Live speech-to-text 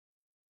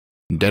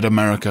Dead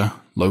America,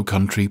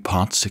 Lowcountry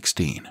Part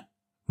 16.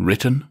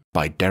 Written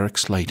by Derek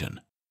Slaton.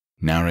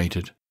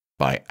 Narrated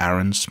by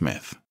Aaron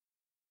Smith.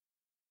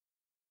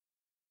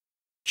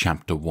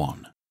 Chapter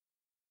 1.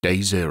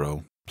 Day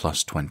 0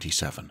 plus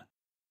 27.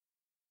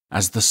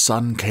 As the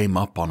sun came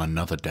up on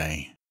another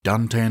day,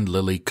 Dante and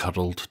Lily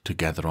cuddled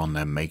together on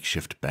their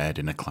makeshift bed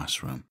in a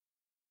classroom.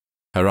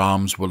 Her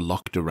arms were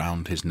locked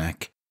around his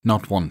neck,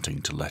 not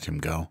wanting to let him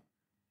go.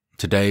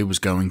 Today was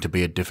going to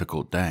be a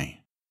difficult day.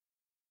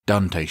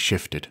 Dante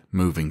shifted,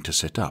 moving to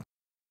sit up,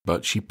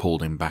 but she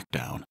pulled him back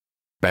down,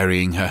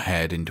 burying her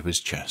head into his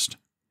chest.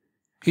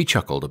 He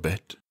chuckled a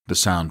bit, the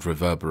sound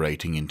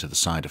reverberating into the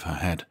side of her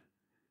head.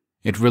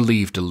 It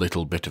relieved a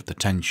little bit of the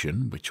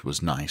tension, which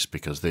was nice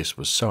because this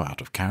was so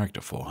out of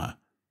character for her.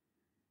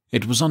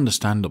 It was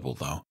understandable,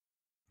 though.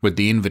 With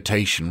the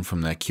invitation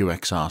from their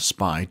QXR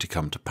spy to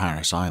come to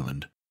Parris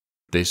Island,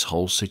 this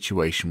whole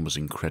situation was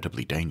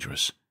incredibly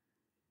dangerous.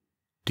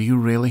 "Do you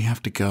really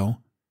have to go?"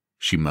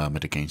 she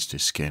murmured against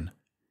his skin.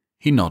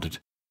 He nodded.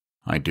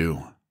 "I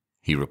do,"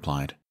 he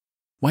replied.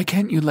 "Why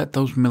can't you let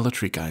those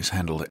military guys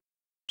handle it?"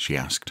 she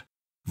asked,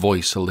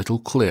 voice a little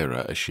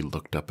clearer as she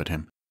looked up at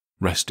him,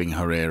 resting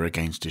her ear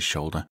against his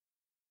shoulder.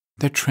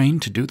 "They're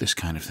trained to do this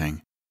kind of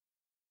thing."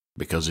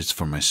 "Because it's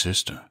for my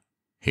sister,"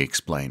 he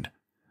explained,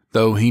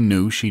 though he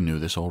knew she knew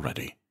this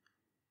already.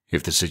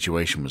 If the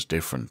situation was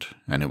different,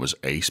 and it was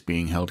Ace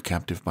being held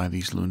captive by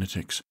these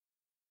lunatics,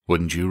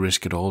 wouldn't you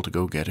risk it all to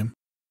go get him?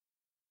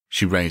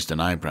 She raised an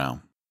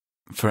eyebrow.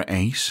 "For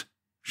Ace?"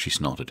 she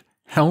snorted.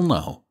 "Hell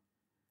no."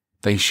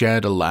 They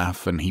shared a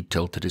laugh and he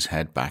tilted his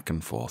head back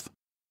and forth.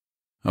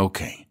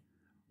 "Okay,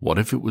 what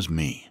if it was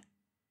me?"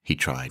 he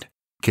tried,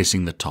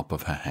 kissing the top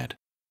of her head.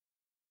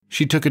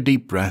 She took a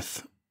deep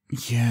breath.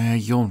 "Yeah,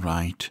 you're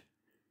right."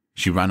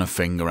 She ran a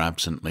finger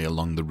absently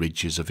along the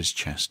ridges of his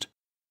chest.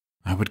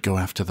 "I would go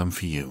after them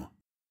for you."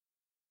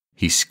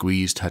 He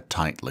squeezed her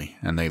tightly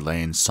and they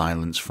lay in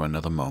silence for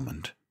another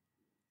moment.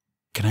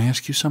 "Can I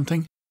ask you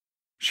something?"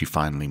 she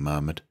finally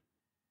murmured.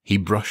 He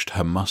brushed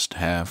her mussed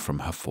hair from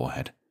her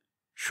forehead.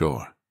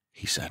 "Sure,"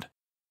 he said.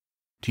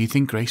 "Do you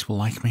think Grace will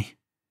like me?"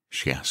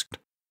 she asked,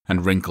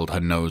 and wrinkled her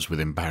nose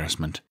with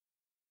embarrassment.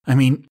 "I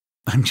mean,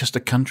 I'm just a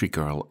country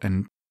girl,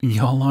 and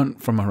y'all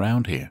aren't from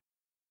around here."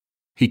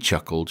 He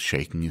chuckled,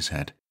 shaking his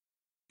head.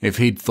 If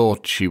he'd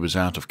thought she was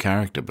out of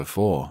character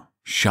before,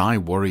 shy,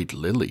 worried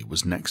Lily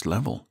was next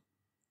level.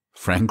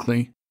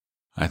 "Frankly,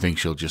 I think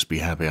she'll just be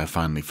happy I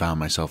finally found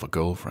myself a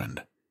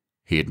girlfriend,"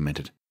 he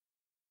admitted.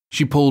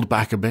 She pulled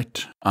back a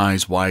bit,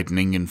 eyes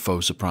widening in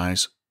faux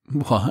surprise.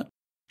 "What?"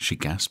 she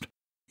gasped.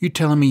 "You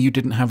telling me you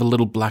didn't have a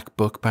little black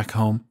book back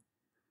home?"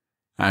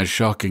 "As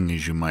shocking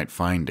as you might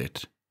find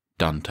it,"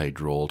 Dante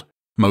drawled,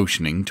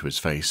 motioning to his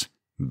face.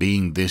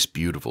 "Being this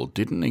beautiful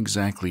didn't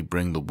exactly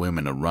bring the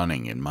women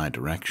a-running in my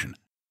direction."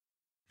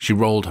 She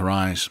rolled her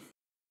eyes.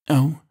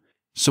 "Oh,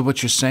 so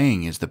what you're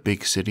saying is the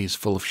big city is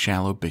full of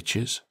shallow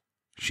bitches?"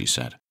 she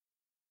said.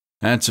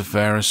 "That's a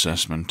fair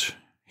assessment,"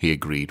 he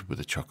agreed with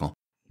a chuckle.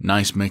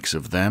 "Nice mix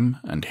of them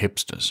and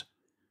hipsters."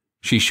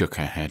 She shook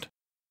her head.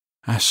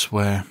 "I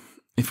swear,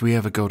 if we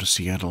ever go to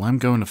Seattle, I'm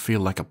going to feel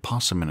like a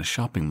possum in a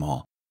shopping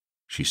mall,"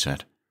 she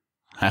said.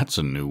 "That's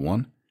a new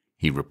one,"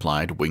 he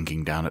replied,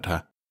 winking down at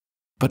her.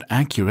 "But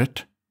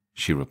accurate,"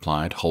 she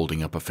replied,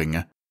 holding up a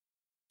finger.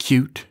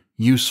 "Cute,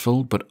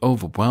 useful, but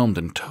overwhelmed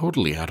and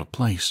totally out of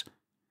place."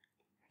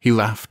 He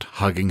laughed,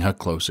 hugging her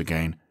close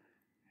again.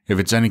 "If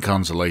it's any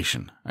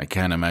consolation, I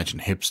can't imagine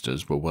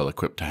hipsters were well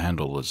equipped to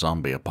handle a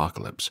zombie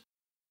apocalypse.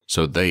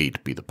 So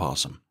they'd be the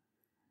possum,"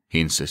 he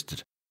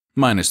insisted,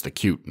 minus the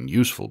cute and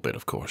useful bit,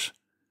 of course.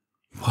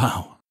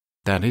 "Wow,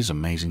 that is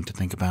amazing to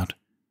think about,"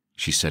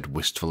 she said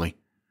wistfully.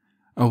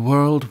 "A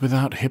world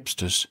without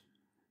hipsters.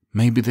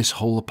 Maybe this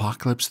whole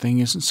apocalypse thing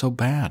isn't so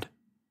bad."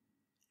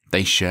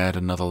 They shared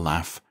another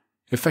laugh,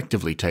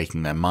 effectively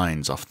taking their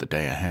minds off the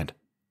day ahead.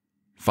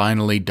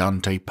 Finally,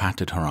 Dante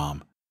patted her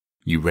arm.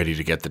 "You ready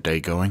to get the day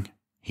going?"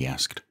 he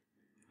asked.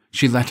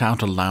 She let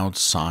out a loud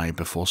sigh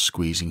before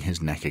squeezing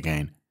his neck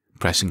again,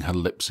 pressing her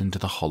lips into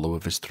the hollow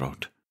of his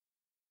throat.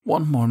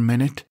 "One more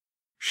minute,"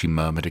 she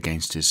murmured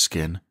against his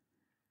skin.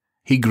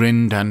 He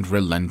grinned and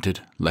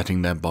relented,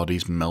 letting their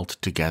bodies melt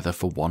together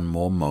for one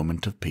more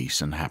moment of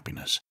peace and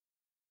happiness.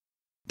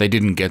 They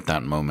didn't get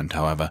that moment,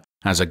 however,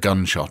 as a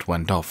gunshot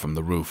went off from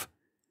the roof.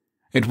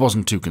 It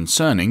wasn't too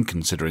concerning,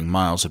 considering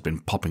Miles had been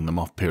popping them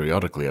off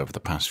periodically over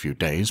the past few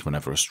days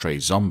whenever a stray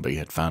zombie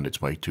had found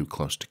its way too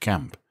close to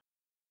camp.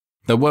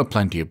 There were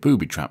plenty of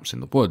booby traps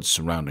in the woods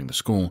surrounding the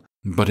school,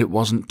 but it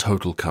wasn't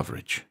total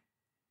coverage.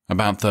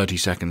 About 30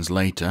 seconds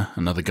later,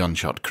 another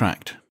gunshot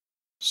cracked.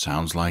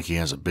 "Sounds like he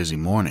has a busy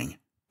morning,"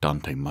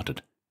 Dante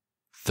muttered.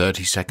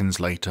 30 seconds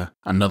later,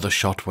 another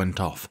shot went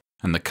off,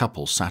 and the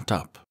couple sat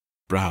up,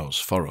 brows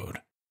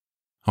furrowed.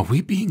 "Are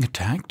we being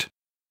attacked?"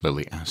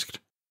 Lily asked.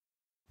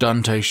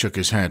 Dante shook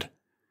his head.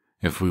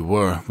 "If we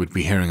were, we'd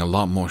be hearing a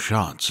lot more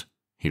shots,"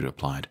 he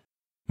replied.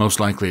 "Most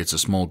likely it's a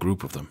small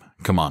group of them.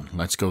 Come on,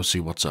 let's go see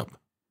what's up."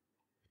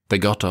 They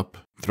got up,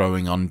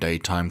 throwing on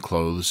daytime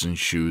clothes and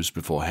shoes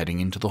before heading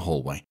into the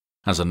hallway,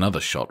 as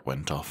another shot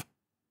went off.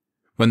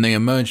 When they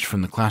emerged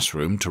from the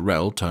classroom,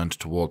 Terrell turned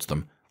towards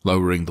them,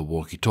 lowering the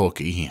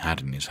walkie-talkie he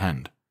had in his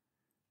hand.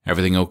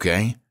 "Everything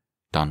okay?"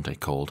 Dante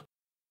called.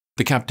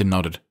 The captain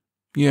nodded.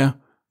 "Yeah,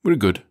 we're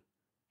good,"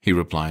 he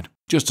replied.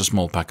 "Just a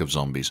small pack of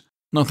zombies.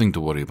 Nothing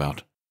to worry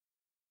about."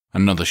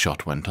 Another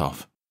shot went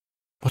off.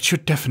 "What's your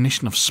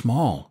definition of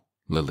small?"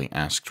 Lily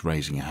asked,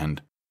 raising a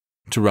hand.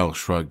 Terrell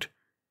shrugged.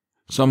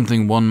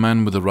 "Something one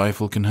man with a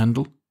rifle can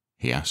handle?"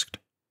 he asked.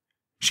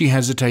 She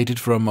hesitated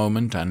for a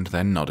moment and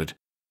then nodded.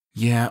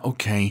 "Yeah,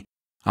 okay,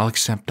 I'll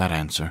accept that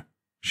answer,"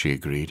 she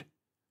agreed.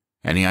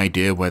 "Any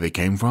idea where they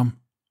came from?"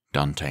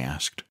 Dante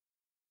asked.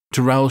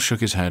 Terrell shook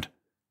his head.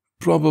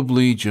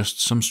 "Probably just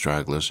some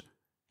stragglers,"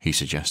 he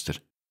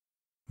suggested.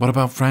 "What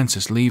about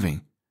Francis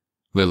leaving?"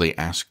 Lily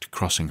asked,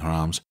 crossing her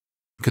arms.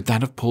 "Could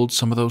that have pulled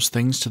some of those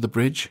things to the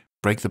bridge?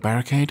 Break the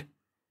barricade?"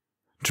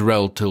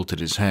 Terrell tilted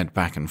his head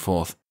back and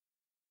forth.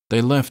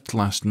 "They left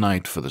last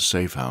night for the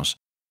safe house,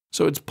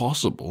 so it's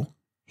possible,"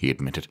 he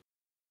admitted.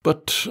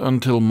 "But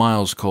until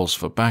Miles calls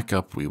for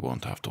backup, we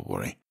won't have to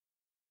worry.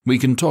 We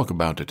can talk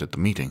about it at the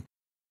meeting."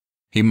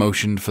 He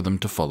motioned for them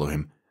to follow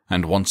him,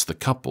 and once the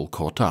couple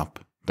caught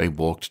up, they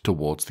walked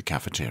towards the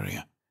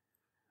cafeteria.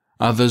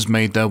 Others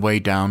made their way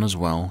down as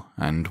well,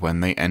 and when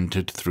they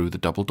entered through the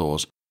double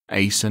doors,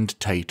 Ace and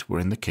Tate were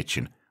in the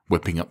kitchen,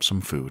 whipping up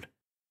some food.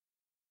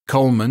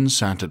 Coleman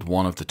sat at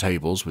one of the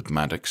tables with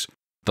Maddox,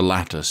 the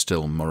latter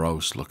still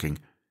morose-looking,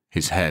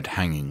 his head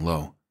hanging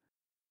low.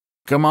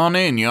 "Come on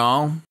in,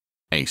 y'all,"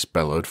 Ace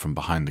bellowed from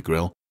behind the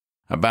grill.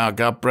 "About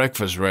got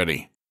breakfast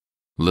ready."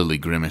 Lily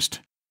grimaced.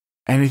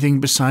 "Anything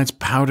besides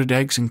powdered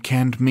eggs and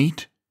canned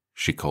meat?"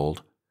 she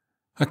called.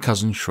 Her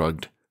cousin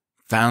shrugged.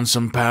 "Found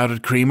some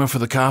powdered creamer for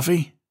the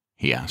coffee?"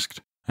 he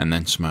asked, and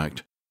then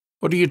smirked.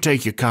 "Or do you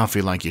take your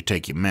coffee like you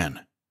take your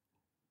men?"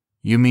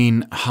 "You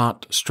mean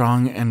hot,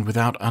 strong, and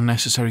without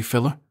unnecessary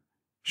filler?"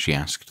 she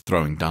asked,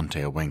 throwing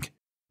Dante a wink.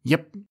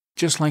 "Yep,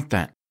 just like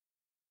that."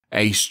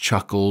 Ace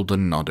chuckled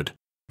and nodded,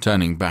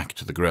 turning back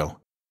to the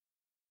grill.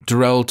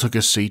 Terrell took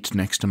a seat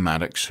next to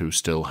Maddox, who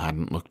still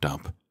hadn't looked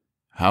up.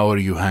 "How are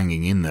you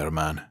hanging in there,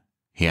 man?"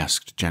 he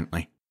asked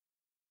gently.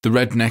 The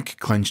redneck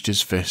clenched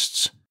his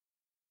fists.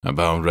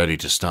 "About ready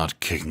to start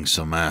kicking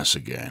some ass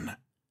again,"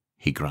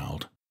 he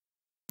growled.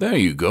 "There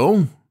you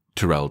go,"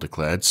 Terrell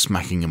declared,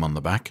 smacking him on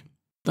the back.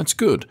 "That's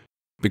good,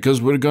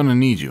 because we're gonna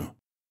need you."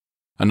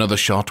 Another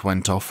shot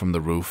went off from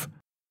the roof.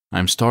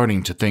 "I'm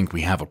starting to think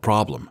we have a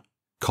problem,"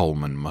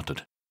 Coleman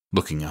muttered,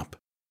 looking up.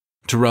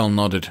 Terrell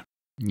nodded.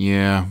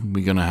 "Yeah,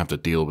 we're gonna have to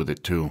deal with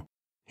it too,"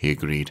 he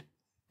agreed.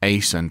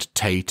 Ace and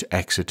Tate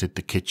exited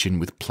the kitchen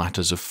with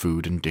platters of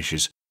food and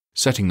dishes,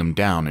 setting them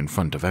down in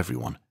front of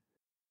everyone.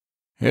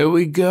 "Here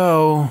we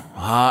go,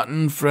 hot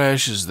and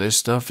fresh as this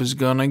stuff is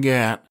gonna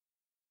get,"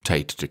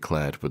 Tate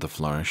declared with a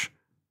flourish.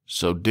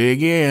 "So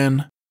dig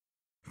in."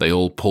 They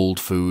all pulled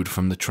food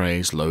from the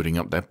trays, loading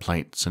up their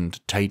plates, and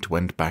Tate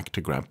went back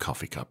to grab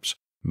coffee cups,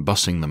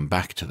 bussing them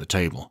back to the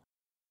table.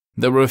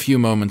 There were a few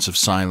moments of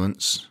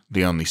silence,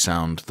 the only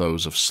sound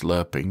those of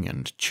slurping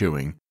and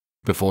chewing,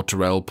 before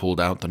Terrell pulled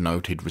out the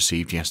note he'd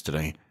received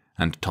yesterday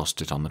and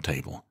tossed it on the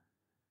table.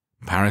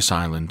 "Parris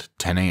Island,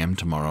 10 a.m.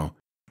 tomorrow.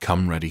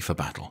 Come ready for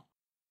battle."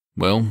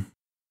 "Well,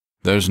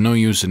 there's no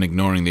use in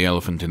ignoring the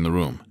elephant in the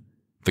room,"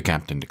 the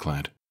captain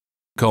declared.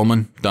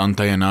 "Coleman,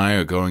 Dante, and I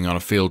are going on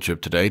a field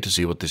trip today to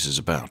see what this is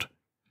about."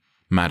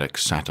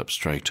 Maddox sat up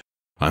straight.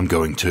 "I'm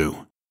going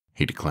too,"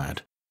 he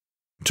declared.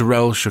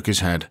 Terrell shook his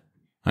head.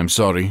 "I'm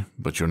sorry,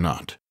 but you're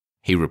not,"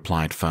 he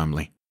replied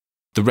firmly.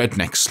 The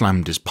redneck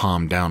slammed his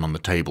palm down on the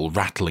table,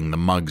 rattling the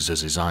mugs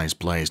as his eyes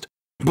blazed.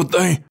 "But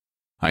they—"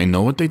 "I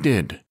know what they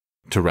did,"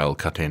 Terrell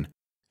cut in,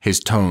 his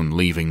tone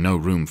leaving no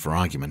room for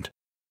argument.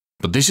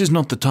 "But this is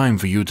not the time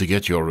for you to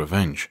get your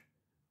revenge.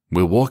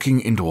 We're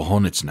walking into a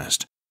hornet's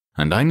nest,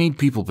 and I need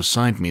people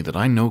beside me that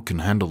I know can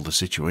handle the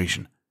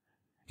situation.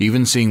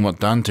 Even seeing what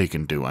Dante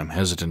can do, I'm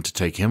hesitant to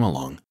take him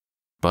along,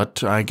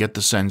 but I get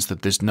the sense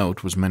that this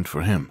note was meant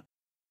for him."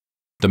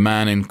 The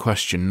man in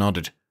question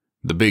nodded.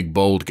 "The big,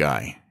 bold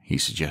guy," he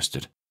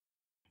suggested.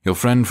 "Your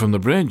friend from the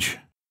bridge?"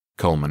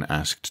 Coleman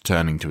asked,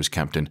 turning to his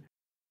captain.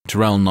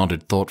 Terrell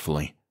nodded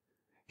thoughtfully.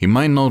 "He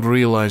might not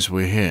realize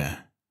we're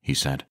here," he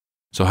said,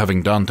 "so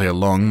having Dante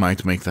along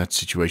might make that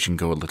situation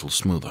go a little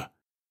smoother."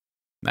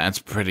 "That's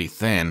pretty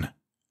thin,"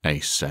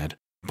 Ace said,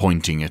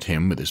 pointing at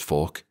him with his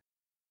fork.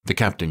 The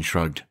captain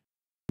shrugged.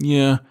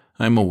 "Yeah,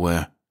 I'm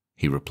aware,"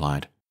 he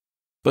replied.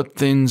 "But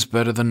thin's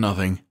better than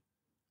nothing."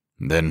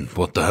 "Then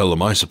what the hell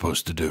am I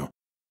supposed to do?"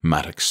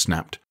 Maddox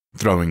snapped,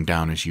 throwing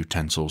down his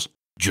utensils.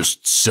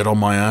 "Just sit on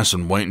my ass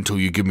and wait until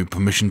you give me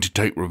permission to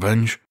take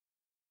revenge?"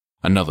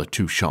 Another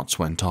 2 shots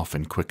went off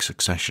in quick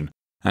succession,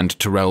 and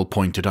Terrell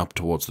pointed up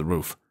towards the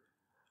roof.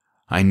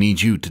 "I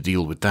need you to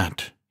deal with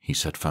that," he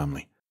said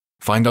firmly.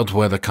 "Find out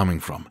where they're coming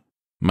from.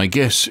 My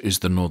guess is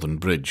the northern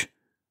bridge,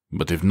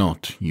 but if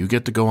not, you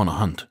get to go on a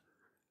hunt."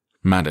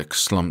 Maddox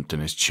slumped in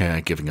his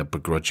chair, giving a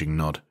begrudging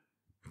nod.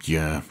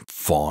 "Yeah,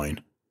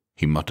 fine,"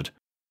 he muttered,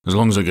 "as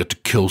long as I get to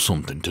kill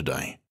something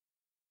today."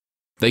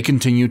 They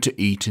continued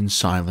to eat in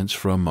silence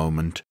for a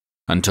moment,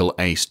 until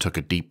Ace took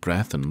a deep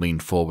breath and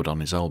leaned forward on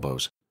his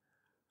elbows.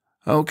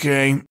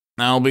 "Okay,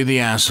 I'll be the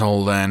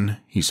asshole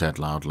then," he said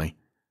loudly.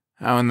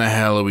 "How in the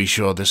hell are we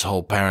sure this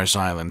whole Parris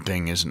Island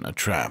thing isn't a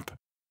trap?"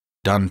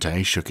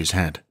 Dante shook his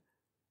head.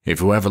 "If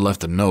whoever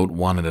left the note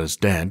wanted us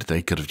dead,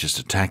 they could have just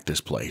attacked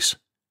this place,"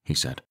 he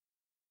said.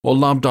 "Or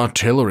lobbed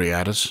artillery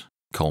at us,"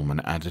 Coleman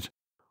added.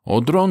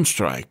 "Or drone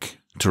strike,"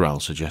 Terrell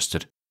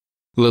suggested.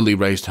 Lily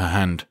raised her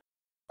hand.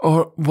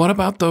 "Or what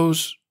about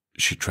those—"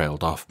 She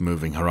trailed off,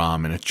 moving her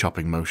arm in a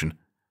chopping motion.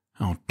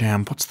 "Oh,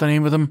 damn, what's the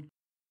name of them?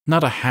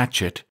 Not a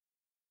hatchet."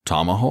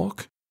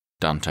 "Tomahawk?"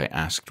 Dante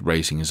asked,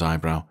 raising his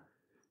eyebrow.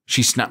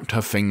 She snapped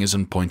her fingers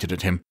and pointed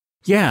at him.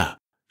 "Yeah,"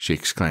 she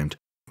exclaimed.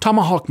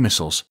 "Tomahawk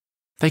missiles.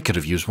 They could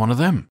have used one of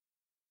them."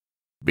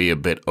 "Be a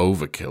bit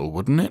overkill,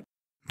 wouldn't it?"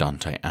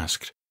 Dante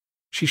asked.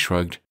 She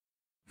shrugged.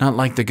 "Not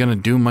like they're gonna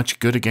do much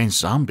good against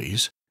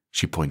zombies,"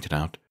 she pointed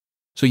out.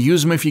 "So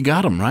use them if you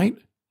got 'em, right?"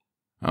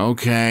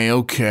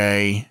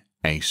 Okay,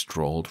 Ace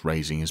drawled,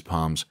 raising his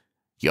palms.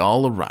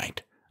 "Y'all are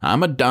right.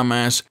 I'm a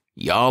dumbass.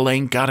 Y'all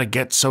ain't gotta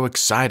get so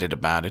excited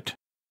about it."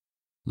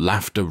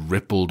 Laughter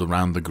rippled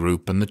around the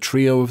group, and the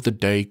trio of the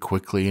day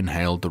quickly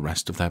inhaled the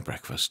rest of their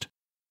breakfast.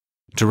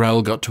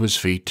 Terrell got to his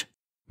feet.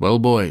 "Well,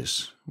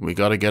 boys, we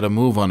gotta get a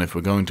move on if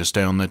we're going to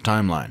stay on their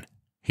timeline,"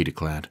 he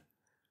declared.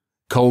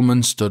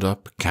 Coleman stood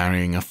up,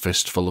 carrying a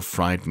fistful of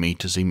fried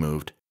meat as he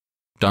moved.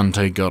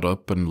 Dante got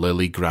up and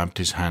Lily grabbed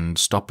his hand,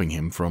 stopping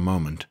him for a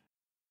moment.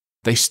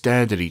 They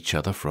stared at each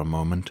other for a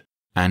moment,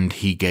 and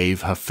he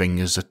gave her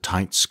fingers a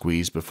tight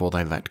squeeze before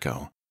they let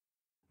go,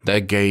 their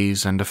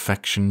gaze and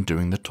affection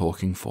doing the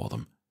talking for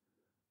them.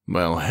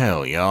 "Well,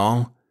 hell,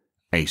 y'all,"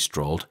 Ace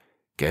drawled.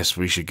 "Guess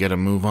we should get a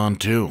move on,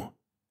 too."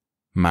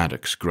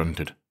 Maddox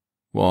grunted.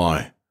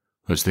 "Why?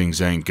 Those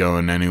things ain't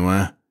going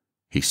anywhere,"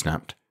 he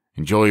snapped.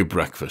 "Enjoy your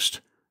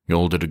breakfast. You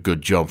all did a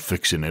good job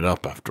fixing it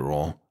up, after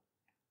all."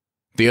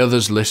 The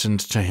others listened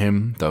to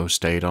him, though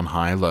stayed on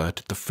high alert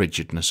at the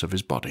frigidness of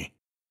his body.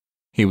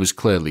 He was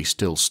clearly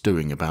still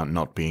stewing about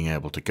not being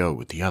able to go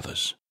with the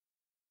others.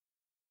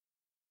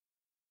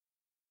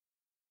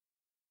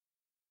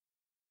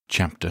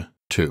 Chapter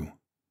 2.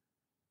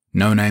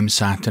 No Name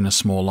sat in a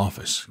small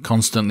office,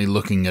 constantly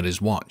looking at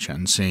his watch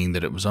and seeing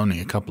that it was only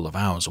a couple of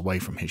hours away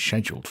from his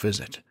scheduled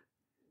visit.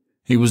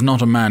 He was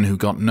not a man who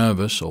got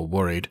nervous or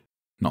worried,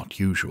 not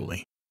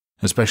usually,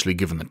 especially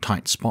given the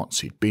tight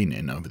spots he'd been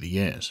in over the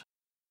years.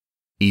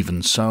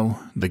 Even so,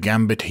 the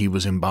gambit he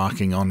was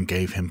embarking on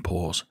gave him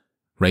pause,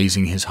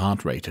 raising his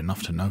heart rate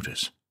enough to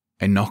notice.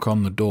 A knock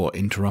on the door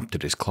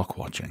interrupted his clock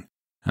watching,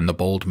 and the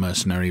bold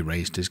mercenary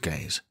raised his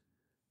gaze.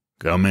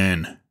 "Come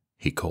in,"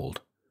 he called.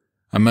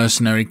 A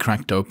mercenary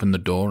cracked open the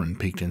door and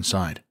peeked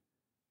inside.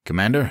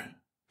 "Commander,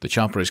 the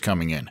chopper is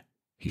coming in,"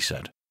 he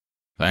said.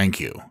 "Thank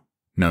you,"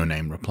 No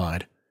Name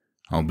replied.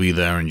 "I'll be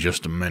there in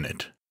just a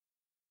minute."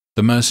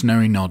 The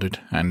mercenary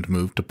nodded and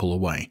moved to pull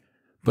away,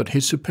 but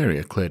his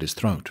superior cleared his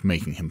throat,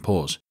 making him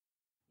pause.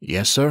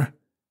 "Yes, sir?"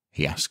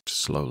 he asked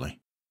slowly.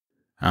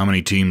 "How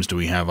many teams do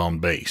we have on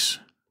base?"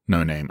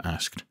 No Name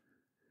asked.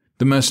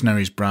 The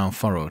mercenary's brow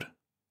furrowed.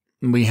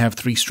 "We have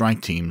 3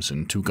 strike teams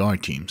and 2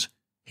 guard teams,"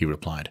 he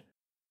replied.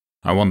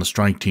 "I want the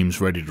strike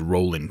teams ready to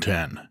roll in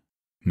 10,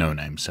 No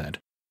Name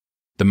said.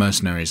 The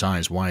mercenary's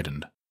eyes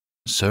widened.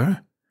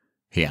 "Sir?"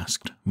 he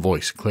asked,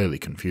 voice clearly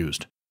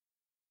confused.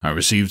 "I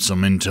received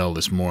some intel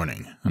this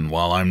morning, and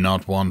while I'm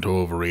not one to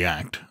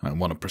overreact, I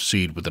want to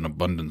proceed with an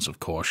abundance of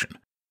caution,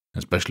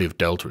 especially if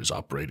Delta is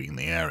operating in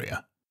the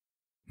area,"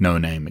 No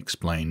Name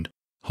explained,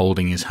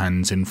 holding his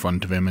hands in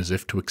front of him as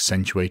if to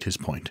accentuate his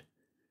point.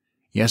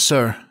 "Yes,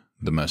 sir,"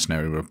 the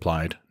mercenary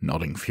replied,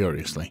 nodding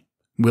furiously.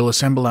 "We'll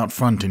assemble out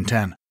front in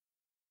 10.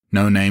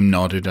 No Name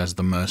nodded as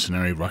the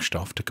mercenary rushed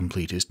off to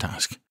complete his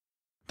task.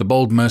 The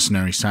bold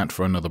mercenary sat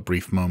for another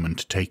brief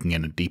moment, taking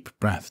in a deep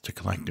breath to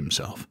collect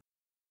himself.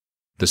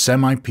 The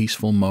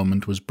semi-peaceful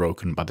moment was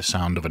broken by the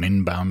sound of an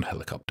inbound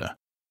helicopter,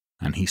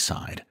 and he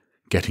sighed,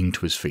 getting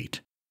to his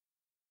feet.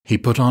 He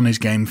put on his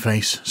game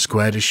face,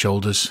 squared his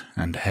shoulders,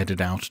 and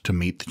headed out to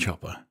meet the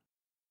chopper.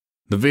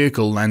 The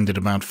vehicle landed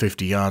about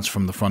 50 yards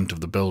from the front of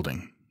the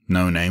building.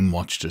 No Name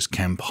watched as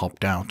Kemp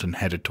hopped out and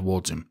headed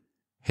towards him,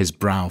 his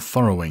brow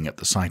furrowing at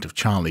the sight of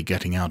Charlie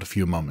getting out a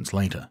few moments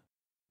later.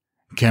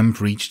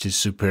 Kemp reached his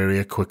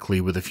superior quickly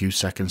with a few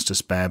seconds to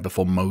spare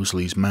before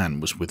Mosley's man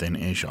was within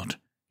earshot.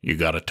 "You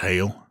got a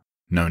tail?"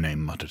 No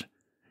Name muttered.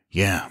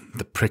 "Yeah,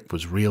 the prick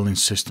was real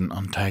insistent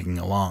on tagging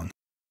along,"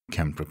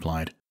 Kemp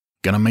replied.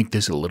 "Gonna make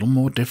this a little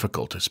more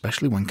difficult,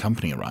 especially when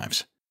company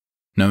arrives."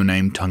 No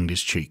Name tongued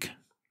his cheek.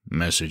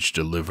 "Message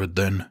delivered,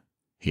 then?"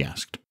 he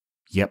asked.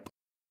 "Yep,"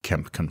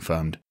 Kemp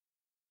confirmed.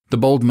 The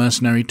bold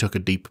mercenary took a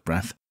deep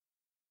breath.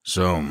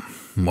 "So,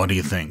 what do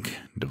you think?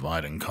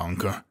 Divide and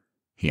conquer?"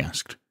 he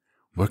asked.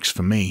 "Works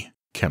for me,"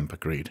 Kemp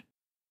agreed.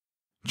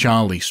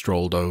 Charlie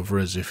strolled over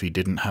as if he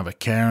didn't have a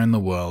care in the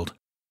world,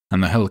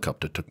 and the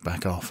helicopter took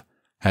back off,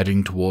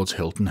 heading towards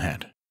Hilton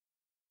Head.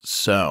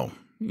 "So,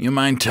 you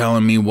mind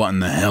telling me what in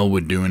the hell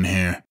we're doing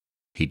here?"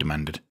 he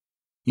demanded.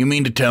 "You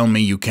mean to tell me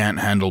you can't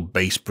handle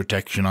base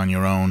protection on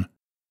your own?"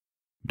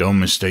 Don't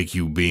mistake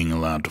you being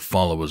allowed to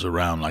follow us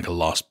around like a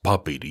lost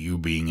puppy to you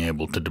being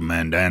able to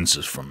demand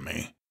answers from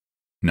me,"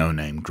 No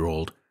Name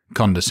drawled,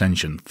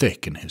 condescension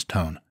thick in his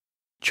tone.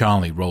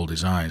 Charlie rolled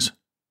his eyes.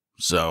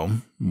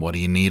 "So, what do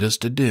you need us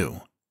to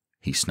do?"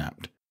 he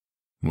snapped.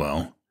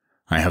 "Well,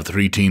 I have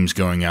 3 teams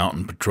going out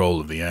on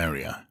patrol of the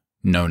area,"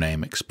 No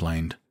Name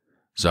explained.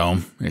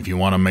 "So, if you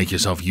want to make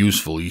yourself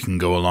useful, you can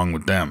go along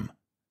with them."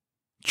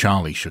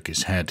 Charlie shook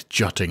his head,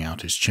 jutting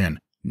out his chin.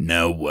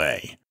 "No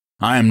way.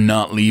 I am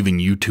not leaving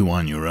you 2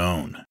 on your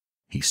own,"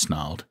 he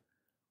snarled.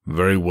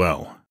 "Very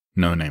well,"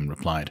 No Name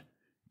replied.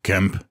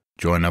 "Kemp,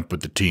 join up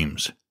with the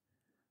teams."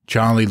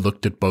 Charlie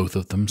looked at both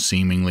of them,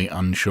 seemingly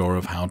unsure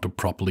of how to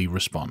properly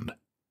respond.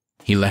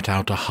 He let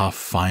out a huff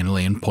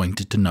finally and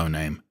pointed to No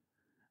Name.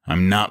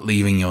 "I'm not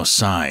leaving your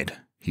side,"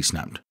 he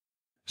snapped.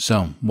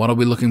 "So, what are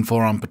we looking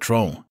for on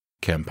patrol?"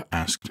 Kemp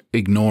asked,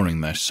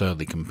 ignoring their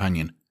surly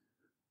companion.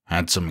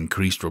 "Had some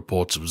increased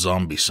reports of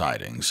zombie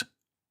sightings,"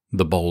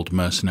 the bold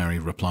mercenary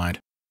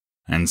replied.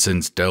 "And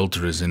since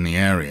Delta is in the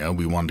area,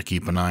 we want to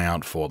keep an eye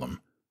out for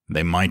them.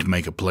 They might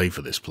make a play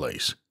for this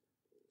place."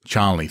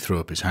 Charlie threw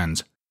up his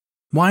hands.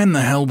 "Why in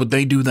the hell would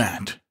they do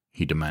that?"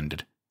 he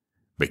demanded.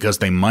 "Because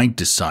they might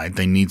decide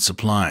they need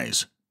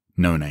supplies,"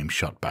 No Name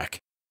shot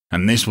back.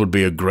 "And this would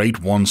be a great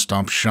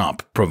one-stop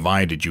shop,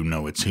 provided you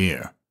know it's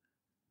here."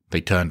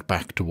 They turned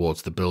back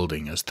towards the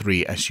building as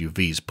 3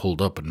 SUVs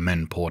pulled up and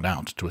men poured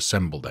out to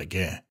assemble their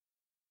gear.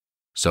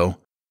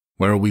 "So,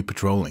 where are we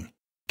patrolling?"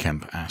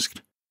 Kemp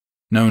asked.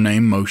 No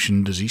Name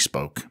motioned as he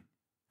spoke.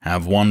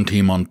 "Have 1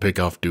 team on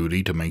pick-off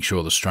duty to make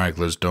sure the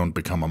stragglers don't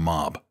become a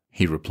mob,"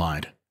 he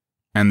replied.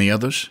 "And the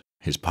others?"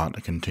 his partner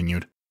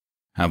continued.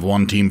 "Have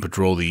 1 team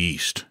patrol the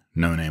east,"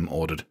 No Name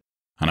ordered.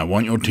 "And I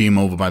want your team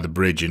over by the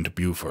bridge into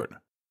Beaufort."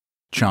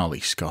 Charlie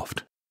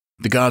scoffed.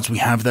 "The guards we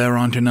have there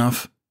aren't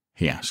enough?"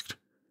 he asked.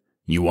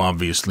 "You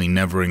obviously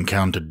never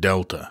encountered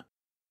Delta,"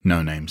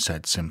 No Name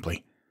said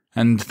simply,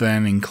 and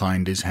then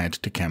inclined his head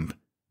to Kemp.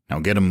 "Now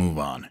get a move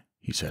on,"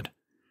 he said.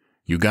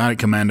 "You got it,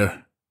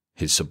 Commander,"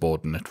 his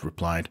subordinate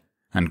replied,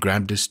 and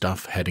grabbed his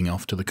stuff, heading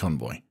off to the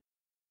convoy.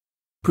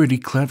 "Pretty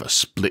clever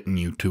splitting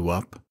you 2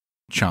 up,"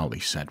 Charlie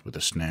said with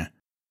a sneer.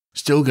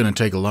 "Still gonna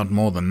take a lot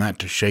more than that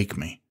to shake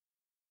me."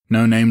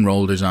 No Name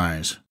rolled his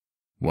eyes.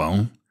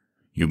 "Well,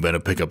 you better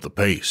pick up the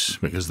pace,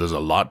 because there's a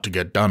lot to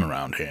get done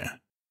around here,"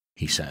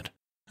 he said,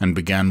 and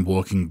began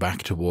walking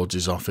back towards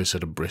his office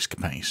at a brisk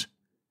pace.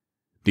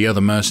 The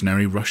other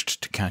mercenary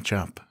rushed to catch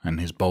up, and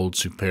his bold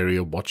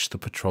superior watched the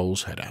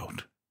patrols head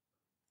out.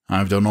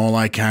 "I've done all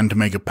I can to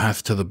make a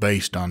path to the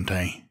base,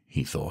 Dante,"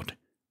 he thought.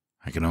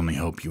 "I can only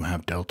hope you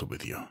have Delta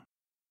with you."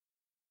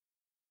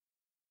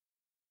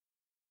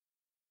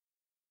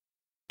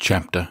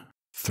 Chapter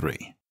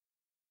 3.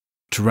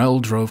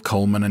 Terrell drove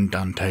Coleman and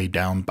Dante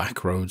down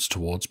back roads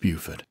towards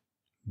Beaufort.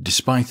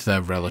 Despite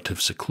their relative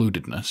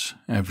secludedness,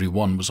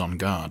 everyone was on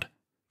guard,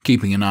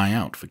 keeping an eye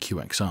out for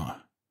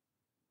QXR.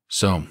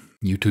 "So,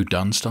 you 2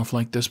 done stuff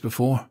like this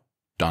before?"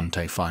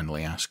 Dante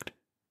finally asked.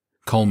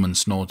 Coleman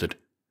snorted.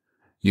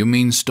 "You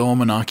mean storm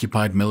an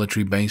occupied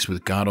military base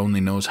with God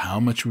only knows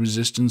how much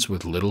resistance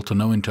with little to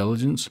no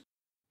intelligence?"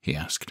 he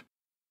asked.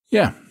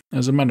 "Yeah,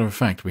 as a matter of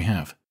fact, we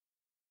have."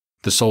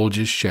 The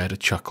soldiers shared a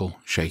chuckle,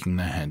 shaking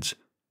their heads.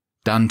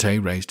 Dante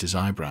raised his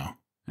eyebrow.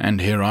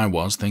 "And here I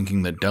was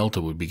thinking that Delta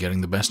would be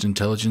getting the best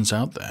intelligence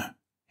out there,"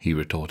 he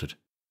retorted.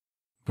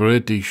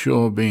 "Pretty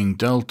sure being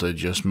Delta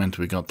just meant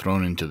we got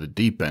thrown into the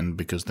deep end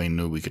because they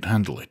knew we could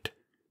handle it,"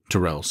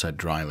 Terrell said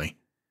dryly.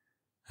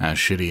 "As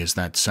shitty as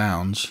that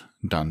sounds,"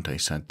 Dante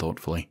said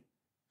thoughtfully,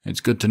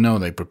 "it's good to know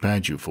they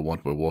prepared you for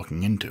what we're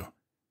walking into."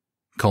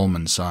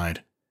 Coleman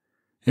sighed.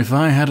 "If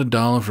I had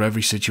 $1 for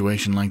every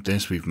situation like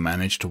this we've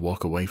managed to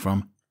walk away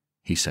from,"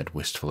 he said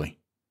wistfully.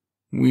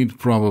 "We'd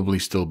probably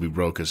still be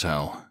broke as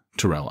hell,"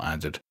 Terrell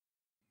added.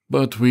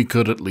 "But we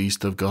could at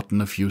least have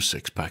gotten a few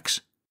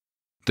 6-packs.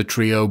 The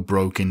trio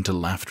broke into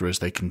laughter as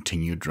they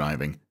continued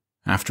driving.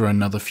 After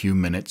another few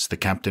minutes, the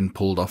captain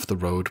pulled off the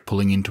road,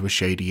 pulling into a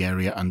shady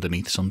area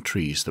underneath some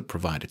trees that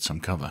provided some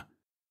cover.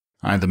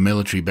 "Either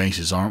military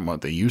bases aren't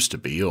what they used to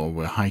be, or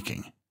we're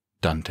hiking,"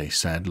 Dante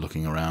said,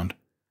 looking around.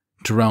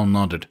 Terrell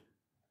nodded.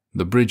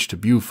 "The bridge to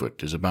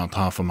Beaufort is about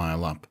half a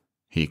mile up,"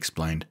 he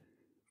explained.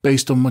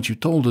 "Based on what you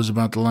told us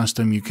about the last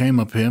time you came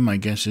up here, my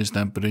guess is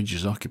that bridge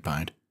is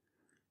occupied."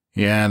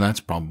 "Yeah, that's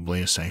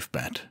probably a safe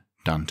bet,"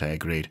 Dante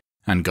agreed,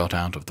 and got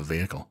out of the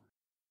vehicle.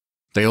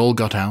 They all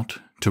got out,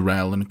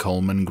 Terrell and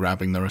Coleman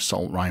grabbing their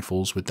assault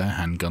rifles with their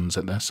handguns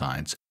at their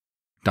sides,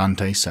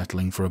 Dante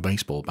settling for a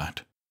baseball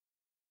bat.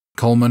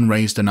 Coleman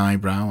raised an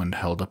eyebrow and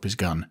held up his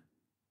gun.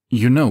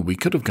 "You know, we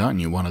could have gotten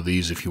you one of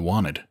these if you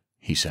wanted,"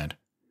 he said.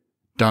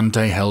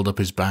 Dante held up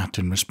his bat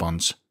in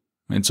response.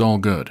 "It's all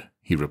good,"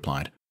 he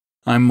replied.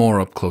 "I'm more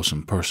up close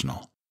and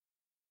personal."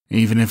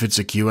 "Even if it's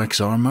a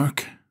QXR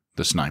Merc?"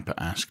 the sniper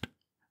asked.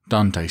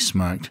 Dante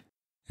smirked.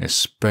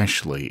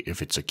 "Especially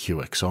if it's a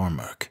QXR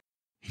Merc,"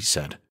 he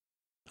said.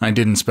 "I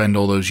didn't spend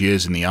all those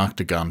years in the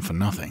Octagon for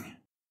nothing."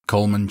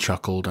 Coleman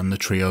chuckled, and the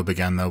trio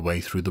began their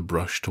way through the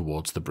brush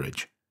towards the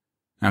bridge.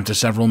 After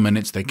several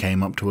minutes they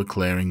came up to a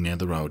clearing near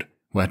the road,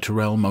 where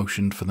Terrell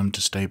motioned for them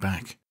to stay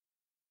back.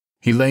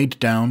 He laid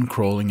down,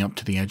 crawling up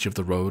to the edge of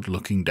the road,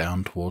 looking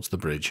down towards the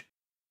bridge.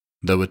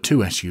 There were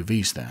 2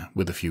 SUVs there,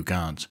 with a few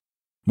guards.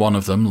 One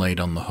of them laid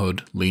on the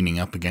hood, leaning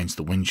up against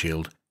the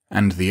windshield,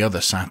 and the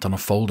other sat on a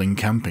folding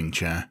camping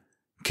chair,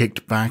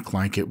 kicked back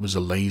like it was a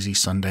lazy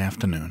Sunday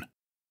afternoon.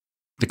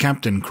 The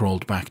captain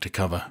crawled back to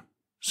cover.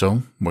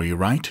 "So, were you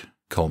right?"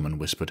 Coleman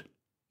whispered.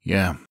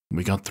 "Yeah,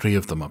 we got 3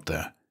 of them up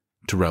there,"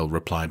 Terrell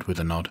replied with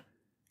a nod.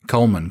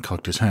 Coleman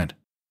cocked his head.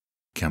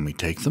 "Can we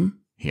take them?"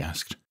 he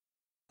asked.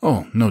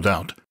 "Oh, no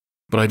doubt,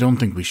 but I don't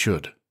think we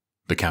should,"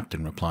 the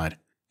captain replied.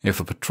 "If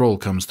a patrol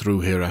comes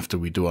through here after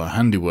we do our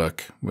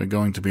handiwork, we're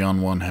going to be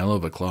on one hell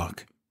of a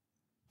clock."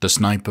 The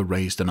sniper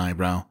raised an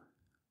eyebrow.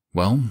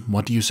 "Well,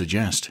 what do you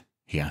suggest?"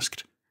 he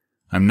asked.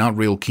 "I'm not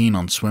real keen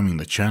on swimming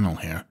the channel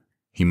here."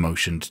 He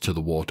motioned to the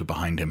water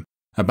behind him,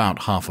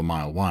 about half a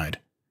mile wide.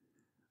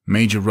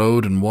 "Major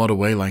road and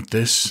waterway like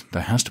this,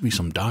 there has to be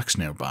some docks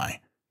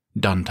nearby,"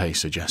 Dante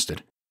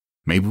suggested.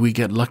 "Maybe we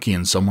get lucky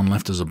and someone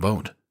left us a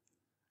boat."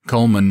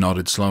 Coleman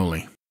nodded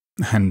slowly.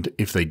 "And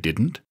if they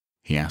didn't?"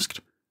 he asked.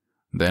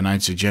 "Then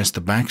I'd suggest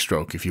the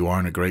backstroke if you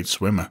aren't a great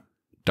swimmer,"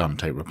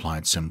 Dante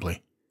replied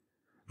simply.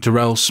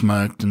 Terrell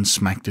smirked and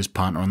smacked his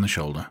partner on the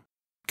shoulder.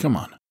 "Come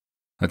on,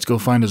 let's go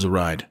find us a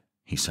ride,"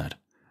 he said,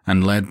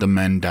 and led the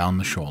men down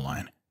the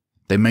shoreline.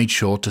 They made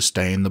sure to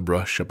stay in the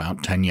brush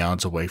about 10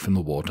 yards away from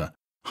the water,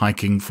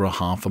 hiking for a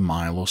half a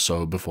mile or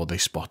so before they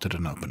spotted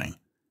an opening.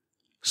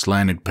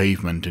 "Slanted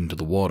pavement into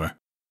the water,"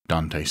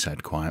 Dante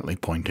said quietly,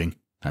 pointing.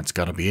 "That's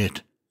gotta be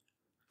it."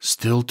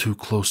 "Still too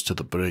close to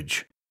the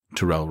bridge,"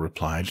 Terrell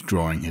replied,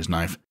 drawing his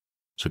knife,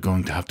 "so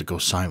going to have to go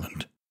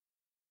silent."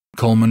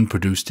 Coleman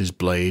produced his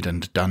blade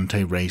and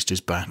Dante raised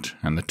his bat,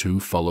 and the 2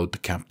 followed the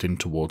captain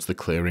towards the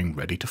clearing,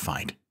 ready to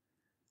fight.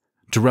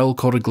 Terrell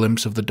caught a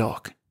glimpse of the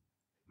dock.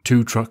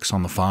 2 trucks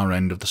on the far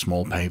end of the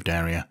small paved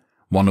area,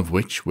 one of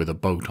which with a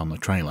boat on the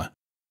trailer.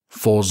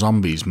 4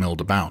 zombies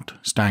milled about,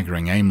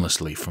 staggering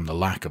aimlessly from the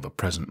lack of a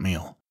present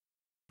meal.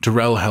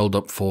 Terrell held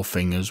up 4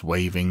 fingers,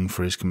 waving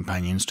for his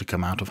companions to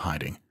come out of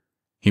hiding.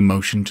 He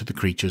motioned to the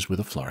creatures with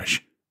a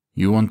flourish.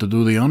 "You want to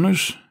do the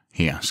honors?"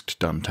 he asked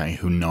Dante,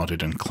 who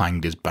nodded and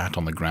clanged his bat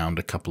on the ground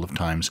a couple of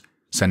times,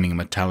 sending a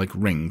metallic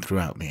ring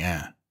throughout the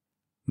air.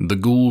 The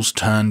ghouls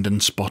turned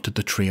and spotted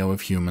the trio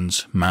of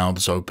humans,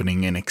 mouths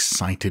opening in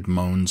excited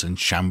moans and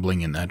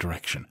shambling in their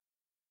direction.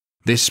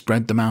 This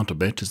spread them out a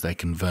bit as they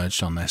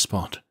converged on their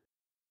spot.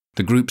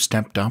 The group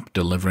stepped up,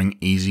 delivering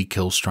easy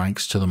kill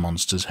strikes to the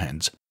monsters'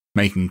 heads,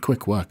 making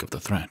quick work of the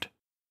threat.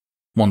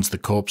 Once the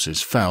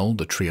corpses fell,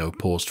 the trio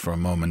paused for a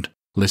moment,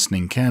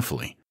 listening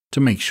carefully to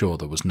make sure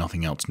there was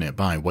nothing else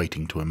nearby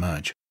waiting to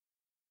emerge.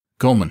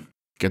 "Coleman,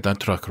 get that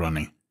truck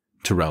running,"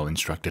 Terrell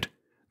instructed.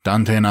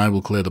 "Dante and I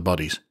will clear the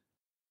bodies."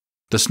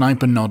 The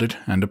sniper nodded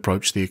and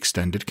approached the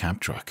extended cab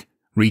truck,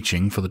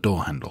 reaching for the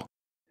door handle.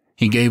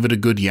 He gave it a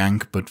good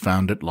yank but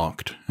found it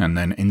locked, and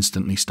then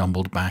instantly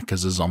stumbled back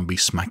as a zombie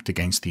smacked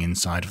against the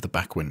inside of the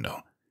back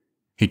window.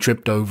 He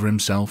tripped over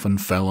himself and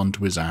fell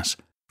onto his ass,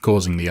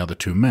 causing the other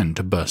 2 men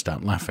to burst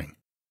out laughing.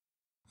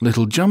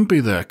 "Little jumpy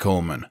there,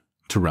 Coleman,"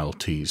 Terrell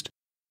teased.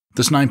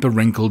 The sniper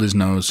wrinkled his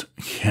nose.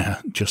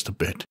 "Yeah, just a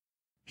bit,"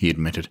 he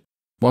admitted.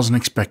 "Wasn't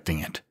expecting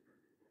it."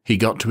 He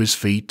got to his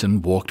feet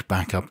and walked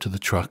back up to the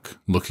truck,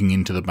 looking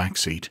into the back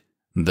seat.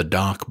 The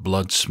dark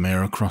blood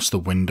smear across the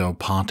window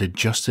parted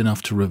just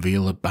enough to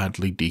reveal a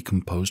badly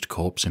decomposed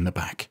corpse in the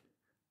back.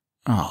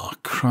 "Oh,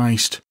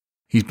 Christ.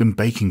 He's been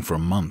baking for a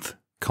month,"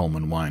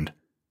 Coleman whined.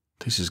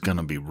 "This is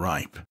gonna be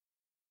ripe."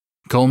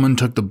 Coleman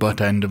took the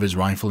butt end of his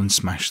rifle and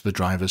smashed the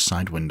driver's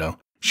side window,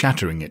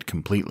 shattering it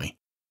completely.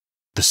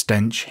 The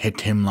stench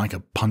hit him like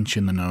a punch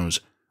in the nose,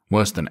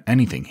 worse than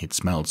anything he'd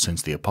smelled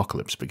since the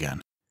apocalypse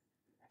began.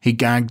 He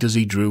gagged as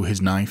he drew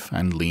his knife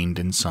and leaned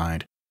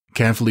inside,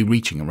 carefully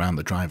reaching around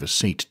the driver's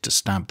seat to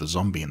stab the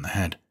zombie in the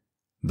head,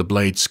 the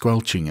blade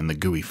squelching in the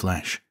gooey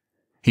flesh.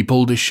 He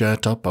pulled his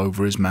shirt up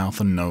over his mouth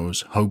and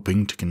nose,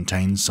 hoping to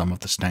contain some of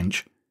the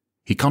stench.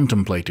 He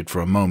contemplated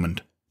for a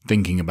moment,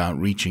 thinking about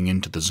reaching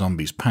into the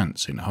zombie's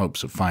pants in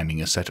hopes of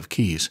finding a set of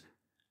keys.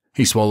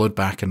 He swallowed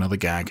back another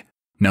gag,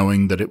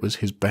 knowing that it was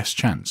his best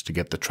chance to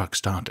get the truck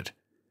started.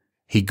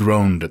 He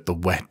groaned at the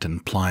wet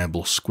and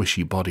pliable,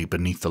 squishy body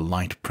beneath the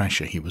light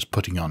pressure he was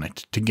putting on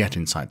it to get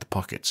inside the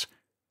pockets.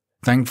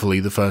 Thankfully,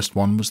 the first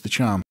one was the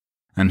charm,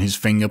 and his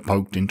finger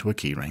poked into a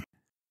keyring.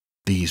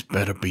 "These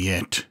better be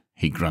it,"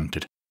 he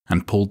grunted,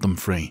 and pulled them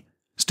free,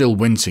 still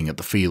wincing at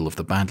the feel of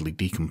the badly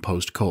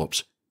decomposed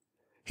corpse.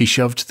 He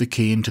shoved the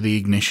key into the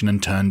ignition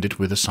and turned it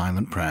with a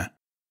silent prayer.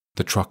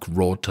 The truck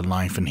roared to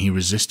life, and he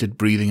resisted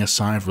breathing a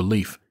sigh of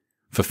relief,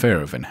 for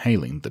fear of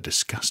inhaling the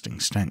disgusting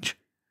stench.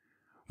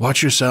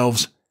 "Watch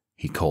yourselves,"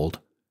 he called.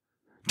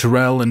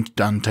 Terrell and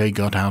Dante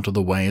got out of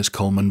the way as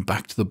Coleman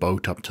backed the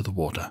boat up to the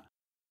water.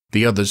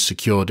 The others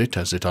secured it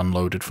as it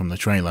unloaded from the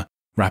trailer,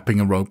 wrapping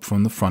a rope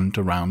from the front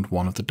around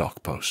one of the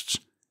dock posts.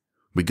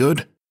 "We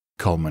good?"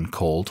 Coleman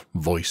called,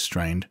 voice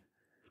strained.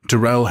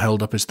 Terrell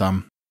held up his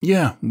thumb.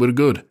 "Yeah, we're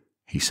good,"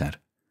 he said.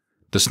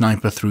 The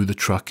sniper threw the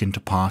truck into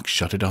park,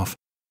 shut it off,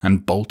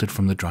 and bolted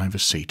from the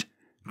driver's seat,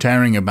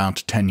 tearing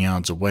about 10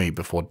 yards away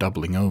before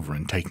doubling over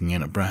and taking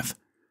in a breath.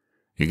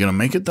 "You gonna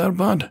make it there,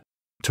 bud?"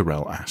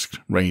 Terrell asked,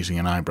 raising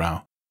an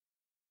eyebrow.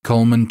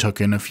 Coleman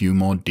took in a few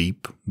more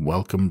deep,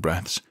 welcome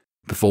breaths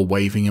before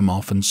waving him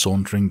off and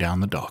sauntering down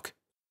the dock.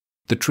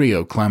 The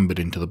trio clambered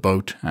into the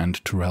boat,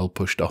 and Terrell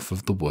pushed off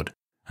of the wood,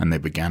 and they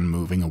began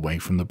moving away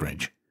from the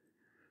bridge.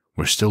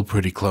 "We're still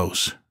pretty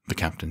close," the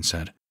captain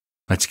said.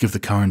 "Let's give the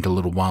current a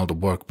little while to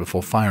work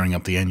before firing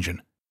up the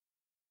engine."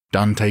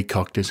 Dante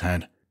cocked his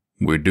head.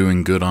 "We're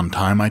doing good on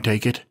time, I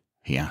take it?"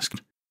 he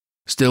asked.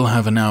 "Still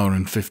have an hour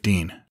and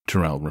 15,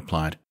 Terrell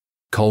replied.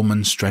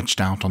 Coleman stretched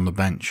out on the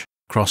bench,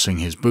 crossing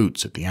his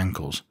boots at the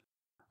ankles.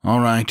 "All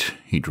right,"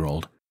 he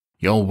drawled.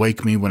 "You'll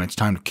wake me when it's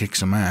time to kick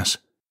some ass."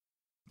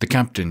 The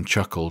captain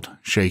chuckled,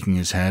 shaking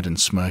his head and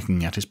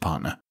smirking at his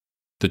partner.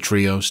 The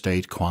trio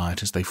stayed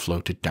quiet as they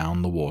floated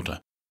down the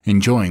water,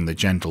 enjoying the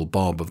gentle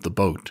bob of the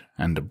boat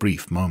and a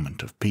brief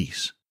moment of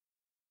peace.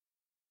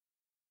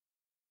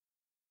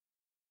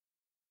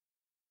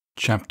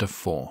 Chapter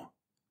 4.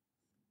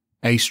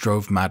 Ace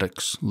drove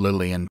Maddox,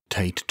 Lily, and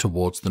Tate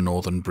towards the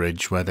northern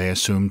bridge where they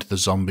assumed the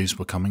zombies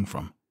were coming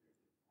from.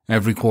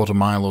 Every quarter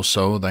mile or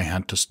so they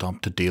had to stop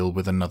to deal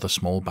with another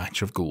small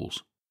batch of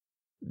ghouls.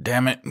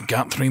 "Damn it,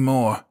 got 3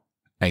 more,"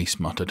 Ace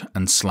muttered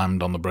and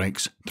slammed on the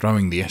brakes,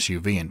 throwing the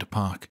SUV into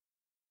park.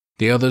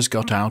 The others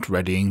got out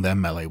readying their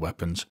melee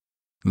weapons,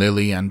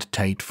 Lily and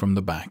Tate from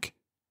the back.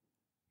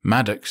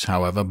 Maddox,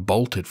 however,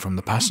 bolted from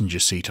the passenger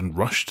seat and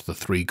rushed the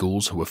 3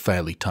 ghouls who were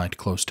fairly tight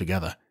close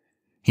together.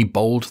 He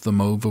bowled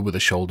them over with a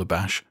shoulder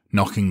bash,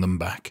 knocking them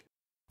back,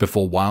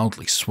 before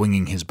wildly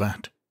swinging his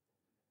bat.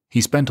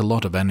 He spent a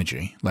lot of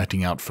energy,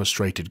 letting out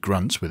frustrated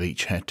grunts with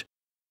each hit.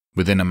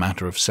 Within a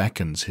matter of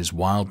seconds, his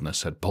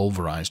wildness had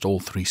pulverized all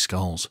 3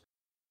 skulls.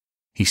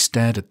 He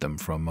stared at them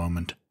for a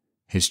moment,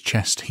 his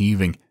chest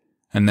heaving,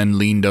 and then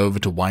leaned over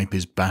to wipe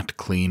his bat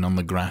clean on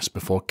the grass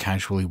before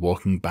casually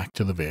walking back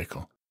to the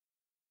vehicle.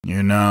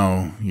 "You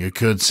know, you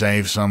could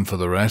save some for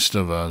the rest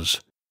of us,"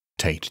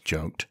 Tate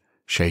joked,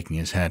 shaking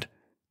his head,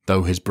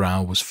 though his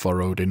brow was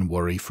furrowed in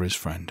worry for his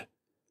friend.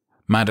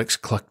 Maddox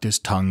clucked his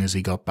tongue as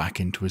he got back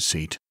into his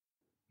seat.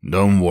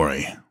 "Don't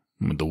worry,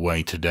 with the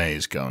way today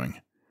is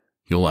going.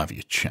 You'll have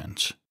your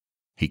chance,"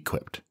 he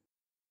quipped.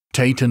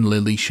 Tate and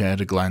Lily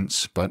shared a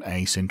glance, but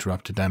Ace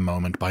interrupted their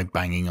moment by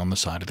banging on the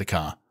side of the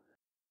car.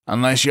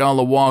 "Unless y'all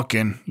are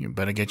walking, you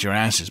better get your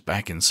asses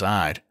back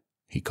inside,"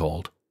 he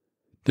called.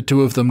 The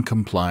 2 of them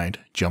complied,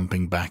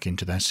 jumping back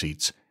into their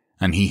seats,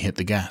 and he hit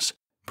the gas,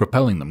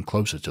 propelling them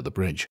closer to the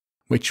bridge,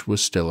 which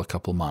was still a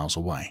couple miles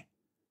away.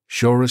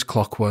 Sure as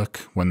clockwork,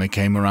 when they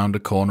came around a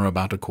corner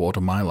about a quarter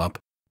mile up,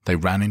 they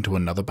ran into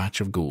another batch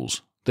of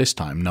ghouls, this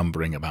time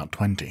numbering about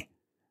 20.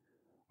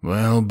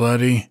 "Well,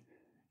 buddy,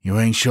 you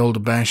ain't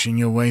shoulder-bashing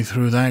your way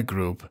through that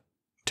group,"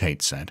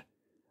 Tate said.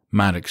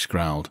 Maddox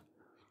growled.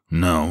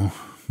 "No,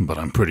 but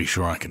I'm pretty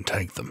sure I can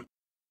take them."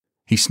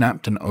 He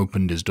snapped and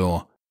opened his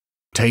door.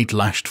 Tate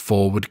lashed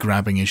forward,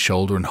 grabbing his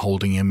shoulder and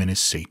holding him in his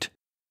seat.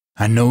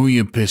 "I know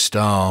you're pissed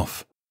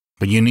off,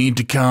 but you need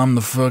to calm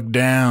the fuck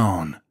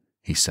down,"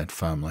 he said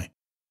firmly.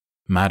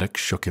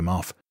 Maddox shook him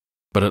off,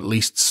 but at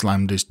least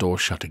slammed his door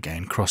shut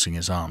again, crossing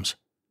his arms.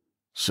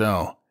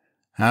 "So,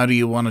 how do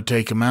you want to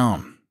take him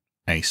out?"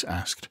 Ace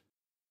asked.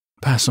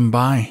 "Pass 'em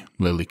by,"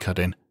 Lily cut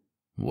in.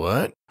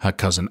 "What?" her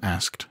cousin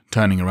asked,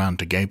 turning around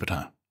to gape at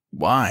her.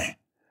 "Why?"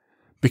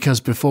 "Because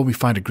before we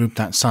fight a group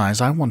that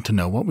size, I want to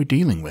know what we're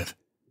dealing with,"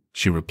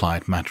 she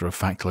replied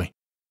matter-of-factly.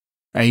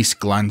 Ace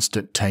glanced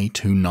at Tate,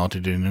 who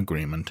nodded in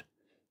agreement.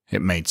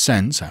 It made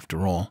sense,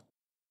 after all.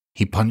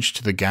 He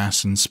punched the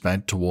gas and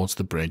sped towards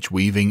the bridge,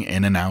 weaving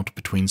in and out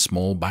between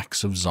small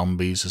backs of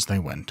zombies as they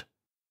went.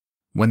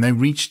 When they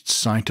reached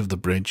sight of the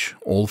bridge,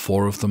 all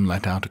 4 of them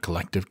let out a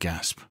collective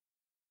gasp.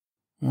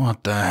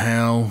 "What the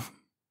hell?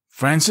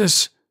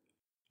 Francis?"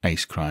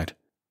 Ace cried.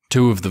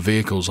 2 of the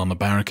vehicles on the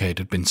barricade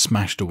had been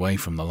smashed away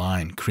from the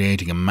line,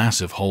 creating a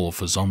massive hole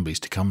for zombies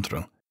to come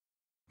through.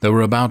 There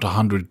were about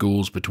 100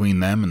 ghouls between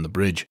them and the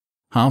bridge,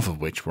 half of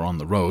which were on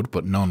the road,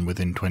 but none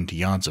within 20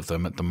 yards of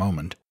them at the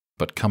moment,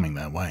 but coming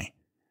their way.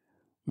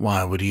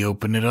 "Why would he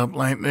open it up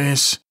like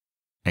this?"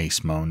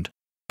 Ace moaned,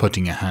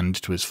 putting a hand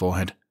to his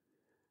forehead.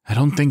 "I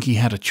don't think he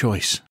had a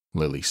choice,"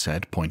 Lily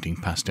said, pointing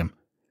past him.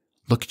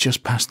 "Look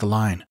just past the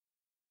line."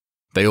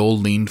 They all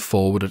leaned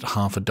forward at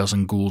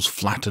 6 ghouls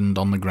flattened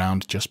on the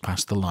ground just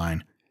past the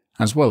line,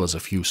 as well as a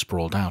few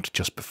sprawled out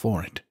just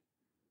before it.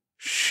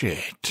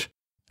 "Shit,"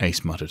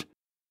 Ace muttered.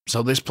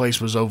 "So this place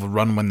was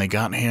overrun when they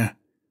got here?"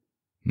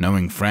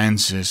 "Knowing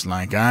Francis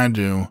like I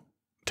do,"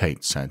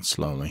 Tate said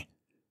slowly,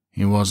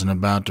 "he wasn't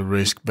about to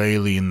risk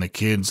Bailey and the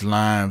kids'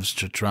 lives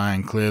to try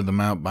and clear them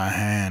out by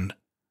hand."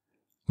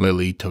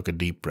 Lily took a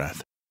deep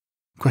breath.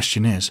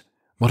 "Question is,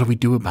 what do we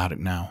do about it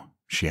now?"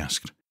 she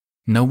asked.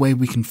 "No way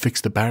we can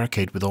fix the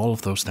barricade with all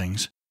of those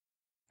things."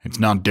 "It's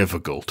not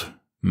difficult,"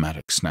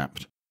 Maddox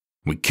snapped.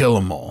 "We kill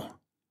 'em all."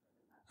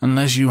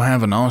 "Unless you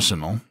have an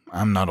arsenal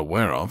I'm not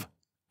aware of,"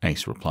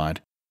 Ace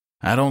replied.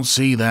 "I don't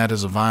see that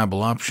as a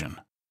viable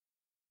option."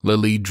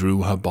 Lily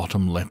drew her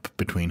bottom lip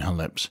between her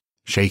lips,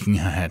 shaking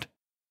her head.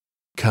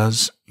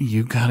 "Cuz,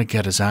 you gotta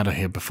get us out of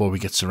here before we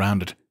get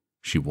surrounded,"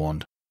 she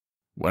warned.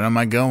 "Where am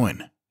I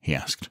going?" he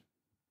asked.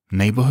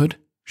 "Neighborhood?"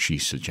 she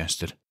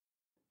suggested.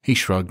 He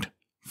shrugged.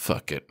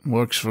 "Fuck it,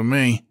 works for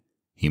me,"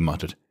 he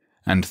muttered,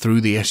 and threw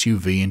the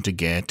SUV into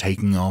gear,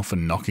 taking off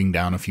and knocking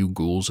down a few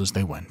ghouls as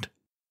they went.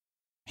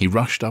 He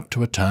rushed up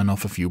to a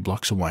turnoff a few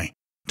blocks away,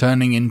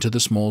 turning into the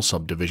small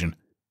subdivision.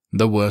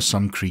 There were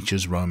some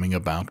creatures roaming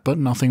about, but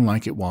nothing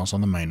like it was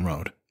on the main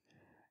road.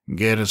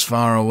 "Get as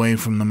far away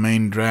from the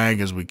main drag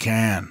as we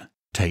can,"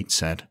 Tate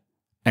said.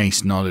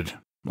 Ace nodded.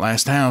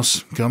 "Last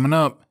house, coming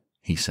up,"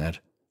 he said,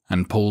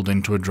 and pulled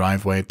into a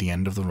driveway at the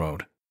end of the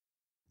road.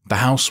 The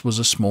house was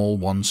a small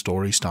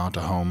one-story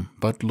starter home,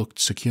 but looked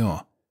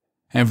secure.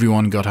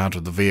 Everyone got out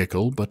of the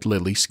vehicle, but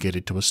Lily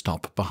skidded to a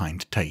stop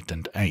behind Tate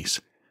and Ace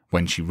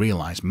when she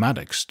realized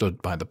Maddox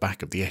stood by the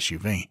back of the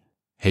SUV.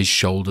 His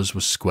shoulders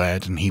were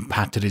squared and he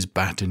patted his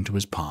bat into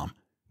his palm,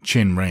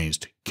 chin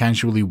raised,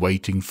 casually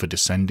waiting for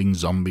descending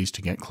zombies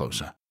to get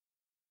closer.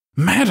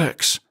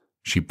 "Maddox!"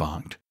 she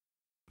barked.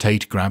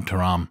 Tate grabbed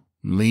her arm.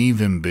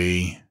 "Leave him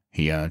be,"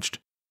 he urged.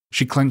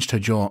 She clenched her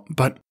jaw.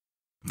 "But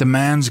the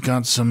man's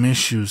got some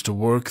issues to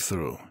work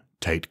through,"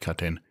 Tate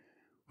cut in.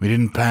 "We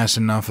didn't pass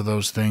enough of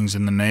those things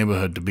in the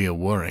neighborhood to be a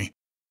worry.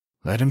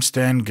 Let him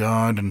stand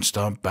guard and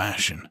stop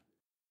bashing."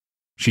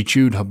 She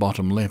chewed her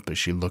bottom lip as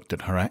she looked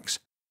at her ex,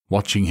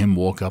 watching him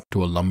walk up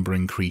to a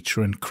lumbering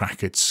creature and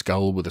crack its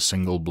skull with a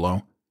single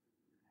blow.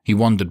 He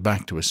wandered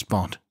back to his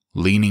spot,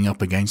 leaning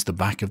up against the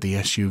back of the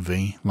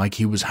SUV like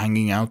he was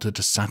hanging out at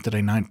a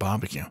Saturday night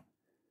barbecue.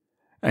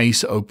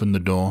 Ace opened the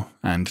door,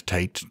 and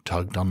Tate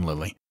tugged on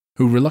Lily,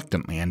 who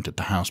reluctantly entered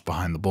the house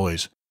behind the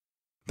boys.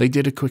 They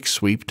did a quick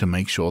sweep to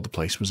make sure the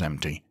place was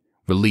empty,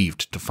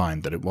 relieved to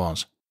find that it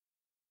was.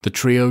 The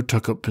trio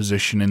took up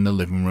position in the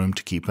living room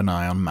to keep an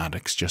eye on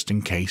Maddox just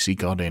in case he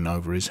got in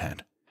over his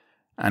head.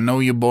 "I know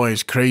your boy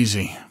is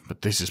crazy,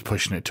 but this is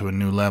pushing it to a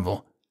new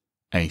level,"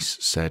 Ace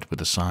said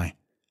with a sigh.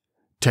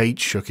 Tate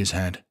shook his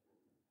head.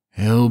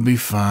 "He'll be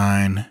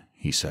fine,"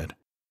 he said.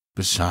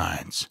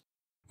 "Besides,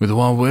 with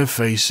what we're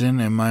facing,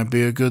 it might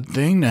be a good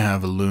thing to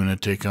have a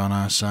lunatic on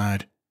our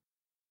side."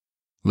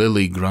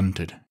 Lily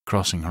grunted,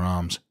 crossing her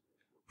arms.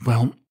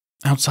 "Well,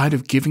 outside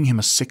of giving him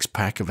a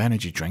 6-pack of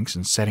energy drinks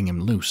and setting him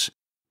loose,"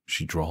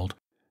 she drawled,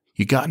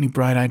 "you got any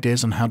bright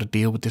ideas on how to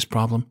deal with this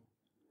problem?"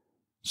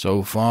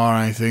 "So far,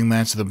 I think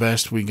that's the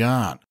best we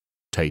got,"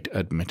 Tate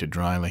admitted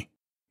dryly.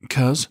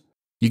 "Cuz,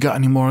 you got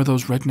any more of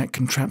those redneck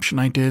contraption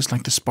ideas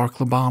like the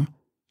sparkler bomb?"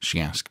 she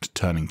asked,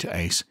 turning to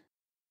Ace.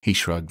 He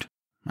shrugged.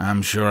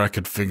 "I'm sure I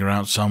could figure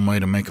out some way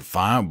to make a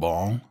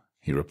fireball,"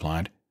 he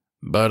replied.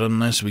 "But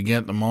unless we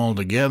get them all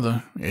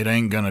together, it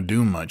ain't gonna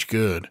do much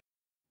good."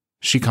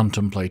 She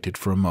contemplated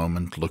for a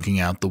moment, looking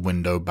out the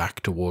window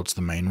back towards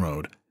the main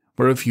road,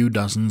 where a few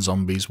dozen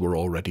zombies were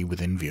already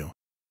within view.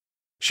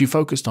 She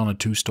focused on a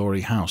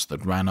 2-story house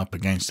that ran up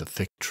against a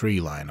thick tree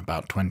line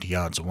about 20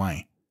 yards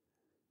away.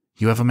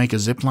 "You ever make a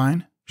zip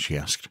line?" she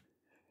asked.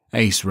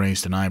 Ace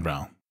raised an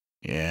eyebrow.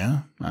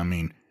 "Yeah, I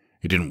mean,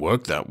 it didn't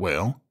work that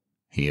well,"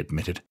 he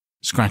admitted,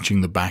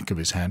 scratching the back of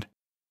his head.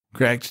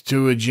 "Cracked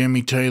 2 of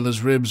Jimmy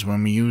Taylor's ribs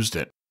when we used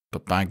it,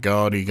 but by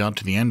God he got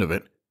to the end of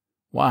it.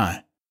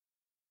 Why?"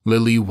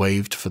 Lily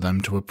waved for them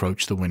to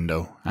approach the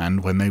window,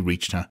 and when they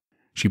reached her,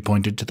 she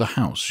pointed to the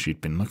house she'd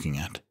been looking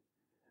at.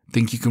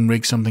 "Think you can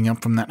rig something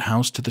up from that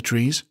house to the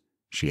trees?"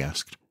 she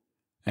asked.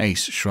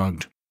 Ace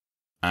shrugged.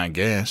 "I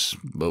guess,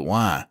 but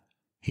why?"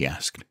 he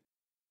asked.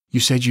 "You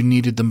said you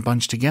needed them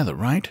bunched together,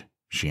 right?"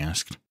 she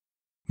asked.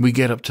 "We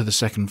get up to the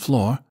 2nd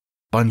floor,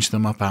 bunch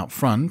them up out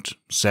front,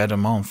 set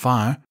them on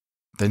fire,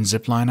 then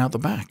zip line out the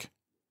back."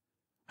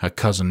 Her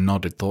cousin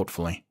nodded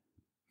thoughtfully.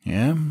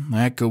 "Yeah,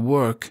 that could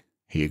work,"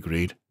 he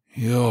agreed.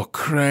 "You're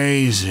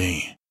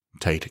crazy,"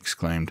 Tate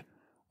exclaimed.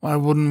 "Why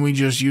wouldn't we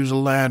just use a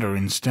ladder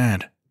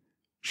instead?"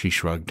 She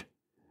shrugged.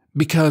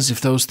 "Because if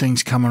those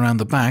things come around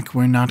the back,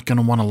 we're not going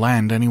to want to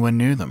land anywhere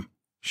near them,"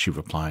 she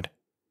replied.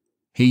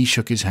 He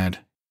shook his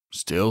head.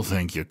 "Still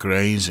think you're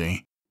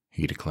crazy,"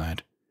 he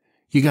declared.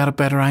 "You got a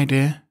better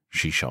idea?"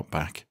 she shot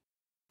back.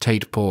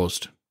 Tate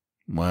paused.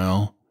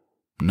 "Well,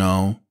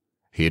 no,"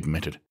 he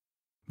admitted.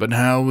 "But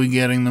how are we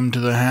getting them to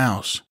the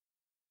house?"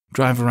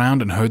 "Drive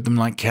around and herd them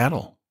like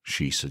cattle,"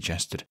 she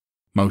suggested,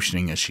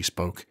 motioning as she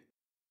spoke.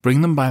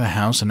 "Bring them by the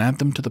house and add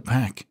them to the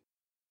pack.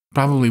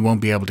 Probably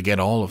won't be able to get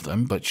all of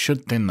them, but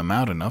should thin them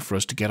out enough for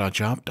us to get our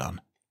job done."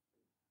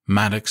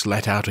 Maddox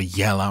let out a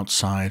yell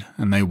outside,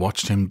 and they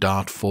watched him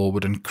dart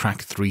forward and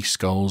crack 3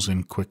 skulls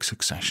in quick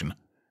succession,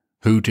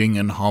 hooting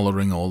and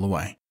hollering all the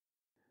way.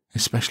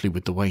 "Especially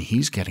with the way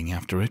he's getting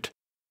after it,"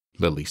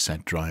 Lily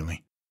said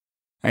dryly.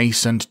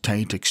 Ace and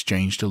Tate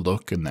exchanged a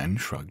look and then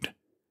shrugged.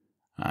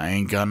 "I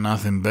ain't got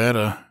nothing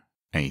better,"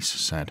 Ace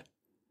said.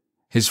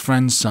 His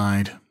friend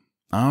sighed.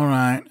 "All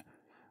right,"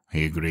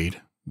 he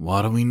agreed.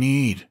 "What do we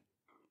need?"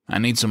 "I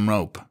need some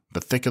rope.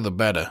 The thicker the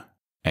better,"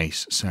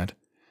 Ace said.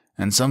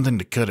 "And something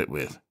to cut it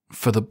with."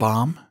 "For the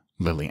bomb?"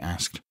 Lily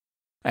asked.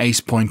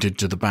 Ace pointed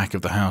to the back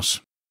of the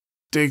house.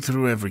 "Dig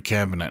through every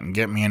cabinet and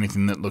get me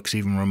anything that looks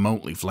even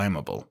remotely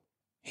flammable,"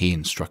 he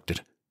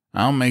instructed.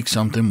 I'll make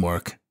something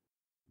work."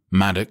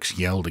 Maddox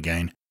yelled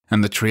again,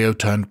 and the trio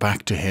turned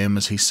back to him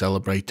as he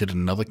celebrated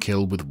another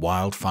kill with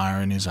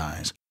wildfire in his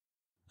eyes.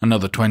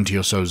 Another 20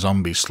 or so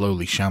zombies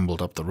slowly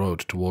shambled up the road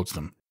towards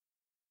them.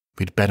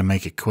 "We'd better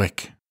make it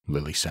quick,"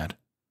 Lily said.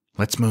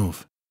 "Let's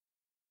move."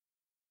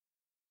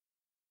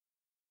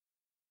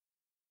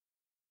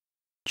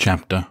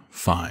 Chapter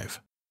 5.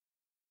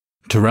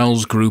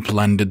 Terrell's group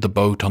landed the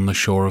boat on the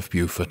shore of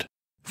Beaufort,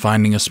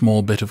 finding a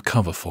small bit of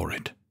cover for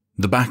it.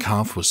 The back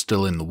half was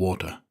still in the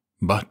water,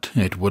 but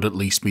it would at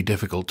least be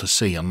difficult to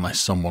see unless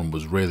someone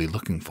was really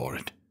looking for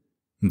it.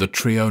 The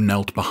trio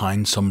knelt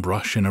behind some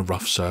brush in a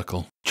rough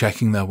circle,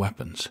 checking their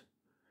weapons.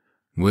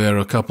 "We're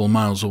a couple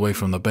miles away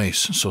from the base,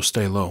 so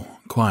stay low,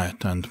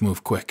 quiet, and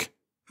move quick,"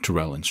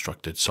 Terrell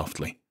instructed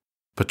softly.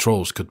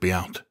 "Patrols could be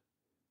out."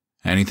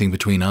 "Anything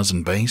between us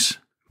and base?"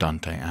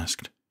 Dante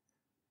asked.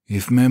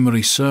 "If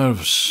memory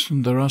serves,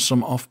 there are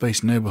some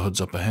off-base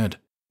neighborhoods up ahead,"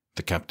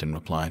 the captain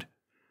replied.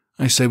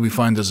 "I say we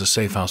find us a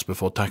safe house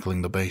before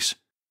tackling the base."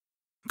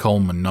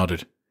 Coleman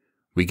nodded.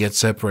 "We get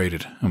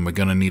separated, and we're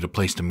gonna need a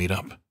place to meet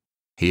up."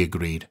 He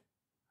agreed.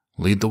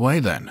 "Lead the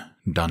way, then,"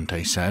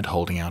 Dante said,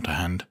 holding out a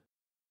hand.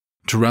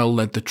 Terrell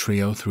led the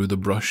trio through the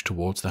brush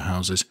towards the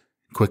houses,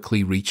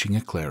 quickly reaching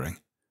a clearing.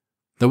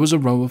 There was a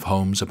row of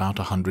homes about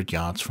 100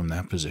 yards from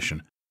their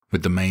position,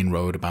 with the main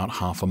road about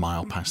half a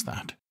mile past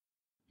that.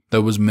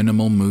 There was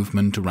minimal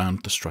movement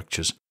around the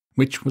structures,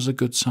 which was a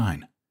good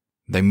sign.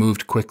 They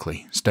moved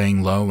quickly,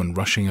 staying low and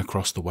rushing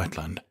across the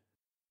wetland.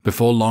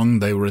 Before long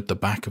they were at the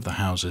back of the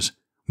houses,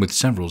 with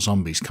several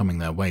zombies coming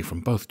their way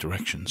from both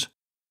directions.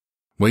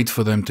 "Wait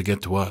for them to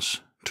get to us,"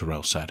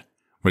 Terrell said.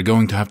 "We're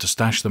going to have to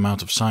stash them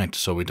out of sight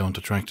so we don't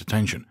attract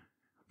attention.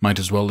 Might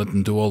as well let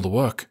them do all the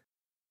work."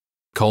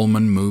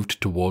 Coleman moved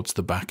towards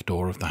the back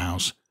door of the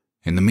house.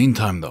 "In the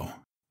meantime, though,"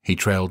 he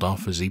trailed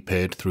off as he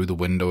peered through the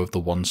window of the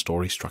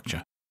one-story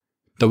structure.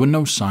 There were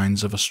no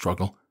signs of a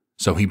struggle,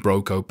 so he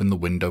broke open the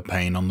window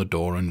pane on the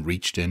door and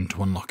reached in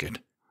to unlock it.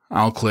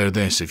 "I'll clear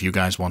this if you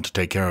guys want to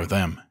take care of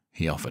them,"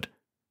 he offered.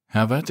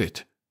 "Have at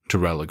it,"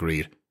 Terrell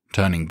agreed,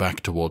 turning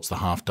back towards the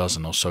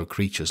half-dozen or so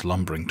creatures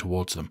lumbering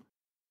towards them.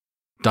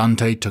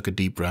 Dante took a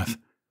deep breath.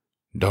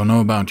 "Don't know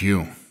about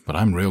you, but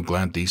I'm real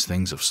glad these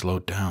things have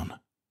slowed down,"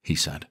 he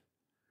said.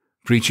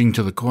 "Preaching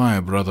to the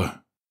choir,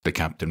 brother," the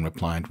captain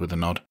replied with a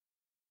nod.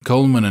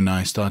 "Coleman and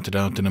I started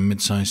out in a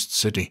mid-sized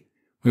city.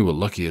 We were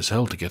lucky as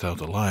hell to get out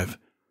alive.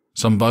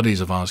 Some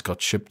buddies of ours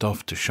got shipped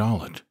off to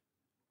Charlotte."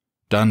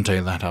 Dante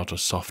let out a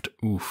soft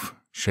oof,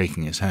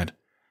 shaking his head.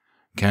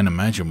 "Can't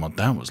imagine what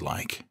that was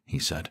like," he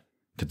said.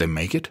 "Did they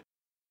make it?"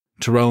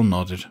 Terrell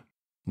nodded.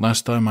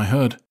 "Last time I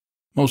heard,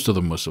 most of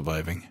them were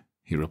surviving,"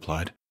 he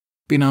replied.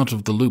 "Been out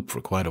of the loop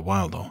for quite a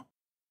while, though."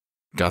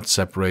 "Got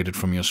separated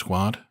from your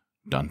squad?"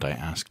 Dante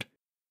asked.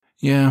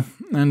 "Yeah,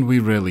 and we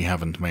really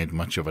haven't made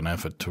much of an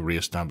effort to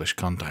re-establish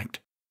contact,"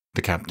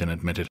 the captain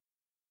admitted.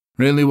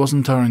 "Really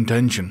wasn't our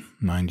intention,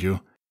 mind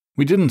you.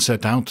 We didn't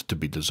set out to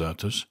be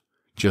deserters.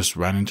 Just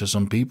ran into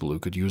some people who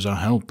could use our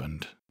help,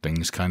 and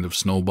things kind of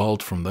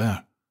snowballed from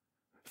there.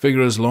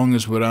 Figure as long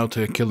as we're out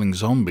here killing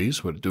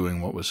zombies, we're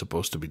doing what we're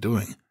supposed to be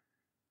doing."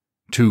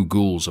 Two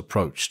ghouls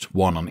approached,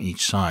 one on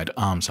each side,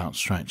 arms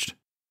outstretched.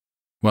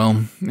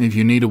 "Well, if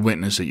you need a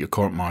witness at your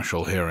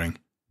court-martial hearing,"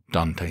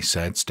 Dante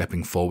said,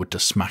 stepping forward to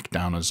smack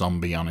down a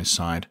zombie on his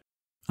side,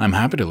 "I'm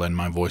happy to lend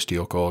my voice to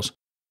your cause."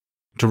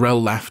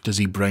 Terrell laughed as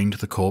he brained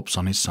the corpse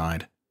on his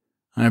side.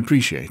 "I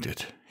appreciate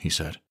it," he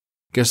said.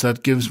 "Guess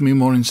that gives me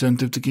more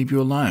incentive to keep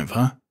you alive,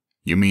 huh?"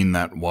 "You mean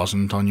that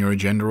wasn't on your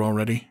agenda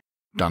already?"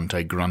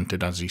 Dante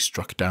grunted as he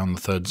struck down the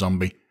third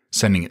zombie,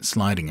 sending it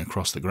sliding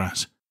across the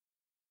grass.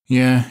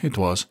 "Yeah, it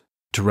was,"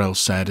 Terrell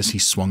said as he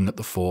swung at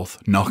the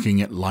fourth, knocking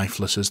it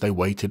lifeless as they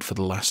waited for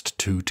the last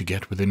two to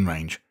get within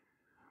range.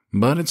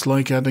 "But it's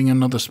like adding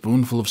another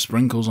spoonful of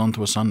sprinkles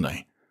onto a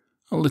sundae.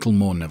 A little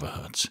more never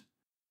hurts."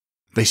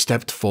 They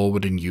stepped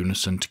forward in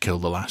unison to kill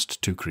the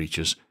last two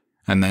creatures,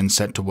 and then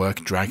set to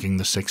work dragging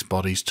the 6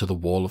 bodies to the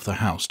wall of the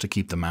house to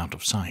keep them out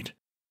of sight.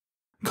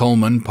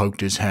 Coleman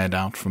poked his head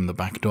out from the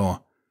back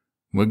door.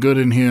 "We're good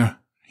in here,"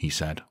 he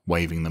said,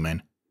 waving them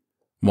in.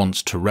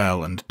 Once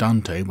Terrell and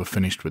Dante were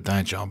finished with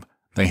their job,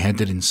 they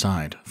headed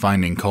inside,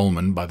 finding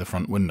Coleman by the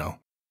front window.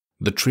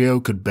 The trio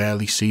could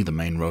barely see the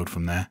main road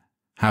from there,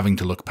 having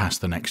to look past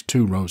the next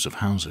 2 rows of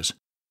houses.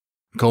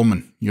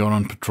 "Coleman, you're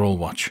on patrol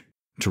watch,"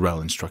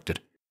 Terrell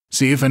instructed.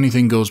 "See if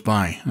anything goes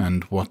by,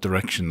 and what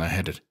direction they're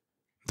headed."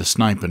 The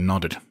sniper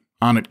nodded.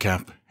 "On it,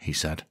 Cap," he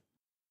said.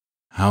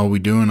 "How are we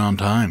doing on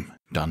time?"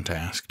 Dante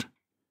asked.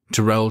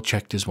 Terrell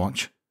checked his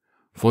watch.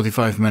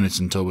 45 minutes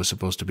until we're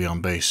supposed to be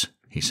on base,"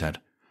 he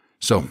said.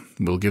 "So,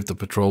 we'll give the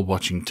patrol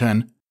watching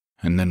 10,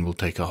 and then we'll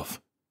take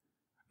off."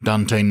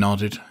 Dante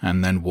nodded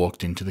and then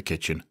walked into the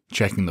kitchen,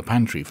 checking the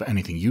pantry for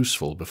anything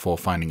useful before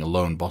finding a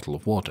lone bottle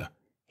of water.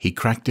 He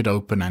cracked it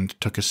open and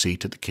took a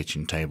seat at the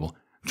kitchen table,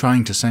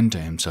 trying to center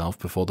himself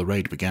before the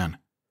raid began.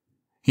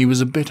 He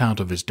was a bit out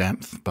of his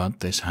depth,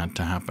 but this had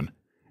to happen,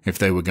 if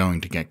they were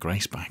going to get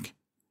Grace back.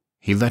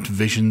 He let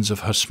visions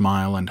of her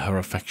smile and her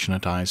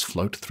affectionate eyes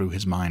float through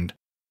his mind,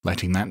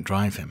 letting that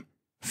drive him,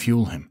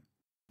 Fuel him.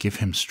 Give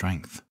him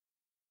strength.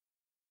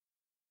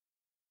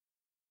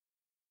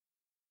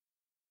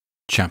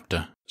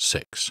 Chapter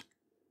 6.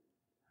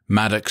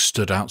 Maddox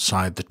stood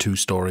outside the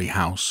 2-story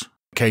house,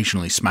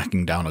 occasionally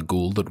smacking down a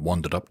ghoul that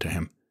wandered up to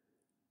him.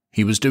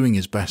 He was doing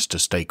his best to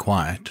stay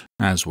quiet,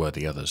 as were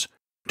the others,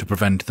 to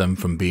prevent them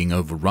from being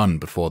overrun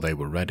before they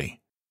were ready.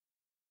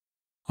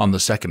 On the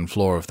 2nd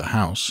floor of the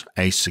house,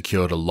 Ace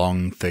secured a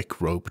long, thick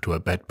rope to a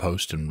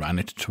bedpost and ran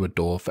it to a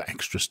door for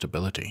extra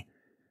stability.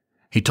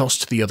 He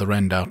tossed the other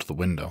end out the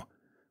window,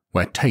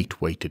 where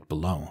Tate waited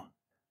below.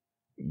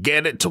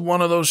 "Get it to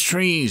one of those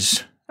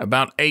trees,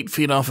 about 8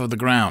 feet off of the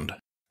ground,"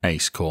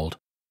 Ace called.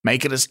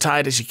 "Make it as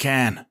tight as you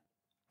can."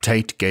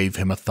 Tate gave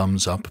him a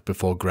thumbs up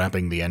before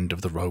grabbing the end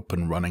of the rope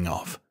and running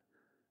off.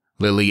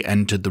 Lily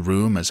entered the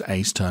room as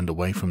Ace turned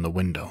away from the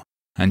window,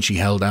 and she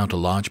held out a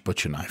large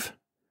butcher knife.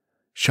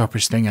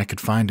 "Sharpest thing I could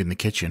find in the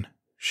kitchen,"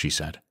 she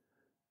said.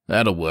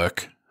 "That'll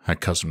work," her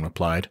cousin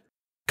replied.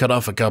 "Cut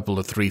off a couple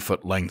of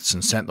 3-foot lengths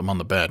and set them on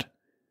the bed."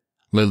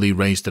 Lily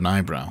raised an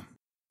eyebrow.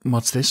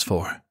 "What's this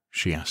for?"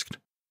 she asked.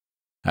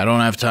 "I don't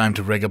have time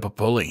to rig up a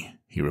pulley,"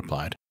 he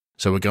replied,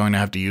 "so we're going to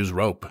have to use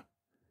rope."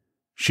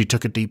 She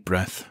took a deep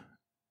breath.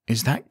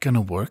 "Is that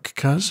gonna work,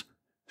 cuz?"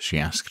 she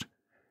asked.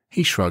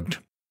 He shrugged.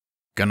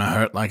 "Gonna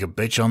hurt like a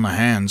bitch on the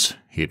hands,"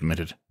 he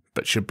admitted,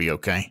 "but should be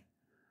okay."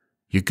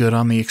 "You good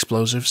on the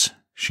explosives?"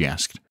 she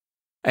asked.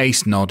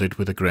 Ace nodded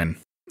with a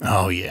grin.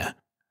 "Oh yeah,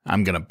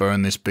 I'm gonna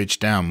burn this bitch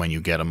down when you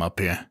get him up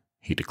here,"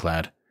 he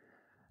declared.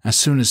 "As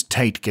soon as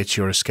Tate gets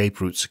your escape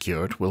route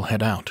secured, we'll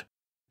head out,"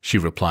 she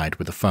replied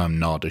with a firm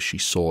nod as she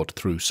sawed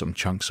through some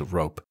chunks of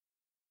rope.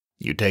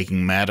 "You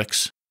taking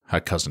Maddox?"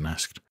 her cousin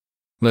asked.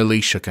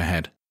 Lily shook her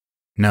head.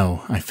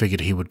 "No, I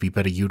figured he would be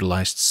better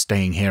utilized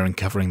staying here and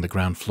covering the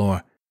ground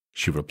floor,"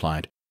 she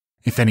replied,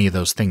 "if any of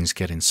those things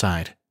get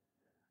inside."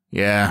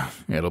 "Yeah,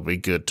 it'll be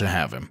good to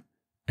have him,"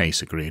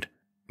 Ace agreed.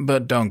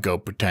 "But don't go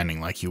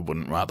pretending like you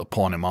wouldn't rather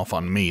pawn him off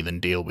on me than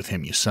deal with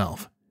him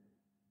yourself."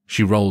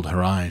 She rolled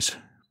her eyes.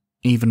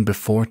 "Even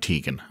before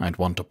Tegan, I'd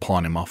want to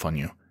pawn him off on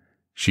you,"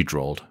 she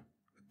drawled.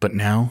 "But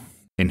now,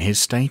 in his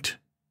state?"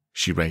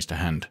 She raised a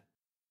hand.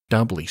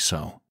 "Doubly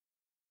so."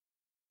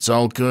 "It's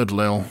all good,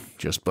 Lil.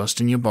 Just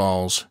busting your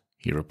balls,"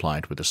 he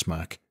replied with a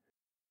smirk.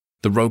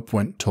 The rope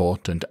went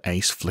taut and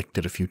Ace flicked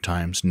it a few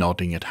times,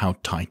 nodding at how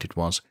tight it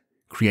was,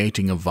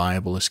 creating a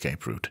viable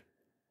escape route.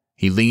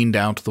 He leaned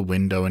out the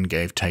window and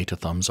gave Tate a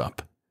thumbs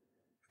up.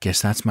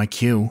 "Guess that's my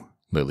cue,"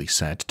 Lily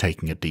said,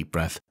 taking a deep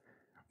breath.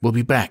 "We'll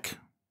be back,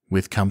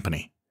 with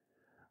company."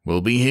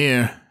 "We'll be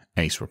here,"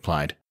 Ace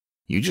replied.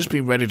 "You just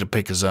be ready to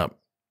pick us up."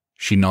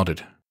 She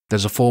nodded.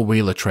 "There's a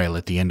 4-wheeler trail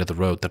at the end of the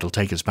road that'll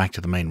take us back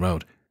to the main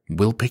road.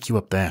 We'll pick you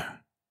up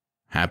there."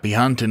 "Happy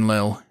hunting,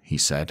 Lil," he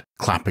said,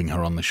 clapping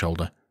her on the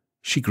shoulder.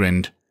 She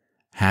grinned.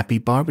 "Happy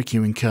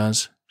barbecuing,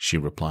 cuz," she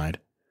replied.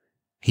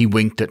 He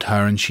winked at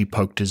her and she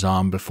poked his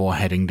arm before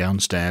heading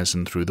downstairs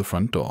and through the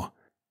front door.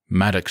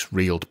 Maddox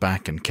reeled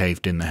back and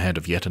caved in the head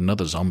of yet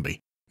another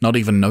zombie, not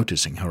even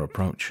noticing her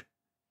approach.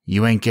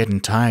 "You ain't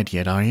getting tired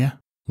yet, are you?"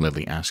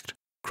 Lily asked,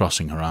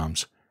 crossing her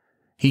arms.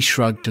 He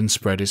shrugged and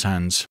spread his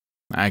hands.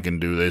 "I can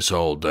do this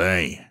all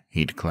day,"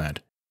 he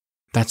declared.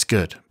 "That's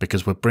good,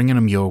 because we're bringing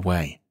 'em your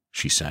way,"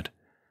 she said.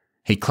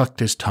 He clucked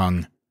his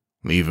tongue.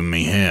 "Leaving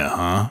me here,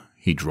 huh?"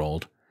 he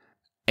drawled.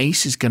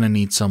 "Ace is gonna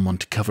need someone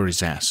to cover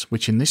his ass,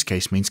 which in this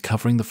case means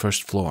covering the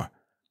 1st floor,"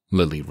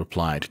 Lily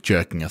replied,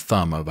 jerking a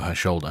thumb over her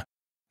shoulder.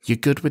 "You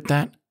good with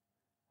that?"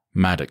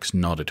 Maddox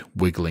nodded,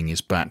 wiggling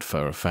his bat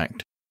for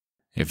effect.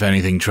 "If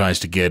anything tries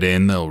to get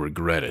in, they'll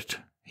regret it,"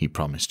 he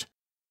promised.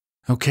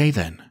 "Okay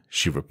then,"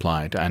 she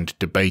replied, and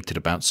debated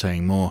about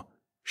saying more.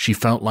 She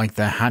felt like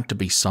there had to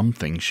be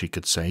something she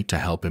could say to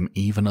help him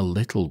even a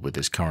little with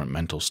his current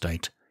mental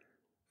state.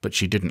 But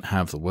she didn't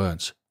have the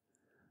words.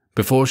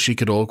 Before she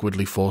could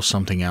awkwardly force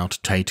something out,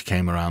 Tate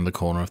came around the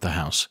corner of the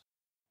house.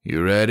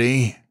 "You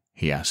ready?"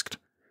 he asked.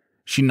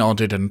 She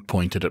nodded and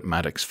pointed at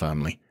Maddox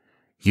firmly.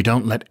 "You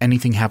don't let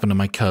anything happen to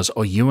my cuz,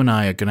 or you and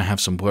I are going to have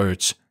some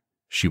words,"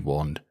 she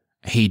warned.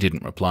 He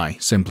didn't reply,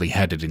 simply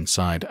headed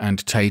inside,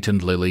 and Tate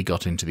and Lily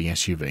got into the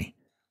SUV.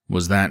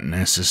 "Was that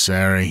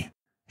necessary?"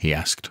 he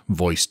asked,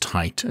 voice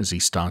tight as he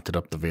started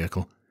up the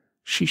vehicle.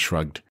 She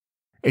shrugged.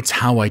 "It's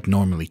how I'd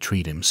normally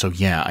treat him, so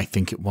yeah, I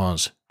think it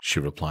was," she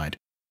replied.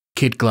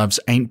 "Kid gloves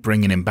ain't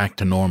bringing him back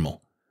to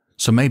normal,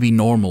 so maybe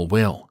normal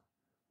will."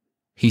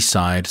 He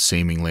sighed,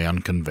 seemingly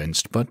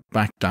unconvinced, but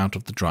backed out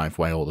of the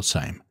driveway all the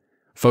same,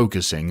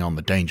 focusing on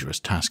the dangerous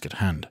task at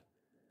hand.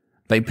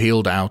 They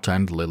peeled out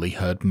and Lily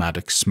heard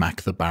Maddox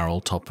smack the barrel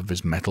top of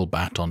his metal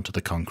bat onto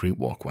the concrete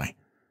walkway,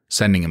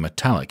 sending a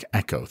metallic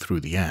echo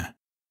through the air.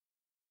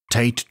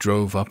 Tate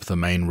drove up the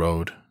main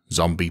road,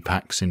 zombie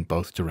packs in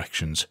both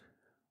directions.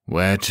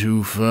 "Where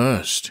to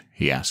first?"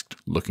 he asked,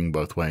 looking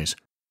both ways.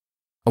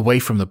 "Away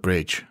from the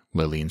bridge,"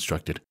 Lily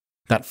instructed.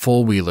 "That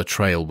 4-wheeler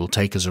trail will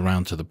take us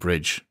around to the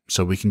bridge,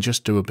 so we can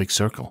just do a big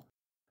circle."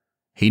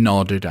 He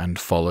nodded and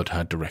followed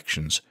her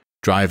directions,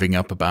 driving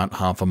up about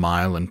half a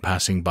mile and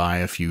passing by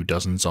a few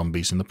dozen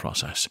zombies in the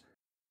process.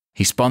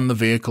 He spun the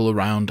vehicle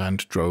around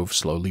and drove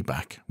slowly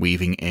back,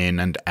 weaving in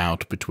and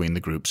out between the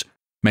groups,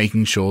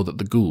 making sure that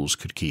the ghouls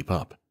could keep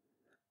up.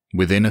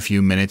 Within a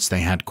few minutes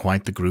they had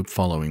quite the group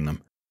following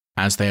them.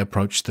 As they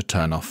approached the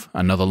turnoff,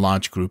 another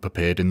large group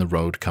appeared in the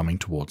road coming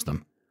towards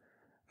them.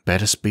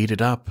 "Better speed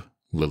it up,"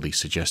 Lily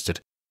suggested.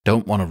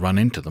 "Don't want to run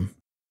into them."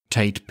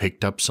 Tate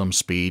picked up some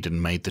speed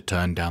and made the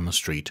turn down the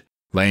street,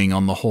 laying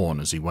on the horn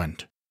as he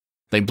went.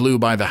 They blew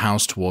by the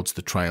house towards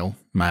the trail,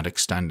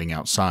 Maddox standing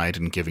outside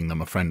and giving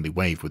them a friendly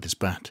wave with his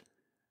bat.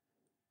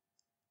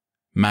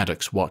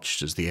 Maddox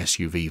watched as the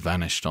SUV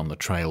vanished on the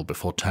trail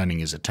before turning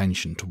his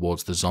attention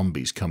towards the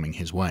zombies coming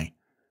his way.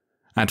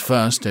 At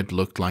first it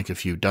looked like a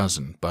few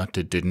dozen, but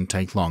it didn't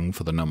take long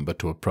for the number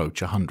to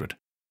approach 100.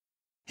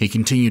 He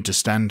continued to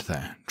stand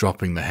there,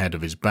 dropping the head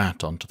of his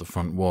bat onto the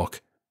front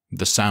walk,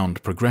 the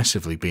sound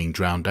progressively being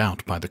drowned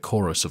out by the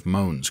chorus of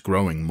moans,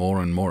 growing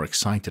more and more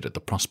excited at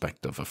the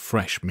prospect of a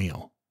fresh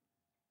meal.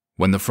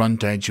 When the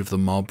front edge of the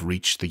mob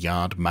reached the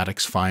yard,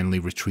 Maddox finally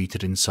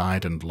retreated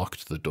inside and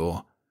locked the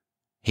door.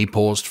 He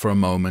paused for a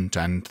moment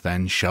and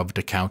then shoved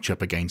a couch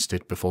up against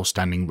it before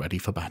standing ready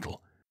for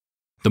battle.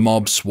 The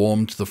mob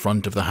swarmed to the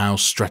front of the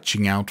house,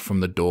 stretching out from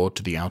the door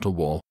to the outer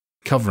wall,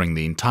 covering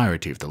the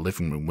entirety of the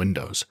living room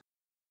windows.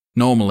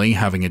 Normally,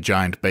 having a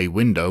giant bay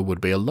window would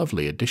be a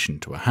lovely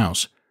addition to a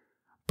house,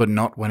 but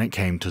not when it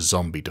came to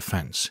zombie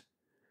defense.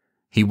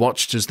 He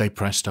watched as they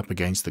pressed up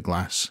against the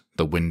glass,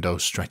 the window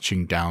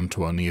stretching down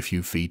to only a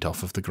few feet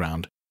off of the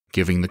ground,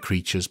 giving the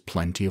creatures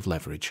plenty of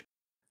leverage.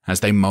 As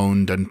they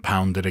moaned and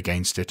pounded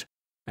against it,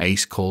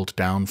 Ace called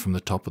down from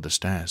the top of the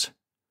stairs.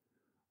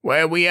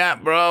 "Where we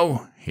at,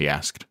 bro?" he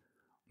asked.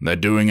 "They're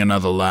doing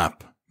another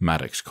lap,"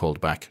 Maddox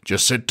called back.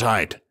 "Just sit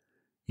tight."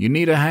 "You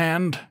need a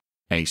hand?"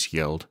 Ace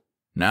yelled.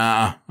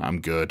 "Nah,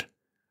 I'm good,"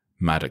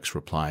 Maddox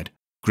replied,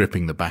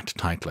 gripping the bat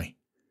tightly.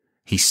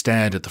 He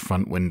stared at the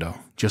front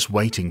window, just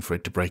waiting for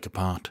it to break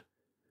apart.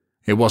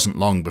 It wasn't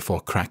long before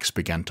cracks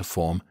began to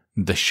form,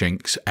 the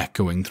shinks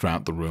echoing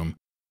throughout the room.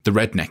 The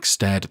rednecks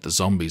stared at the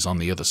zombies on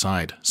the other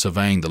side,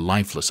 surveying the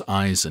lifeless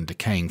eyes and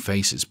decaying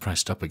faces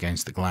pressed up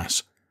against the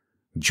glass.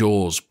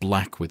 Jaws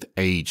black with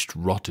aged,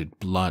 rotted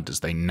blood as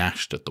they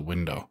gnashed at the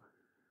window.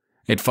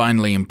 It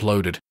finally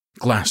imploded,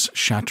 glass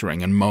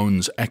shattering and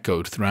moans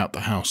echoed throughout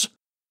the house.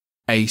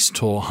 Ace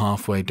tore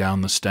halfway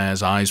down the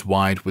stairs, eyes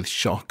wide with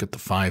shock at the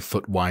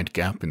 5-foot-wide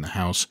gap in the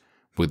house,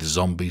 with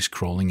zombies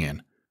crawling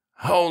in.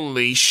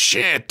 "Holy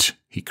shit!"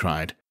 he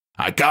cried.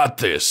 "I got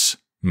this!"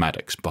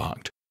 Maddox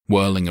barked,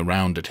 whirling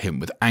around at him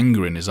with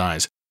anger in his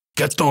eyes.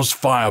 "Get those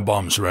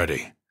firebombs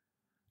ready!"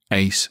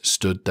 Ace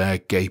stood there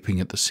gaping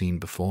at the scene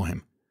before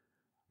him.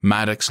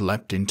 Maddox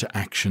leapt into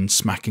action,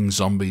 smacking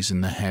zombies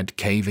in the head,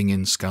 caving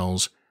in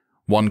skulls.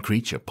 One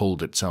creature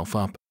pulled itself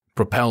up,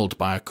 propelled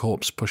by a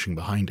corpse pushing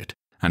behind it,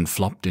 and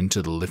flopped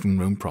into the living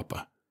room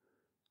proper.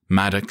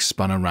 Maddox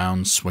spun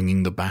around,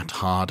 swinging the bat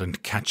hard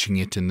and catching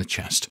it in the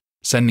chest,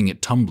 sending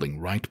it tumbling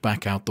right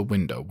back out the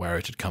window where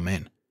it had come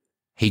in.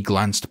 He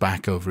glanced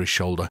back over his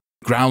shoulder,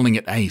 growling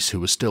at Ace, who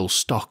was still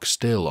stock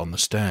still on the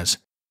stairs.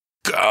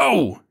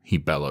 "Go!" he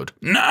bellowed.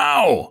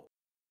 "Now!"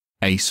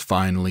 Ace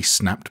finally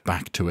snapped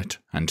back to it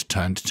and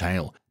turned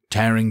tail,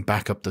 tearing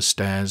back up the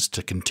stairs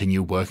to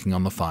continue working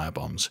on the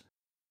firebombs.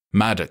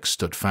 Maddox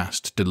stood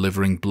fast,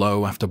 delivering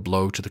blow after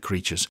blow to the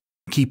creatures,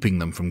 keeping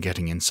them from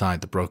getting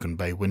inside the broken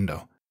bay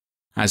window.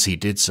 As he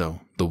did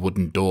so, the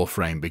wooden door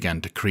frame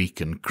began to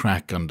creak and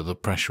crack under the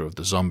pressure of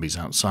the zombies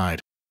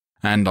outside,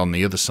 and on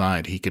the other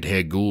side he could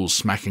hear ghouls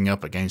smacking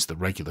up against the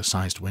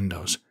regular-sized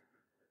windows.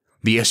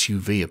 The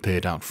SUV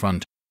appeared out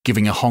front,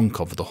 giving a honk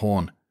over the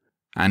horn,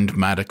 and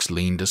Maddox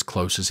leaned as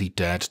close as he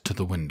dared to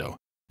the window,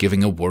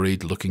 giving a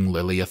worried-looking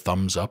Lily a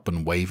thumbs up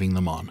and waving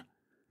them on.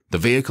 The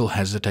vehicle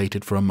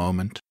hesitated for a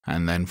moment,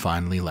 and then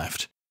finally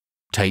left,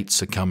 Tate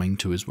succumbing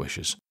to his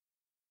wishes.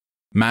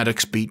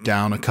 Maddox beat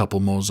down a couple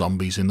more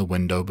zombies in the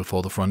window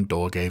before the front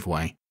door gave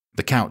way,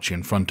 the couch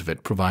in front of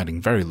it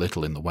providing very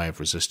little in the way of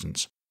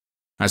resistance.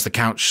 As the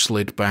couch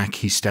slid back,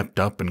 he stepped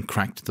up and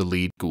cracked the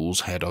lead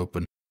ghoul's head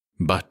open,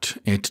 but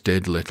it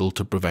did little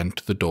to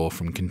prevent the door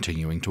from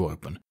continuing to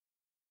open.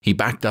 He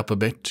backed up a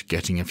bit,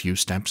 getting a few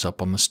steps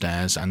up on the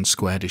stairs, and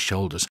squared his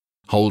shoulders,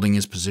 holding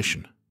his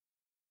position.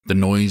 The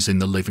noise in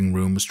the living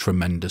room was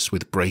tremendous,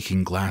 with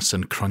breaking glass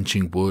and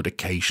crunching wood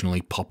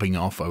occasionally popping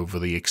off over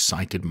the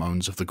excited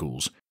moans of the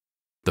ghouls.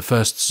 The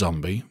first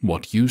zombie,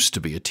 what used to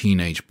be a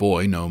teenage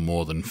boy no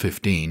more than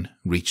 15,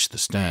 reached the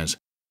stairs.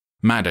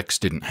 Maddox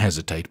didn't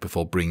hesitate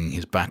before bringing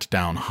his bat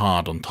down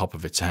hard on top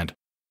of its head.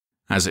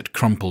 As it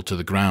crumpled to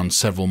the ground,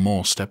 several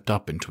more stepped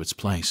up into its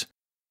place.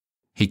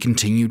 He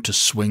continued to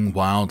swing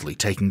wildly,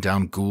 taking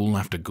down ghoul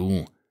after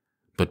ghoul,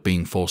 but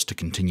being forced to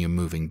continue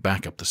moving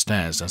back up the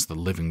stairs as the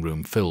living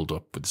room filled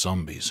up with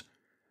zombies.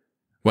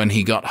 When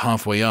he got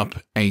halfway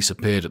up, Ace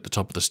appeared at the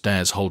top of the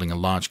stairs holding a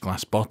large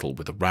glass bottle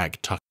with a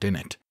rag tucked in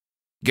it.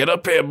 "Get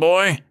up here,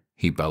 boy!"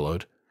 he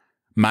bellowed.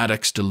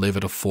 Maddox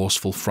delivered a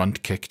forceful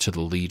front kick to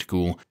the lead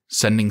ghoul,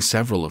 sending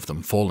several of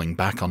them falling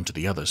back onto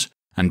the others,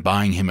 and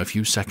buying him a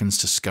few seconds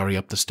to scurry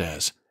up the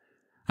stairs.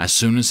 As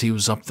soon as he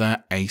was up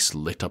there, Ace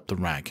lit up the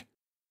rag.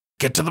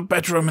 Get to the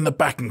bedroom in the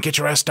back and get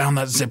your ass down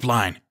that zip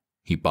line,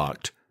 he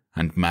barked,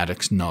 and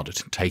Maddox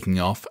nodded, taking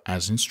off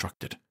as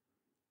instructed.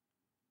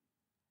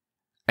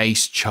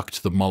 Ace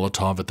chucked the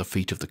Molotov at the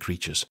feet of the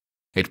creatures.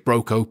 It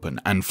broke open,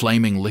 and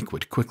flaming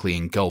liquid quickly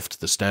engulfed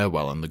the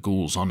stairwell and the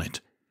ghouls on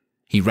it.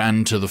 He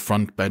ran to the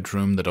front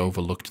bedroom that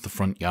overlooked the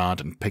front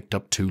yard and picked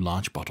up 2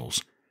 large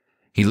bottles.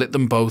 He lit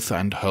them both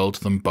and hurled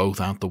them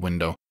both out the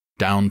window,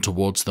 down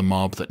towards the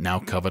mob that now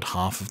covered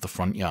half of the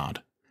front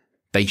yard.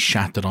 They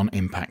shattered on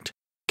impact,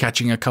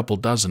 catching a couple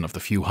dozen of the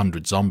few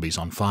hundred zombies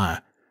on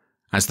fire.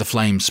 As the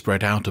flames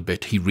spread out a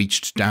bit, he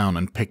reached down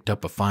and picked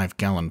up a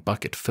 5-gallon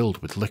bucket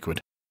filled with liquid.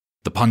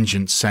 The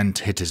pungent scent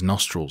hit his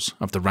nostrils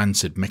of the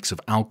rancid mix of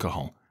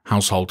alcohol,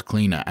 household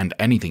cleaner, and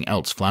anything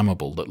else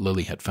flammable that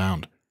Lily had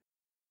found.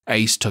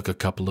 Ace took a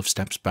couple of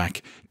steps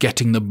back,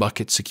 getting the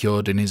bucket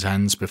secured in his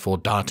hands before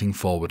darting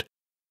forward.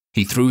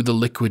 He threw the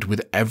liquid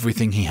with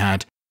everything he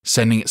had,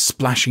 sending it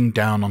splashing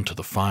down onto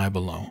the fire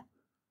below.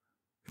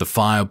 The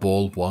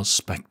fireball was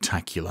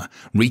spectacular,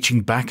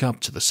 reaching back up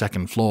to the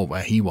second floor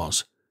where he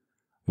was.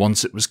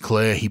 Once it was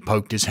clear, he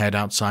poked his head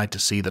outside to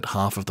see that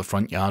half of the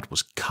front yard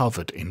was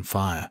covered in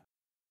fire.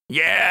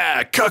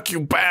 "Yeah, cuck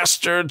you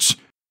bastards!"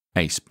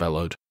 Ace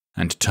bellowed,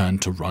 and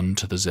turned to run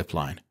to the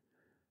zipline.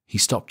 He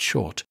stopped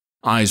short,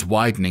 eyes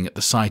widening at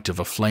the sight of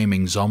a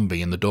flaming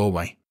zombie in the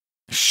doorway.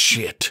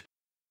 Shit!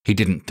 He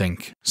didn't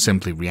think,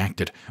 simply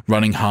reacted,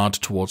 running hard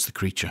towards the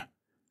creature.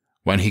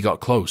 When he got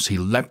close, he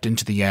leapt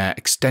into the air,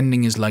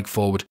 extending his leg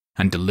forward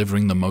and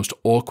delivering the most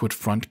awkward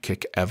front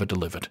kick ever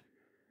delivered.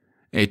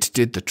 It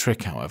did the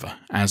trick, however,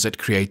 as it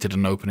created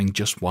an opening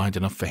just wide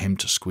enough for him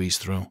to squeeze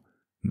through.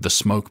 The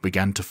smoke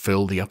began to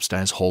fill the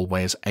upstairs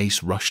hallway as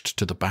Ace rushed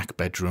to the back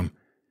bedroom.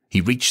 He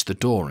reached the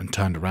door and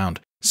turned around,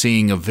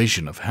 seeing a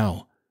vision of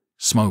hell.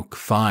 Smoke,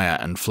 fire,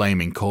 and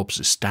flaming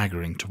corpses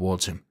staggering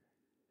towards him.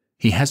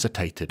 He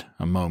hesitated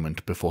a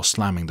moment before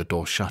slamming the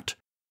door shut.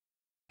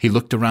 He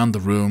looked around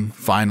the room,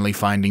 finally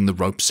finding the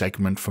rope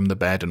segment from the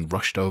bed, and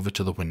rushed over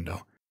to the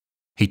window.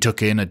 He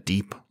took in a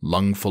deep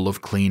lungful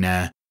of clean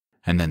air,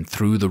 and then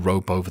threw the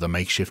rope over the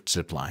makeshift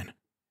zipline.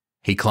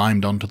 He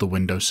climbed onto the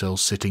windowsill,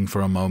 sitting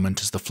for a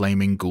moment as the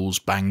flaming ghouls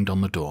banged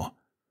on the door.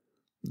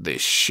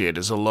 "This shit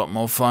is a lot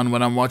more fun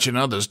when I'm watching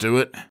others do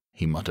it,"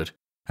 he muttered,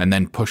 and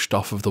then pushed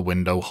off of the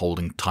window,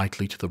 holding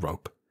tightly to the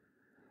rope.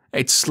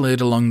 It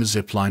slid along the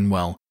zipline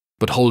well,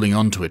 but holding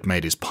onto it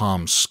made his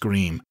palms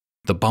scream,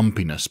 the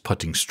bumpiness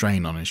putting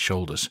strain on his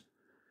shoulders.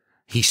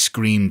 He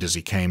screamed as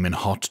he came in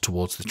hot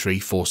towards the tree,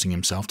 forcing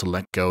himself to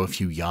let go a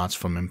few yards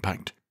from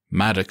impact.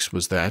 Maddox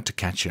was there to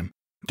catch him,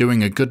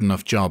 doing a good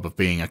enough job of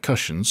being a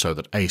cushion so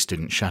that Ace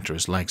didn't shatter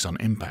his legs on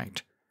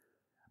impact.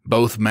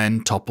 Both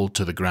men toppled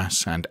to the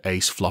grass, and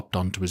Ace flopped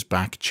onto his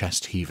back,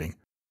 chest heaving.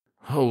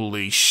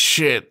 "Holy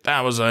shit,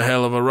 that was a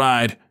hell of a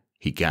ride,"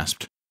 he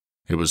gasped.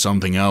 "It was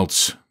something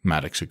else,"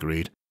 Maddox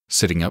agreed,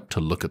 sitting up to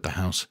look at the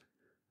house.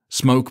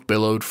 Smoke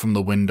billowed from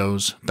the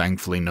windows,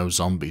 thankfully no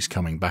zombies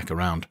coming back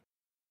around.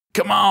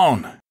 "Come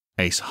on,"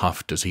 Ace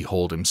huffed as he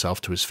hauled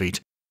himself to his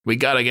feet. "We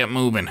gotta get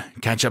moving,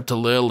 catch up to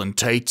Lil and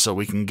Tate so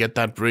we can get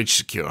that bridge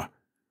secure."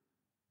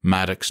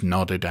 Maddox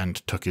nodded and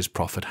took his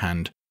proffered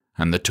hand,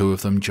 and the two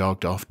of them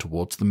jogged off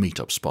towards the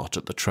meet-up spot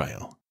at the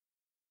trail.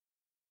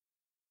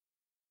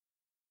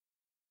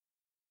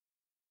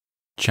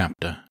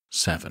 Chapter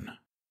 7.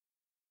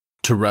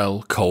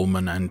 Terrell,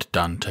 Coleman, and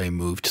Dante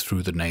moved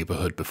through the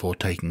neighborhood before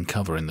taking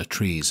cover in the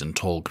trees and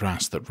tall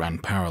grass that ran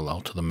parallel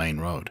to the main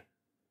road.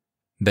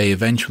 They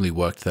eventually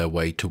worked their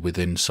way to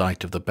within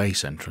sight of the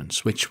base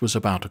entrance, which was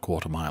about a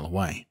quarter-mile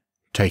away,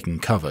 taking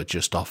cover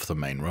just off the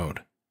main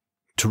road.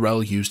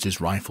 Terrell used his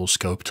rifle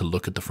scope to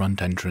look at the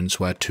front entrance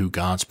where 2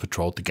 guards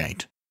patrolled the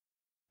gate.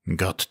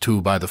 "Got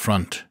 2 by the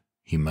front,"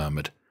 he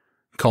murmured.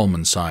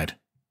 Coleman sighed.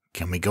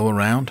 "Can we go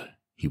around?"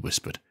 he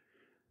whispered.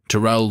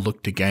 Terrell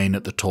looked again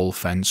at the tall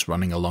fence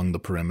running along the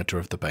perimeter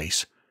of the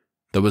base.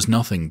 There was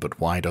nothing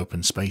but wide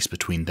open space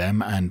between them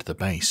and the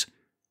base.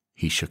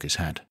 He shook his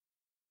head.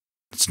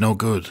 "It's no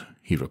good,"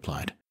 he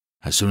replied.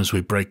 "As soon as we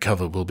break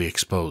cover, we'll be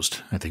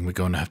exposed. I think we're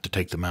going to have to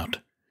take them out."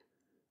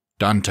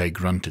 Dante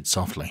grunted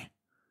softly.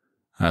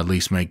 "At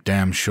least make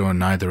damn sure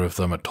neither of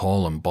them are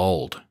tall and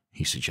bald,"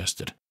 he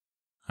suggested.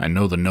 "I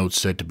know the note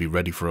said to be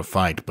ready for a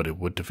fight, but it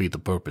would defeat the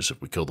purpose if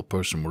we kill the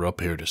person we're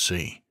up here to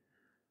see."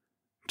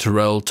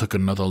 Terrell took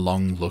another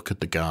long look at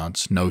the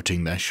guards,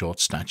 noting their short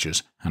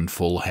statures and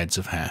full heads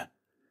of hair.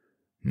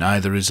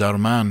 "Neither is our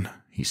man,"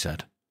 he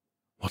said.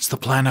 "What's the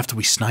plan after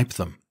we snipe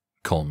them?"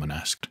 Coleman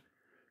asked.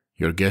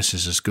 "Your guess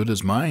is as good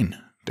as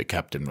mine," the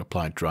captain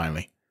replied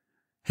dryly.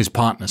 His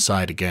partner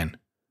sighed again.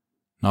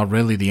 "Not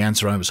really the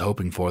answer I was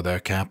hoping for there,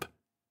 Cap,"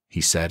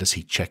 he said as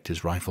he checked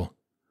his rifle.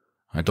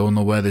 "I don't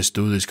know where this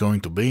dude is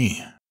going to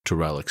be,"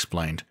 Terrell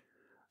explained,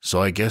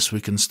 "so I guess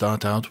we can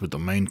start out with the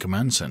main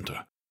command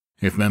center.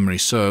 If memory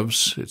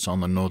serves, it's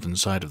on the northern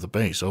side of the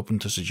base, open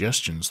to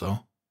suggestions,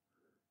 though."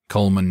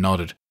 Coleman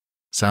nodded.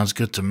 "Sounds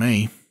good to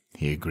me,"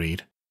 he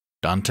agreed.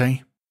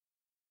 "Dante?"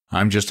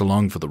 "I'm just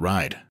along for the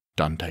ride,"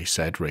 Dante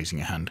said, raising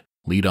a hand.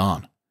 "Lead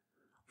on."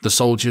 The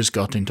soldiers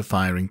got into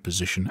firing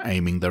position,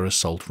 aiming their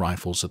assault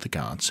rifles at the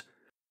guards.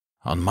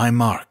 "On my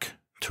mark,"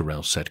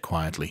 Terrell said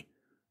quietly.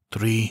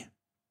 3,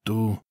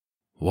 2,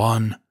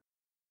 1.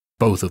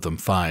 Both of them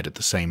fired at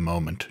the same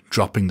moment,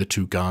 dropping the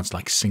two guards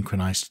like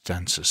synchronized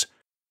dancers.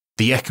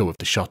 The echo of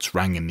the shots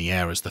rang in the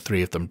air as the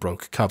three of them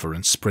broke cover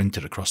and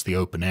sprinted across the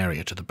open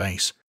area to the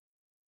base.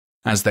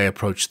 As they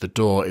approached the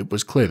door, it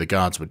was clear the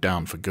guards were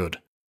down for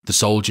good. The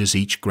soldiers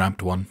each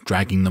grabbed one,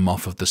 dragging them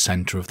off of the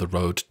center of the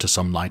road to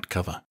some light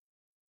cover.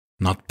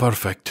 "Not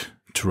perfect,"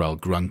 Terrell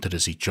grunted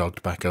as he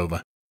jogged back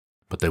over,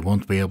 "but they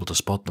won't be able to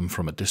spot them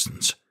from a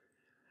distance."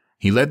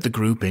 He led the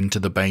group into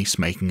the base,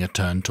 making a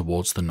turn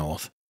towards the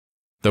north.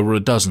 There were a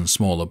dozen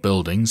smaller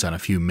buildings and a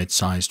few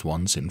mid-sized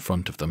ones in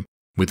front of them,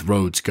 with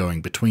roads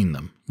going between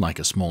them, like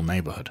a small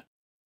neighborhood.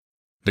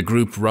 The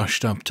group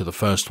rushed up to the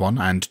first one,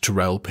 and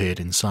Terrell peered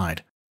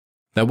inside.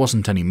 There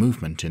wasn't any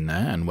movement in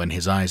there, and when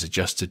his eyes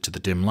adjusted to the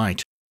dim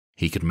light,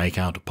 he could make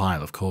out a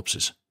pile of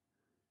corpses.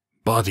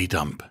 "Body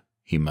dump,"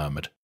 he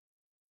murmured.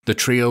 The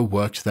trio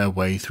worked their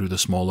way through the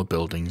smaller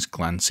buildings,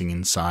 glancing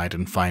inside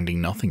and finding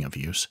nothing of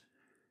use.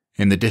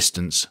 In the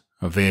distance,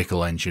 a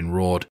vehicle engine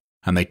roared,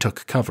 and they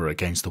took cover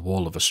against the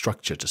wall of a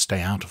structure to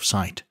stay out of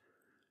sight.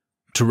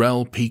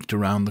 Terrell peeked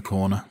around the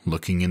corner,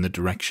 looking in the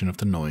direction of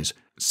the noise,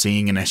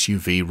 seeing an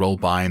SUV roll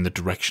by in the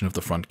direction of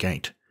the front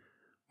gate.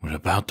 "We're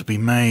about to be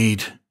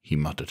made," he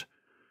muttered.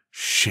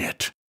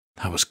 "Shit,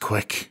 that was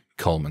quick,"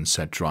 Coleman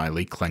said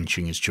dryly,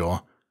 clenching his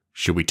jaw.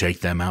 "Should we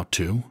take them out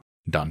too?"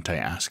 Dante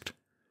asked.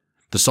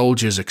 The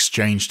soldiers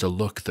exchanged a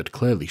look that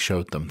clearly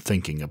showed them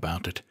thinking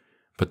about it,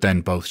 but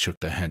then both shook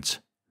their heads.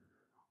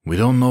 "We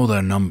don't know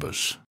their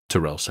numbers,"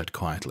 Terrell said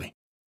quietly.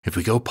 "If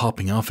we go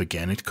popping off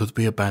again, it could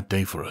be a bad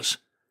day for us."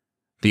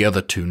 The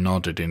other two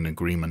nodded in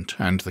agreement,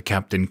 and the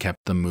captain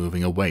kept them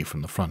moving away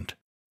from the front.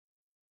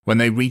 When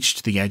they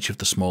reached the edge of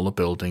the smaller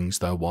buildings,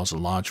 there was a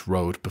large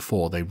road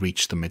before they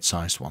reached the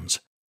mid-sized ones.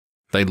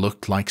 They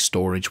looked like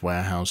storage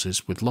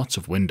warehouses with lots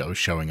of windows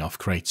showing off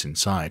crates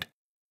inside.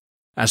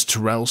 As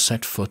Terrell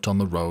set foot on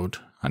the road,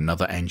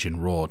 another engine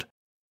roared.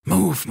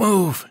 "Move,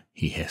 move!"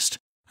 he hissed,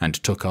 and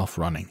took off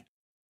running.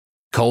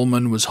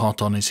 Coleman was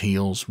hot on his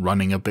heels,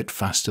 running a bit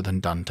faster than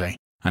Dante,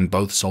 and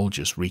both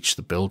soldiers reached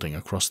the building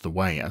across the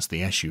way as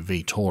the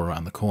SUV tore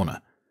around the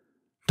corner.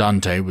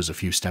 Dante was a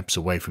few steps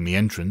away from the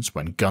entrance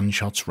when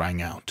gunshots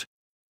rang out.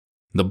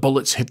 The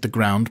bullets hit the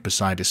ground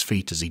beside his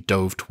feet as he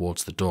dove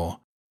towards the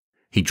door.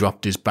 He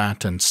dropped his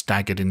bat and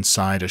staggered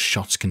inside as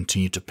shots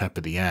continued to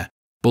pepper the air,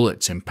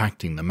 bullets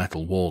impacting the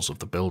metal walls of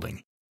the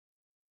building.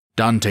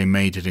 Dante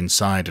made it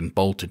inside and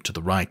bolted to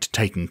the right,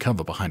 taking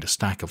cover behind a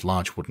stack of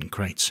large wooden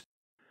crates.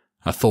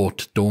 A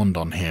thought dawned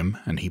on him,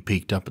 and he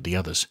peeked up at the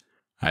others.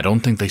 "I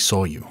don't think they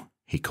saw you,"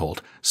 he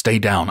called. "Stay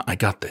down, I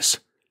got this."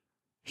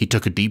 He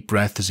took a deep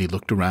breath as he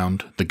looked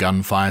around, the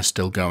gunfire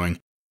still going.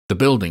 The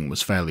building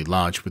was fairly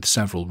large, with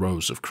several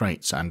rows of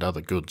crates and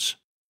other goods.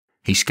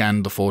 He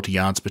scanned the 40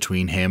 yards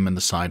between him and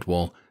the side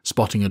wall,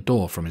 spotting a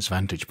door from his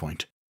vantage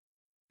point.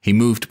 He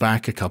moved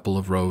back a couple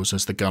of rows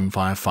as the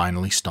gunfire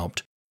finally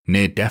stopped,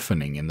 near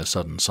deafening in the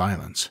sudden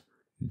silence.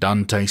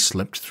 Dante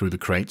slipped through the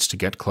crates to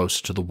get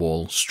closer to the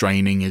wall,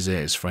 straining his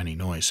ears for any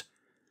noise.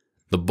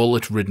 The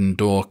bullet-ridden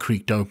door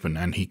creaked open,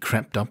 and he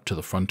crept up to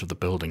the front of the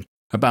building,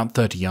 about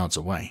 30 yards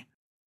away.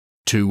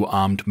 2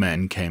 armed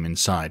men came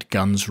inside,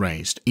 guns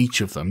raised,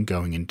 each of them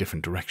going in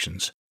different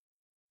directions.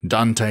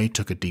 Dante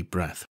took a deep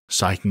breath,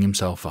 psyching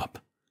himself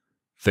up.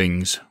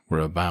 Things were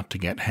about to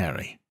get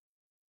hairy.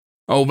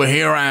 "Over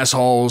here,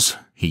 assholes!"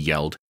 he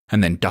yelled,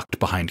 and then ducked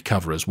behind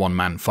cover as one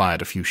man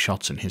fired a few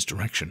shots in his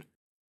direction.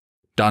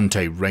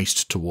 Dante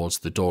raced towards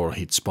the door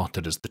he'd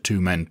spotted as the 2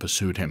 men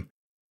pursued him.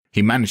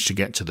 He managed to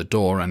get to the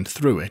door and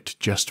through it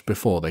just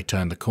before they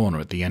turned the corner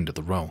at the end of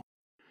the row.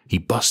 He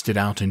busted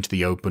out into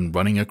the open,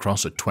 running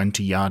across a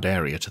 20-yard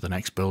area to the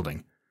next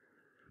building.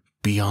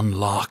 "Be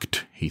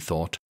unlocked," he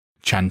thought,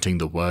 chanting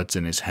the words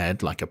in his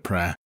head like a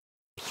prayer.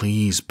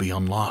 "Please be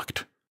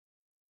unlocked."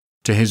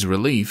 To his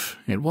relief,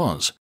 it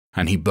was,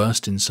 and he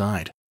burst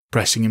inside,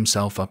 pressing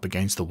himself up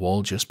against the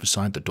wall just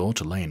beside the door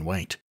to lay in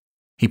wait.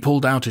 He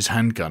pulled out his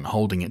handgun,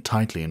 holding it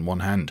tightly in one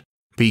hand,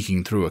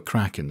 peeking through a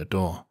crack in the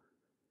door.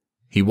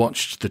 He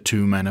watched the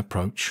 2 men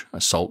approach,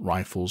 assault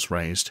rifles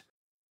raised.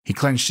 He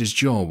clenched his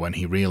jaw when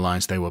he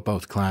realized they were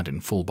both clad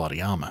in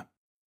full-body armor.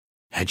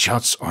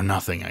 "Headshots or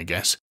nothing, I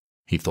guess,"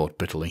 he thought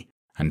bitterly,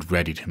 and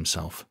readied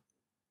himself.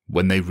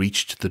 When they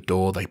reached the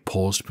door, they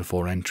paused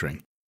before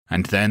entering,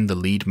 and then the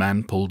lead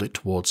man pulled it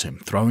towards him,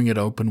 throwing it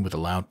open with a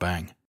loud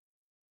bang.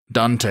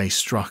 Dante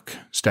struck,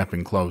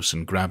 stepping close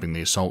and grabbing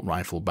the assault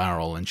rifle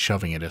barrel and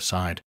shoving it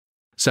aside.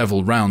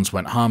 Several rounds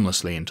went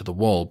harmlessly into the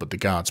wall, but the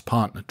guard's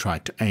partner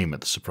tried to aim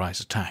at the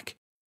surprise attack.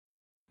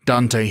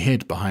 Dante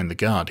hid behind the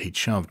guard he'd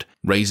shoved,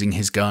 raising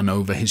his gun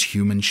over his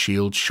human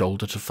shield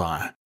shoulder to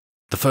fire.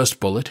 The first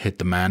bullet hit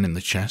the man in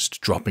the chest,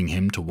 dropping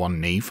him to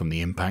one knee from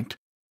the impact,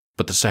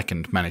 but the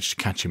second managed to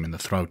catch him in the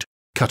throat,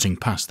 cutting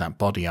past that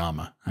body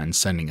armor and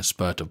sending a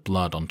spurt of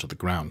blood onto the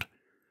ground.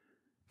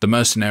 The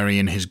mercenary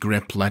in his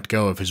grip let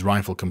go of his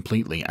rifle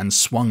completely and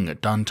swung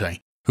at Dante,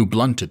 who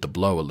blunted the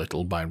blow a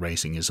little by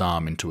raising his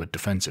arm into a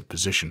defensive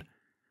position.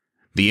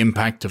 The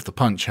impact of the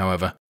punch,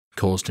 however,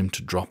 caused him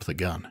to drop the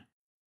gun.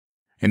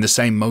 In the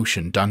same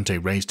motion, Dante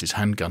raised his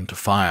handgun to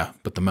fire,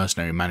 but the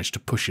mercenary managed to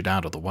push it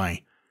out of the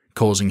way,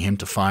 causing him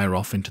to fire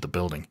off into the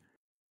building.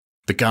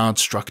 The guard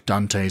struck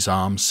Dante's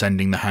arm,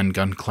 sending the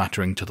handgun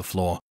clattering to the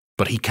floor,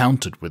 but he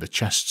countered with a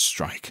chest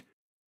strike.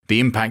 The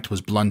impact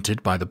was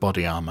blunted by the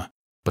body armor,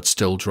 but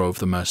still drove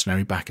the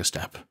mercenary back a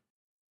step.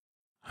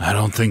 "I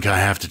don't think I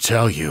have to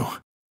tell you,"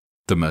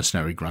 the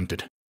mercenary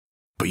grunted,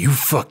 "but you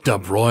fucked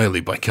up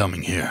royally by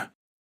coming here."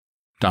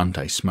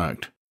 Dante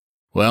smirked.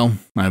 "Well,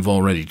 I've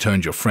already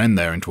turned your friend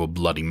there into a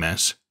bloody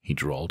mess," he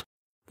drawled.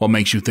 "What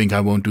makes you think I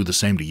won't do the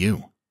same to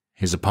you?"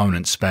 His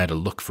opponent spared a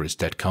look for his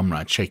dead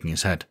comrade, shaking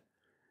his head.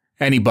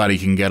 "Anybody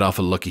can get off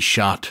a lucky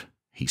shot,"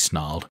 he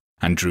snarled,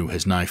 and drew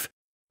his knife.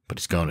 "But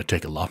it's going to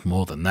take a lot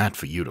more than that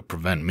for you to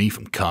prevent me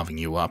from carving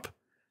you up."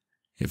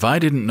 "If I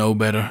didn't know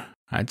better,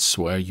 I'd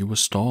swear you were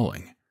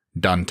stalling,"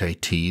 Dante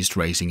teased,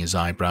 raising his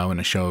eyebrow in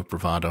a show of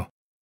bravado.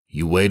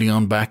 "You waiting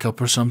on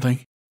backup or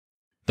something?"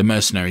 The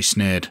mercenary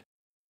sneered.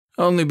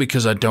 "Only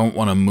because I don't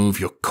want to move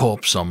your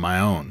corpse on my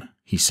own,"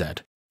 he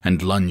said,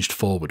 and lunged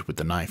forward with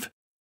the knife.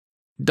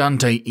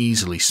 Dante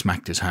easily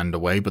smacked his hand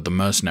away, but the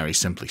mercenary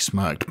simply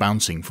smirked,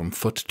 bouncing from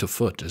foot to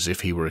foot as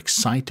if he were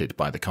excited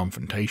by the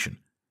confrontation.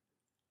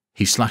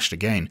 He slashed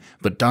again,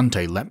 but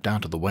Dante leapt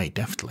out of the way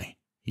deftly.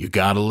 "You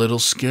got a little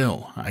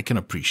skill, I can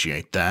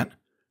appreciate that,"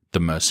 the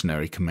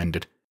mercenary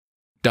commended.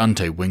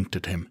 Dante winked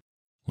at him.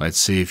 "Let's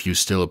see if you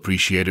still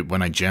appreciate it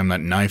when I jam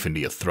that knife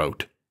into your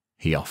throat,"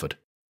 he offered.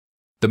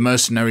 The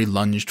mercenary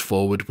lunged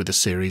forward with a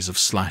series of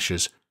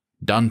slashes.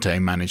 Dante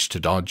managed to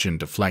dodge and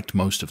deflect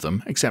most of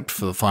them, except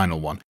for the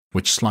final one,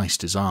 which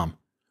sliced his arm.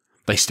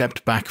 They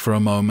stepped back for a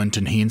moment,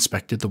 and he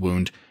inspected the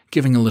wound,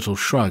 giving a little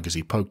shrug as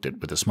he poked it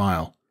with a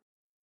smile.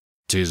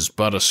 "'Tis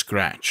but a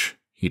scratch,"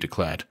 he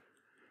declared.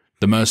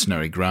 The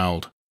mercenary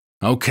growled.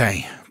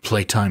 "Okay,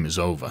 playtime is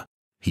over,"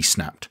 he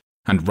snapped,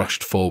 and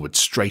rushed forward,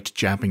 straight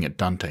jabbing at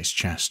Dante's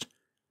chest.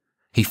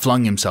 He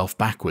flung himself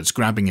backwards,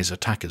 grabbing his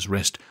attacker's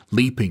wrist,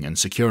 leaping and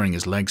securing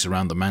his legs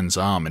around the man's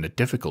arm in a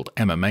difficult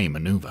MMA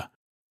maneuver.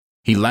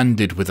 He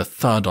landed with a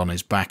thud on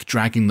his back,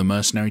 dragging the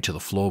mercenary to the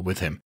floor with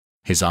him,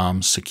 his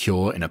arms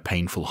secure in a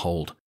painful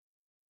hold.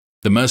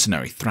 The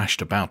mercenary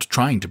thrashed about,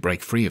 trying to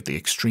break free of the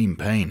extreme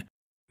pain,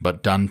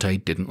 but Dante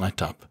didn't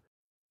let up.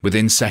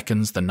 Within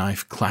seconds, the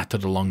knife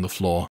clattered along the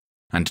floor,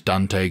 and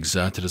Dante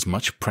exerted as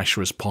much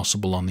pressure as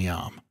possible on the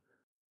arm.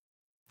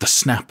 The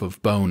snap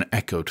of bone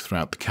echoed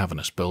throughout the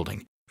cavernous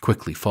building,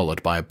 quickly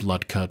followed by a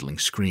blood-curdling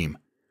scream.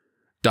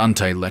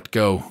 Dante let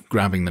go,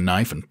 grabbing the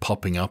knife and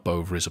popping up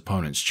over his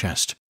opponent's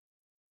chest.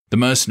 The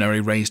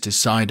mercenary raised his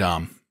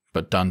sidearm,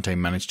 but Dante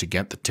managed to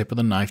get the tip of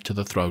the knife to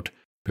the throat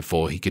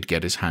before he could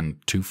get his hand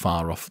too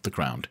far off the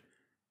ground.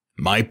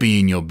 "Might be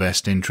in your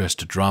best interest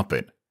to drop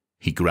it,"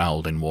 he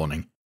growled in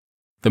warning.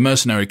 The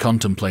mercenary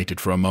contemplated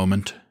for a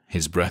moment,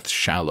 his breath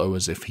shallow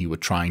as if he were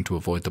trying to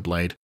avoid the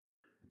blade.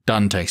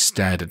 Dante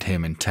stared at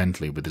him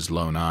intently with his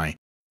lone eye,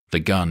 the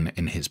gun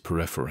in his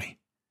periphery.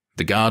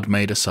 The guard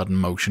made a sudden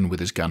motion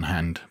with his gun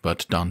hand,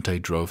 but Dante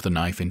drove the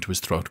knife into his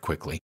throat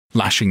quickly,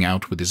 lashing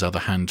out with his other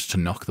hand to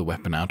knock the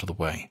weapon out of the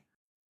way.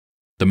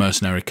 The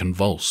mercenary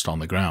convulsed on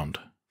the ground,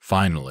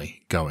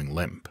 finally going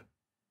limp.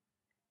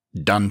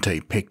 Dante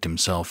picked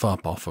himself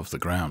up off of the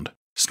ground,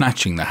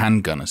 snatching the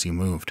handgun as he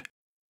moved.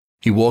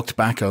 He walked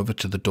back over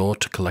to the door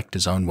to collect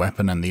his own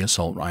weapon and the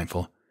assault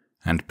rifle,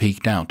 and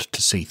peeked out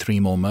to see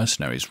 3 more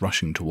mercenaries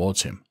rushing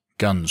towards him,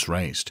 guns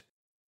raised.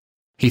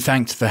 He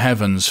thanked the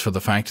heavens for the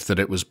fact that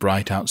it was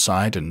bright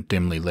outside and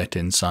dimly lit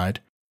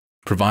inside,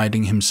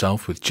 providing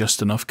himself with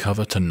just enough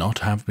cover to not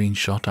have been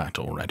shot at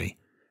already.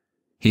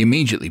 He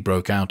immediately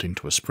broke out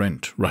into a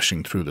sprint,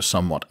 rushing through the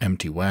somewhat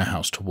empty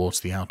warehouse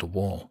towards the outer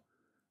wall.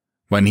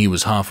 When he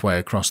was halfway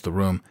across the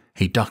room,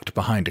 he ducked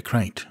behind a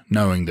crate,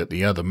 knowing that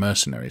the other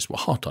mercenaries were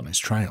hot on his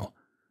trail.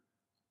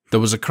 There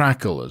was a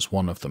crackle as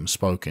one of them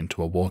spoke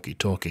into a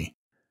walkie-talkie.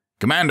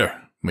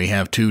 "Commander, we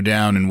have 2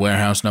 down in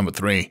warehouse number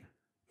 3,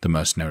 the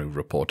mercenary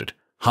reported.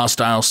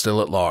 "Hostile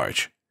still at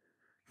large."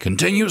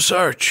 "Continue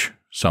search,"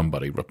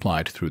 somebody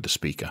replied through the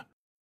speaker.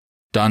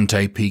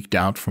 Dante peeked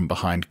out from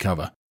behind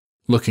cover,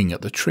 looking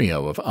at the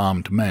trio of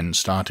armed men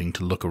starting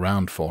to look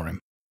around for him,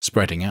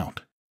 spreading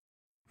out.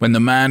 When the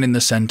man in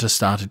the center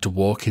started to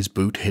walk, his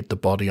boot hit the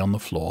body on the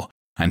floor,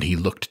 and he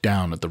looked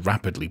down at the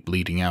rapidly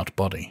bleeding out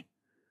body.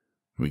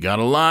 "We got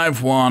a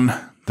live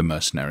one," the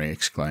mercenary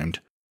exclaimed.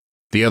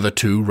 The other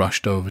 2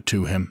 rushed over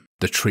to him,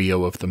 the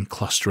trio of them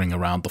clustering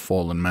around the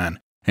fallen man.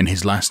 In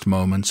his last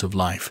moments of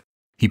life,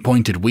 he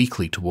pointed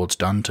weakly towards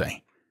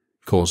Dante,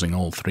 causing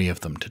all 3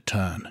 of them to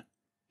turn.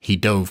 He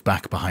dove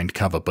back behind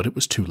cover, but it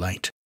was too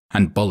late,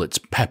 and bullets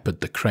peppered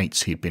the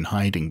crates he'd been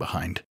hiding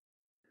behind.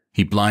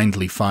 He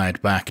blindly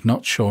fired back,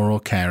 not sure or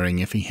caring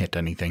if he hit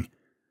anything.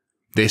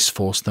 This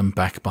forced them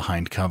back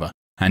behind cover,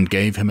 and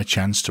gave him a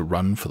chance to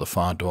run for the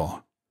far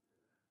door.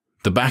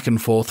 The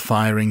back-and-forth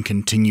firing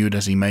continued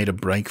as he made a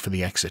break for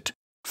the exit,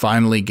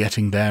 finally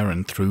getting there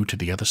and through to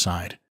the other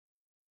side.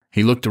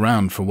 He looked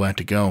around for where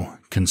to go,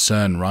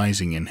 concern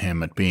rising in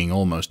him at being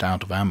almost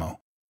out of ammo.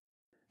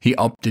 He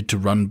opted to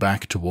run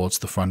back towards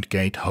the front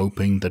gate,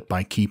 hoping that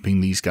by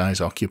keeping these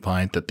guys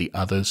occupied that the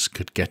others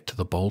could get to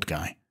the bald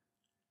guy.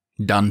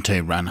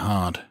 Dante ran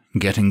hard,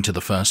 getting to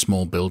the first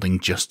small building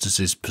just as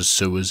his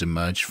pursuers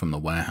emerged from the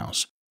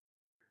warehouse.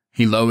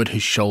 He lowered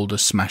his shoulder,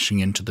 smashing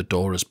into the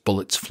door as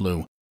bullets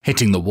flew,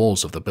 hitting the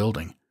walls of the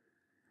building.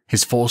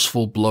 His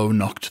forceful blow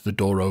knocked the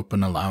door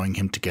open, allowing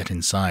him to get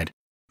inside,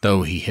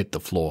 though he hit the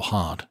floor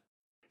hard.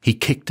 He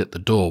kicked at the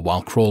door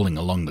while crawling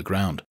along the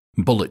ground,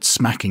 bullets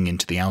smacking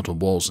into the outer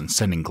walls and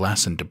sending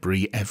glass and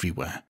debris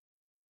everywhere.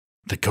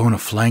 "They're going to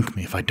flank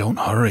me if I don't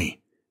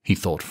hurry," he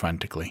thought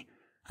frantically,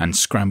 and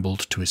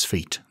scrambled to his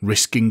feet,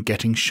 risking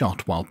getting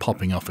shot while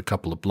popping off a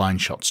couple of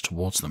blind shots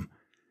towards them.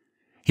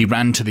 He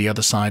ran to the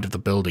other side of the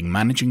building,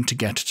 managing to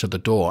get to the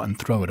door and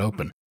throw it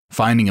open,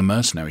 finding a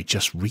mercenary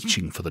just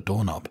reaching for the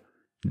doorknob.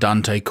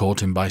 Dante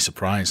caught him by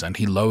surprise, and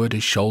he lowered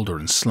his shoulder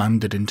and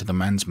slammed it into the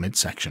man's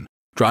midsection,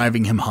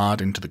 driving him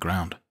hard into the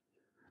ground.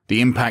 The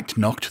impact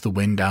knocked the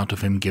wind out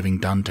of him, giving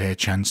Dante a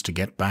chance to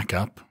get back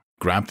up,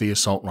 grab the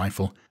assault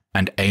rifle,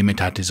 and aim it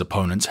at his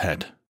opponent's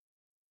head.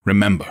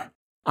 "Remember,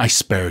 I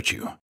spared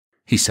you,"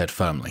 he said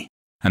firmly,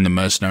 and the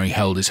mercenary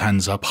held his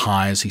hands up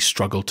high as he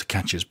struggled to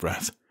catch his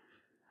breath.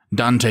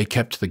 Dante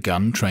kept the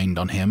gun trained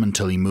on him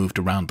until he moved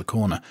around the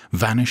corner,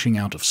 vanishing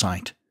out of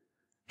sight.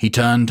 He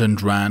turned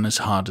and ran as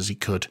hard as he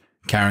could,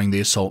 carrying the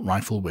assault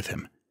rifle with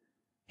him.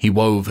 He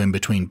wove in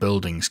between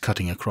buildings,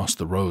 cutting across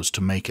the rows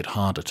to make it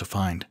harder to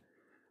find.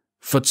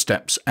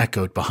 Footsteps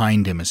echoed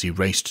behind him as he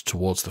raced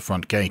towards the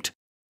front gate.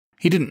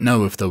 He didn't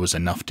know if there was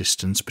enough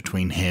distance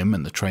between him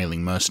and the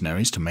trailing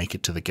mercenaries to make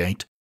it to the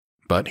gate,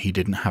 but he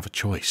didn't have a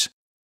choice.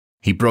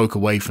 He broke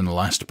away from the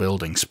last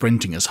building,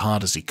 sprinting as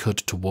hard as he could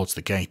towards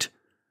the gate.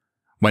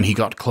 When he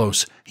got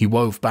close, he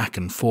wove back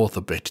and forth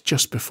a bit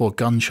just before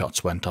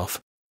gunshots went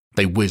off.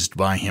 They whizzed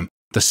by him,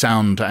 the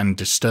sound and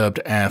disturbed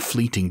air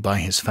fleeting by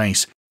his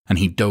face, and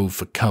he dove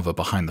for cover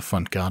behind the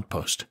front guard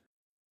post.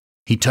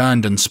 He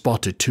turned and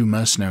spotted two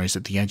mercenaries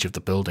at the edge of the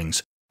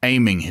buildings,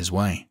 aiming his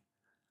way.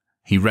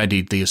 He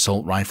readied the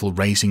assault rifle,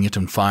 raising it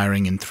and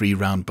firing in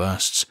 3-round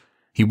bursts.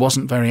 He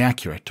wasn't very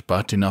accurate,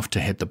 but enough to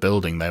hit the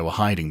building they were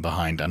hiding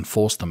behind and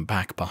force them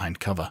back behind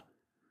cover.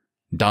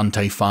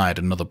 Dante fired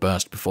another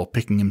burst before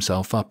picking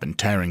himself up and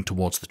tearing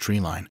towards the tree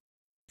line.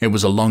 It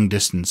was a long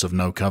distance of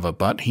no cover,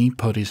 but he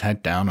put his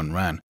head down and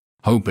ran,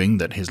 hoping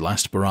that his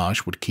last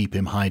barrage would keep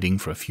him hiding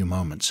for a few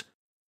moments.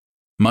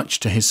 Much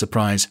to his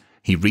surprise,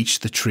 he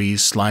reached the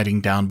trees,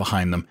 sliding down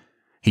behind them.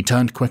 He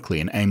turned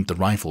quickly and aimed the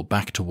rifle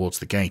back towards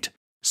the gate,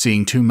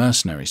 seeing two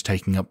mercenaries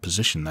taking up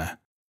position there.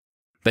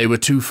 They were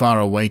too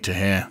far away to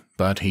hear,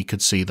 but he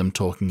could see them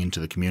talking into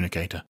the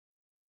communicator.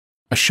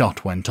 A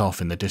shot went off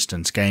in the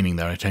distance, gaining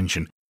their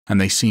attention, and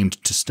they seemed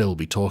to still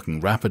be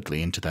talking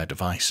rapidly into their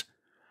device.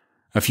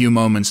 A few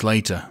moments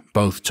later,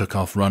 both took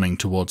off running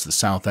towards the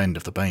south end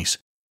of the base.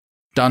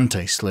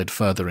 Dante slid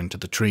further into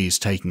the trees,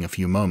 taking a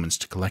few moments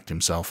to collect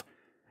himself.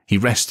 He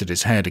rested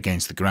his head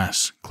against the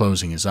grass,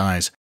 closing his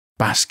eyes,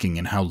 basking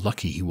in how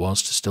lucky he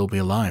was to still be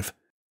alive.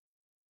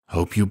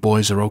 "Hope you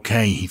boys are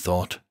okay," he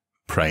thought,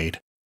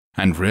 prayed,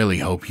 "and really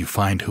hope you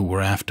find who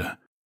we're after."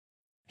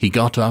 He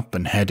got up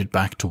and headed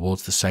back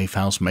towards the safe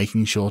house,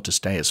 making sure to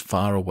stay as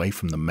far away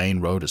from the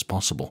main road as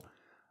possible,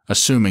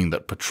 assuming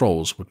that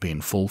patrols would be in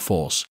full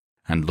force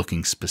and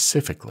looking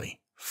specifically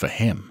for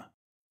him.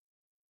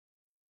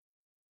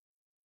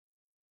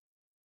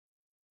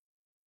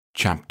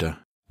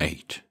 Chapter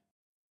 8.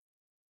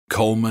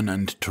 Coleman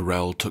and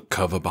Terrell took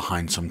cover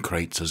behind some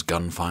crates as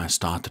gunfire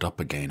started up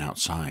again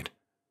outside.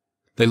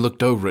 They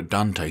looked over at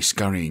Dante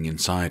scurrying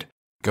inside,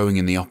 going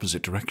in the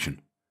opposite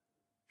direction.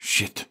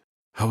 "Shit,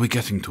 how are we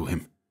getting to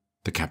him?"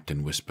 the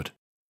captain whispered.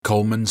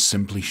 Coleman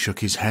simply shook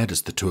his head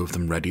as the two of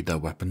them readied their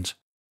weapons.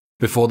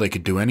 Before they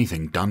could do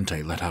anything,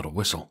 Dante let out a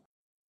whistle.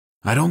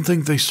 "I don't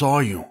think they saw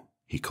you,"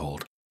 he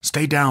called.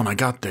 "Stay down, I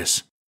got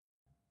this."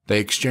 They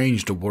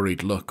exchanged a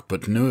worried look,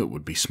 but knew it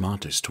would be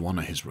smartest to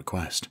honor his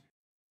request.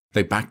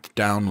 They backed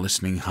down,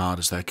 listening hard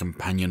as their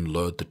companion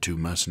lured the two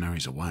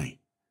mercenaries away.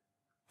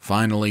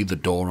 Finally, the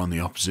door on the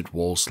opposite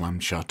wall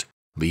slammed shut,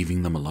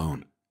 leaving them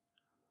alone.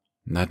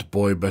 "That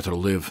boy better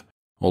live,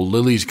 or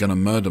Lily's gonna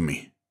murder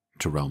me,"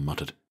 Terrell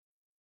muttered.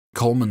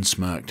 Coleman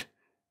smirked.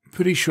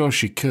 "Pretty sure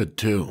she could,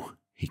 too,"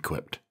 he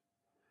quipped.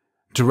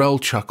 Terrell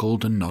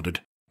chuckled and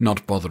nodded,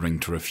 not bothering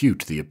to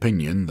refute the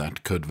opinion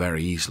that could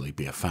very easily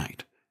be a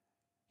fact.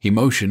 He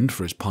motioned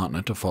for his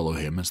partner to follow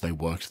him as they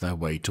worked their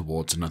way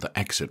towards another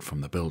exit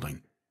from the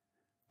building.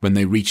 When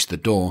they reached the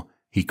door,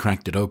 he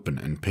cracked it open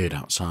and peered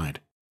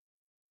outside.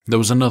 There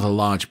was another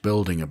large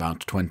building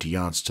about 20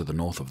 yards to the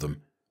north of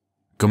them.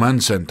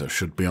 "Command center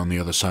should be on the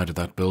other side of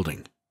that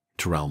building,"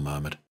 Terrell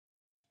murmured.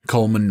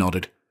 Coleman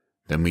nodded.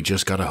 "Then we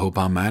just gotta hope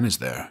our man is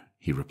there,"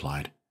 he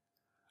replied.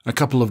 A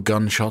couple of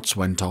gunshots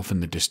went off in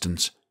the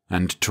distance,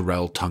 and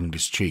Terrell tongued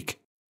his cheek.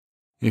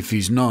 "If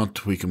he's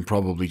not, we can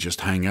probably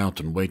just hang out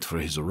and wait for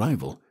his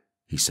arrival,"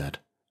 he said.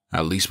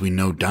 "At least we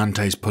know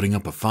Dante's putting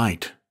up a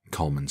fight,"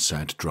 Coleman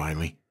said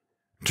dryly.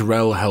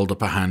 Terrell held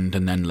up a hand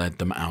and then led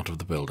them out of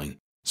the building,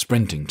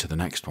 sprinting to the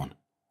next one.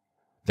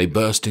 They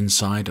burst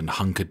inside and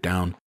hunkered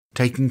down,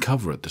 taking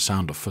cover at the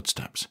sound of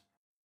footsteps.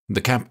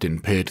 The captain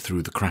peered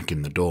through the crack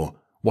in the door,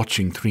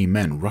 watching 3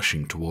 men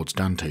rushing towards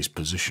Dante's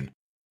position.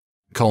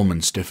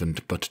 Coleman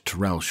stiffened, but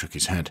Terrell shook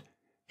his head.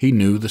 He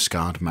knew the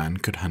scarred man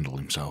could handle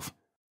himself.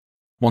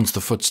 Once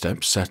the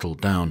footsteps settled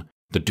down,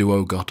 the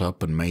duo got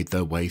up and made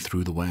their way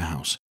through the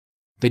warehouse.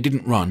 They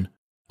didn't run,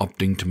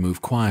 opting to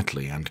move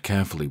quietly and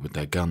carefully with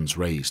their guns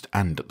raised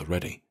and at the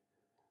ready.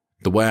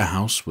 The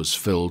warehouse was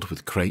filled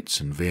with crates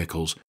and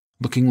vehicles,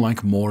 looking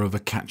like more of a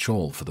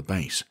catch-all for the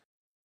base.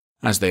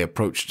 As they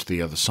approached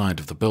the other side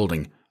of the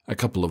building, a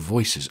couple of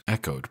voices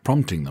echoed,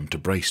 prompting them to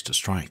brace to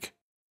strike.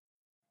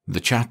 The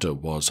chatter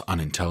was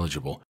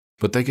unintelligible,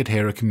 but they could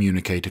hear a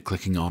communicator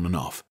clicking on and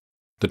off.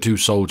 The 2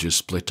 soldiers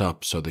split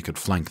up so they could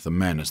flank the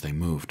men as they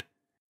moved.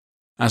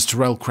 As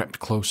Terrell crept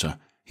closer,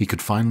 he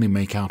could finally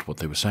make out what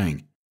they were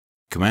saying.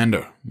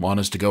 "Commander, want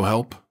us to go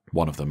help?"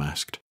 one of them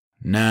asked.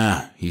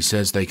 "Nah, he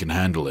says they can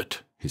handle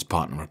it," his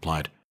partner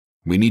replied.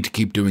 "We need to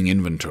keep doing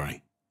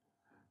inventory."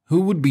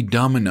 "Who would be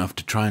dumb enough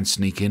to try and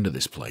sneak into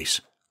this place?"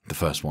 the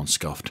first one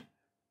scoffed.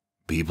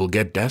 "People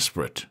get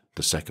desperate,"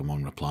 the second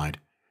one replied.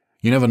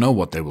 "You never know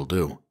what they will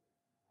do."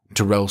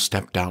 Terrell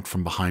stepped out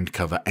from behind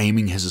cover,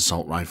 aiming his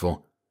assault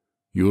rifle.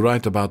 "You're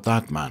right about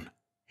that, man,"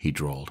 he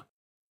drawled.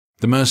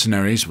 The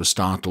mercenaries were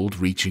startled,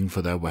 reaching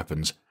for their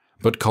weapons,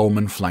 but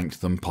Coleman flanked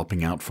them,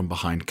 popping out from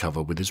behind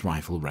cover with his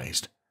rifle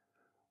raised.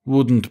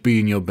 "Wouldn't be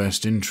in your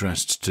best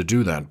interests to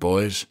do that,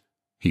 boys,"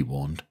 he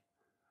warned.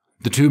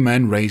 The 2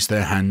 men raised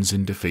their hands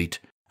in defeat,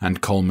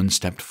 and Coleman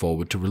stepped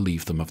forward to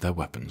relieve them of their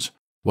weapons.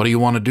 "What do you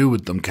want to do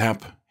with them,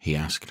 Cap?" he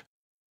asked.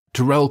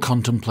 Terrell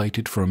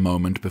contemplated for a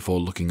moment before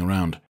looking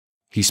around.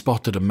 He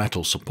spotted a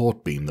metal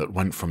support beam that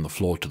went from the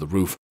floor to the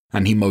roof,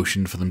 and he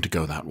motioned for them to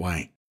go that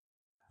way.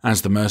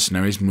 As the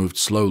mercenaries moved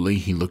slowly,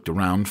 he looked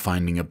around,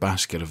 finding a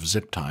basket of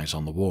zip ties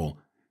on the wall,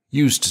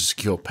 used to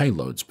secure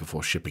payloads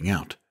before shipping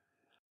out.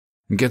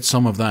 "Get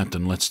some of that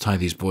and let's tie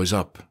these boys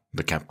up,"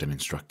 the captain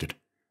instructed.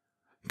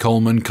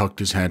 Coleman cocked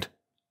his head.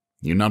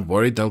 "You not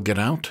worried they'll get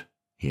out?"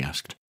 he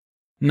asked.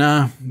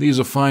 "Nah, these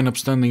are fine,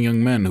 upstanding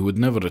young men who would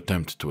never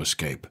attempt to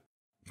escape,"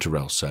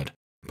 Terrell said,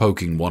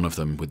 poking one of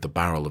them with the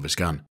barrel of his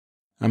gun.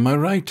 "Am I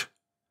right?"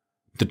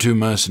 The 2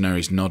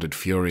 mercenaries nodded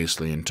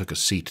furiously and took a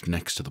seat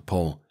next to the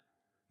pole.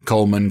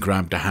 Coleman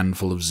grabbed a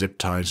handful of zip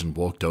ties and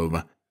walked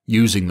over,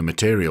 using the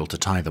material to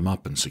tie them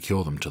up and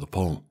secure them to the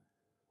pole.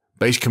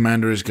 "Base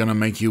commander is gonna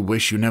make you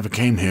wish you never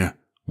came here,"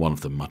 one of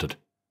them muttered.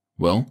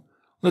 "Well,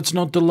 let's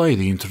not delay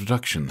the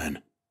introduction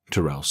then,"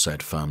 Terrell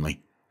said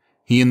firmly.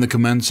 "He in the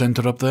command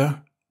center up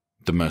there?"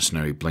 The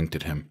mercenary blinked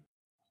at him.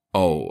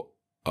 "Oh,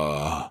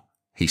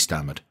 he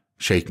stammered,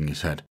 shaking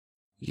his head.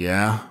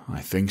 "Yeah, I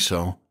think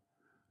so."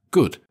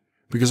 "Good,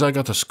 because I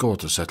got a score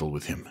to settle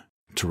with him,"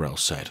 Terrell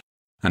said,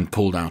 and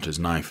pulled out his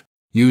knife,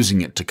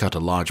 using it to cut a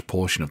large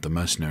portion of the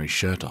mercenary's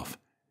shirt off.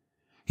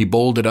 He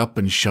balled it up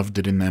and shoved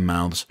it in their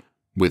mouths,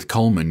 with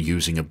Coleman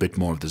using a bit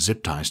more of the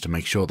zip ties to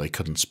make sure they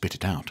couldn't spit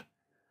it out.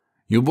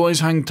 "You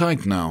boys hang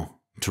tight now,"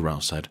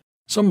 Terrell said.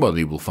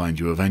 "Somebody will find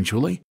you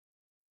eventually."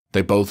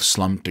 They both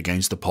slumped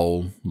against the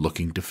pole,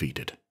 looking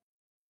defeated.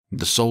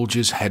 The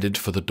soldiers headed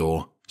for the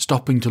door,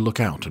 stopping to look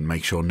out and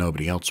make sure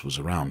nobody else was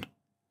around.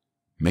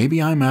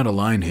 "Maybe I'm out of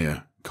line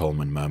here,"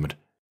 Coleman murmured,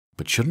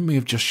 "but shouldn't we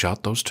have just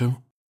shot those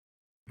 2?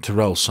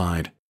 Terrell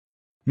sighed.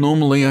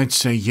 "Normally I'd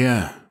say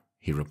yeah,"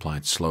 he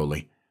replied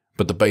slowly,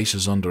 "but the base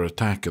is under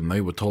attack and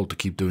they were told to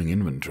keep doing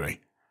inventory.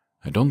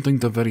 I don't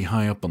think they're very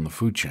high up on the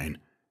food chain.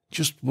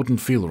 Just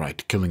wouldn't feel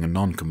right killing a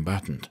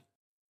non-combatant."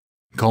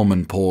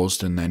 Coleman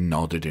paused and then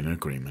nodded in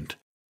agreement.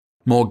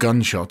 More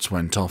gunshots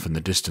went off in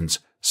the distance,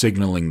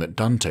 signaling that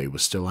Dante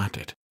was still at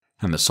it,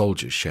 and the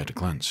soldiers shared a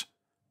glance.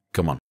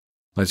 "Come on,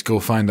 let's go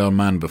find our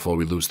man before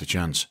we lose the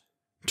chance,"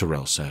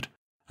 Terrell said,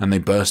 and they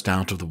burst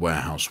out of the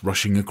warehouse,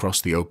 rushing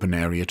across the open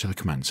area to the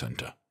command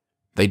center.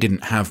 They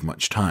didn't have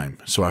much time,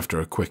 so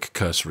after a quick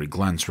cursory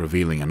glance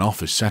revealing an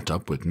office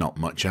setup with not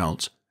much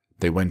else,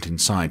 they went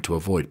inside to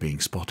avoid being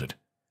spotted.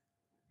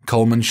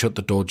 Coleman shut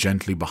the door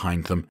gently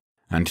behind them,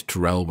 and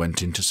Terrell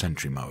went into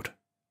sentry mode.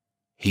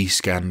 He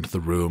scanned the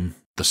room,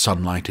 the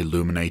sunlight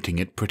illuminating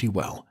it pretty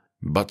well,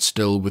 but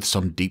still with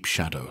some deep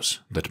shadows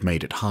that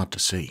made it hard to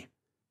see.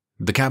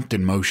 The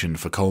captain motioned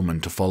for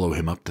Coleman to follow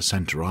him up the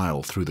center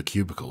aisle through the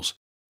cubicles.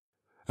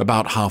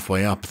 About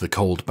halfway up, the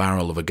cold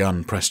barrel of a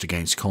gun pressed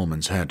against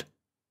Coleman's head.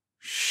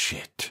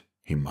 "Shit,"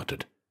 he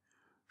muttered.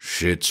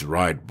 "Shit's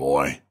right,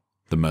 boy,"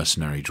 the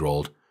mercenary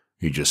drawled.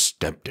 "You just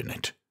stepped in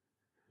it."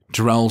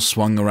 Terrell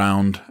swung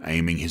around,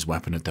 aiming his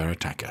weapon at their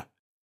attacker.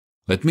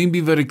 "Let me be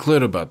very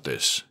clear about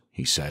this,"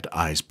 he said,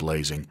 eyes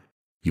blazing.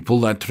 "You pull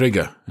that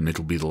trigger, and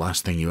it'll be the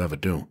last thing you ever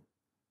do."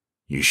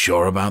 "You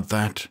sure about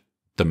that?"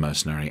 the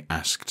mercenary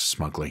asked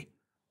smugly.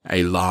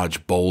 A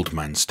large, bold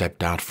man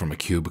stepped out from a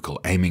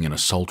cubicle, aiming an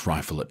assault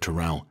rifle at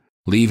Terrell,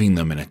 leaving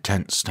them in a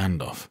tense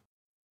standoff.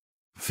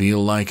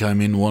 "Feel like I'm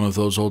in one of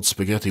those old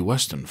spaghetti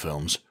western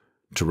films,"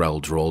 Terrell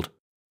drawled.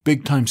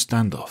 "Big-time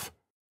standoff."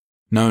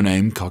 No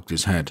Name cocked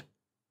his head.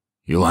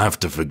 You'll have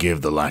to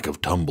forgive the lack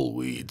of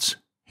tumbleweeds,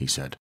 he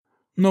said.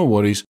 No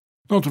worries.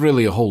 Not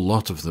really a whole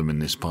lot of them in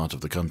this part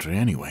of the country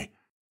anyway,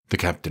 the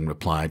captain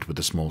replied with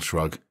a small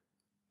shrug.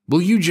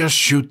 Will you just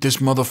shoot this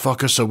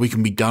motherfucker so we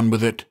can be done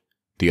with it?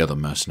 The other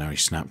mercenary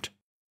snapped.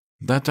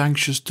 That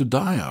anxious to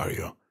die, are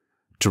you?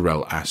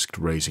 Terrell asked,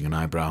 raising an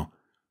eyebrow.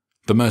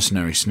 The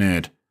mercenary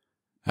sneered.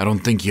 I don't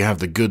think you have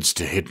the goods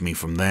to hit me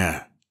from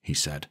there, he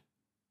said.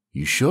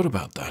 You sure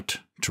about that?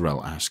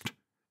 Terrell asked.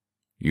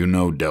 You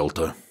know,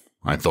 Delta,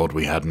 I thought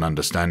we had an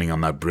understanding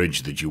on that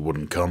bridge that you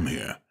wouldn't come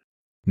here,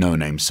 No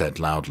Name said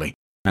loudly,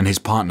 and his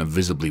partner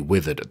visibly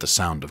withered at the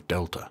sound of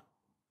Delta.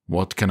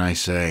 What can I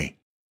say?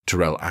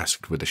 Terrell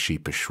asked with a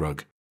sheepish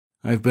shrug.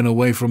 I've been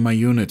away from my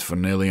unit for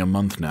nearly a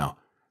month now,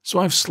 so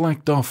I've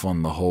slacked off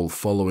on the whole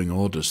following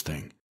orders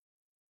thing.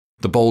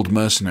 The bold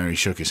mercenary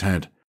shook his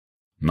head.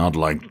 Not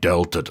like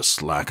Delta to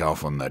slack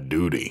off on their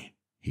duty,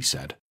 he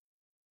said.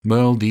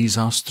 Well, these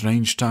are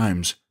strange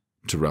times,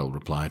 Terrell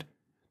replied.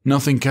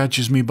 Nothing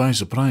catches me by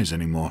surprise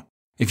anymore.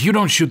 If you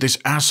don't shoot this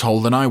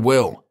asshole, then I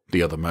will,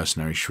 the other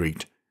mercenary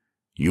shrieked.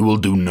 You will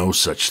do no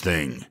such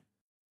thing,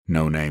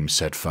 No Name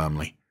said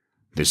firmly.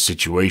 This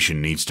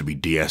situation needs to be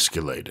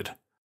de-escalated.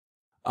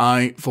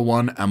 I, for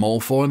one, am all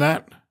for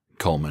that,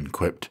 Coleman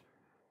quipped.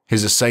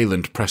 His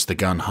assailant pressed the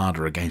gun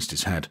harder against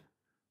his head.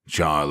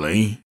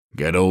 Charlie,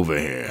 get over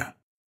here,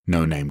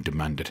 No Name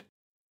demanded.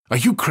 Are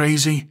you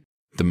crazy?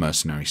 The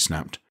mercenary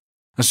snapped.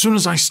 As soon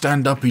as I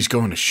stand up, he's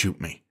going to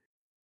shoot me.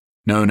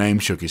 No Name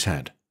shook his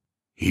head.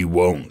 He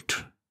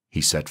won't,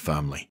 he said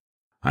firmly.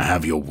 I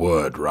have your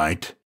word,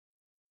 right?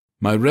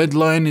 My red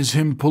line is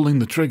him pulling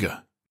the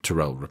trigger,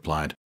 Terrell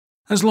replied.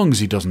 As long as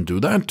he doesn't do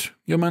that,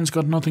 your man's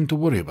got nothing to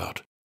worry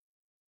about.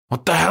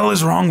 What the hell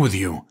is wrong with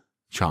you?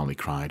 Charlie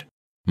cried.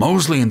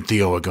 Mosley and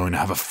Theo are going to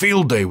have a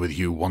field day with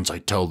you once I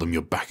tell them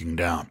you're backing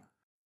down.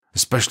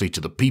 Especially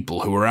to the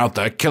people who are out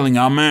there killing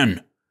our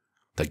men.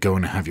 They're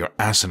going to have your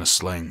ass in a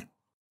sling.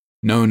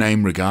 No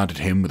Name regarded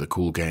him with a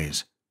cool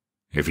gaze.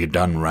 If you're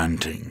done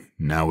ranting,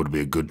 now would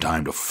be a good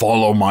time to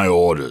follow my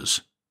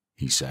orders,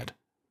 he said.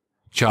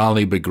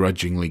 Charlie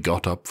begrudgingly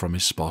got up from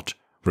his spot,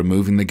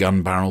 removing the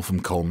gun barrel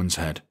from Coleman's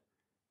head.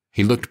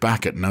 He looked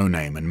back at No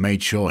Name and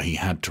made sure he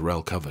had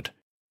Terrell covered,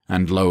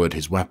 and lowered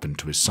his weapon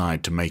to his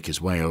side to make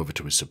his way over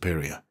to his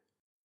superior.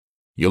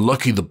 You're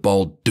lucky the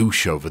bald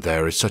douche over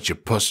there is such a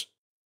puss.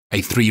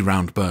 A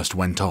 3-round burst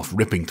went off,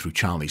 ripping through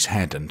Charlie's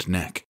head and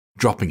neck,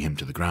 dropping him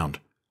to the ground.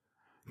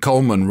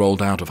 Coleman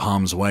rolled out of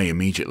harm's way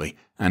immediately,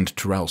 and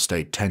Terrell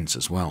stayed tense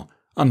as well,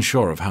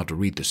 unsure of how to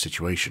read the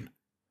situation.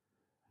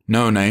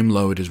 No Name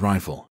lowered his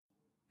rifle.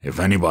 If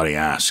anybody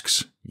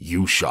asks,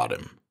 you shot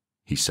him,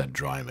 he said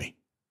dryly.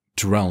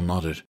 Terrell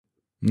nodded.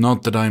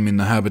 Not that I'm in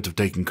the habit of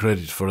taking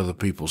credit for other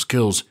people's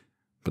kills,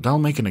 but I'll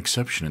make an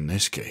exception in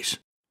this case,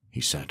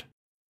 he said.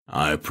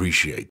 I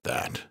appreciate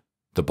that,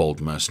 the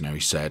bold mercenary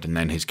said, and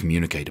then his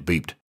communicator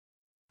beeped.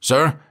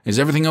 Sir, is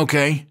everything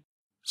okay?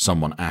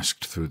 Someone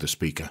asked through the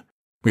speaker.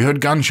 We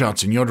heard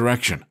gunshots in your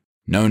direction.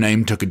 No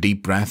Name took a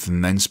deep breath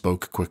and then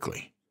spoke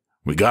quickly.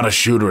 We got a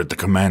shooter at the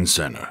command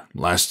center,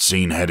 last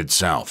seen headed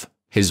south.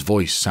 His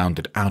voice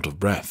sounded out of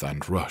breath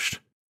and rushed.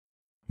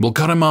 We'll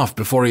cut him off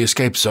before he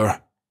escapes,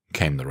 sir,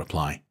 came the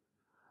reply.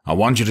 I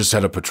want you to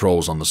set up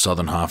patrols on the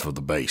southern half of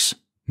the base,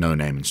 No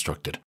Name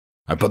instructed.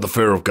 I put the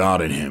fear of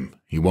God in him.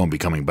 He won't be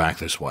coming back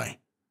this way.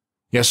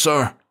 Yes,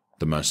 sir,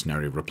 the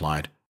mercenary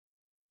replied.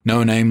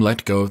 No Name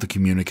let go of the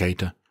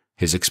communicator,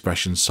 his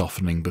expression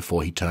softening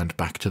before he turned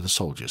back to the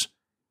soldiers.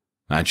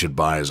 That should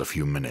buy us a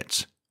few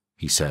minutes,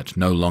 he said,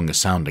 no longer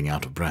sounding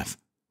out of breath.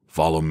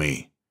 Follow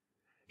me.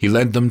 He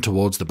led them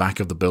towards the back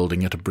of the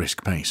building at a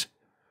brisk pace.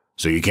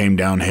 So you came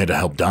down here to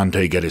help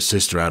Dante get his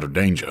sister out of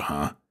danger,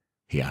 huh?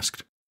 He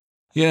asked.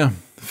 Yeah,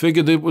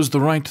 figured it was the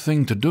right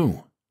thing to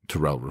do,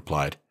 Terrell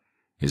replied.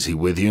 Is he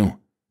with you?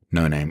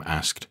 No Name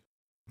asked.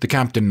 The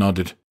captain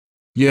nodded.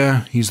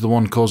 Yeah, he's the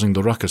one causing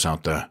the ruckus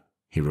out there,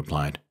 he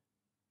replied.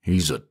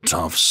 He's a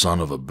tough son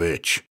of a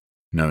bitch,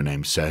 No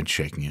Name said,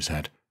 shaking his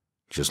head.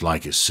 Just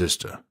like his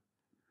sister.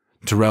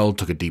 Terrell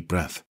took a deep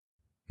breath.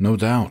 No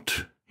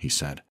doubt, he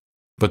said.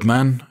 But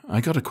man,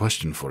 I got a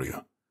question for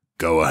you.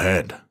 Go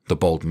ahead, the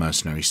bold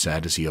mercenary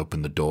said as he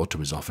opened the door to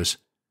his office.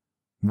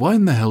 Why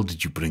in the hell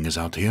did you bring us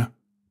out here?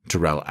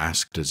 Terrell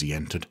asked as he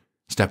entered,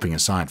 stepping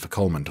aside for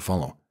Coleman to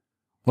follow.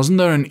 Wasn't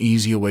there an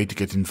easier way to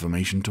get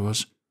information to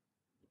us?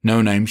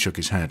 No Name shook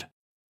his head.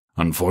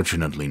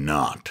 Unfortunately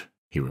not,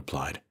 he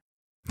replied.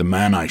 The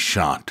man I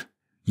shot.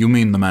 You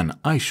mean the man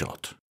I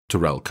shot?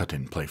 Terrell cut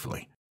in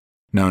playfully.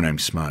 No Name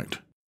smirked.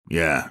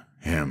 Yeah,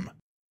 him,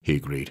 he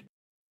agreed.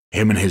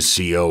 Him and his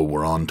CO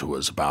were on to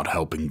us about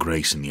helping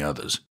Grace and the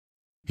others.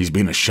 He's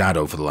been a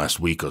shadow for the last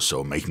week or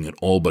so, making it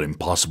all but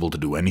impossible to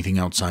do anything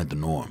outside the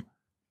norm.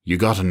 You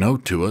got a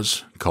note to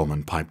us,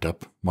 Coleman piped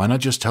up. Why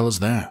not just tell us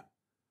there?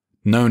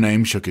 No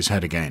Name shook his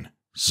head again.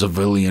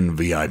 Civilian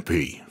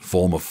VIP,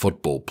 former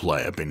football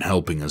player, been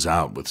helping us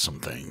out with some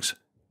things,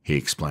 he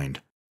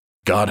explained.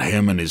 Got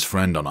him and his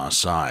friend on our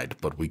side,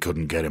 but we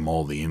couldn't get him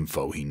all the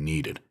info he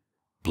needed.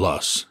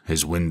 Plus,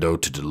 his window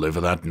to deliver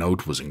that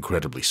note was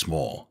incredibly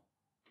small.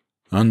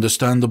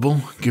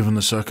 Understandable, given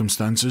the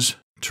circumstances,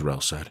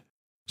 Terrell said.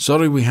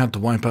 Sorry we had to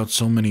wipe out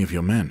so many of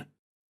your men.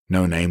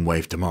 No Name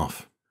waved him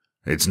off.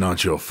 It's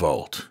not your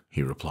fault,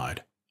 he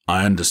replied.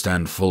 I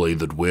understand fully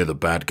that we're the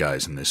bad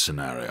guys in this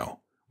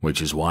scenario,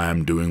 which is why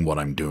I'm doing what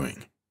I'm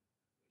doing.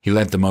 He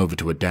led them over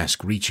to a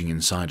desk, reaching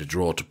inside a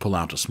drawer to pull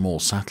out a small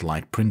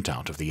satellite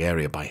printout of the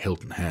area by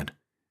Hilton Head.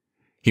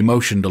 He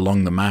motioned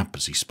along the map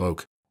as he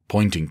spoke,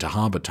 pointing to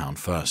Harbour Town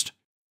first.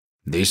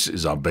 This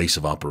is our base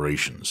of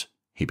operations,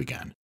 he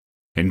began.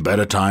 In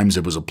better times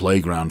it was a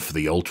playground for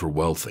the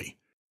ultra-wealthy,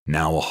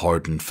 now a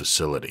hardened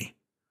facility.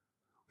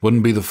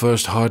 Wouldn't be the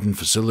first hardened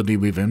facility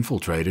we've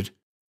infiltrated,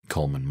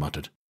 Coleman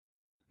muttered.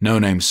 No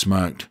Name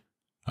smirked.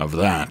 Of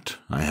that,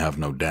 I have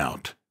no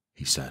doubt,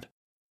 he said.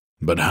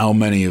 But how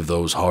many of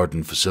those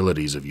hardened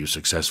facilities have you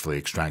successfully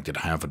extracted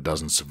half a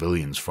dozen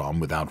civilians from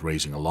without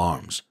raising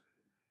alarms?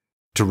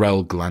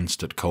 Terrell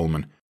glanced at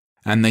Coleman,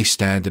 and they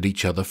stared at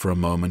each other for a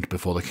moment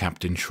before the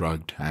captain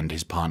shrugged and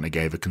his partner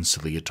gave a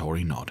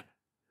conciliatory nod.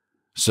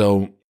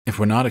 So, if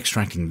we're not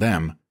extracting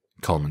them,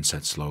 Coleman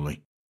said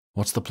slowly,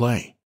 what's the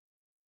play?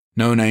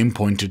 No Name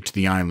pointed to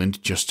the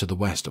island just to the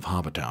west of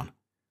Harbour Town.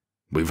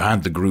 We've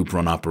had the group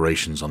run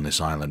operations on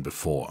this island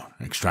before,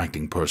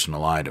 extracting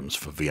personal items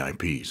for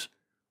VIPs.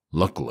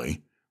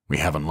 Luckily, we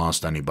haven't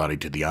lost anybody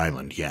to the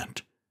island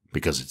yet,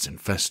 because it's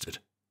infested.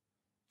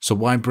 So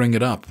why bring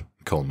it up?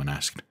 Coleman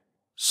asked.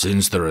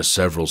 Since there are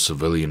several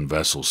civilian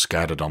vessels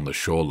scattered on the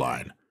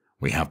shoreline,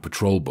 we have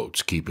patrol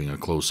boats keeping a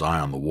close eye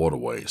on the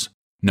waterways,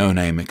 No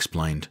Name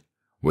explained,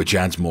 which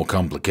adds more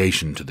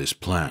complication to this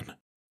plan.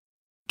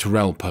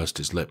 Terrell pursed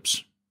his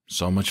lips.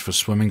 So much for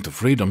swimming to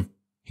freedom,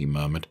 he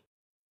murmured.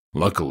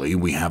 Luckily,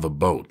 we have a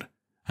boat,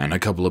 and a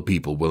couple of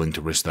people willing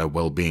to risk their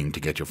well-being to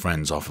get your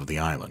friends off of the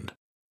island,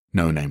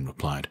 No Name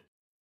replied.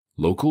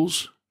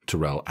 Locals?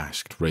 Terrell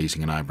asked,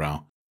 raising an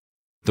eyebrow.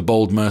 The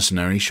bold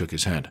mercenary shook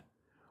his head.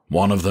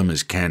 One of them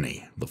is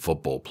Kenny, the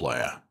football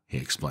player, he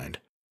explained.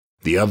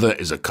 The other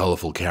is a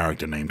colorful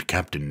character named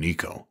Captain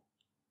Nico.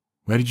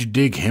 Where did you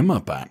dig him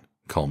up at?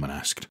 Coleman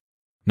asked.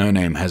 No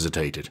Name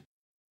hesitated.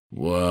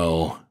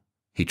 Well,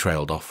 he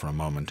trailed off for a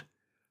moment.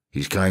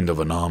 He's kind of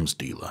an arms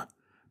dealer.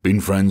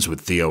 Been friends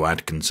with Theo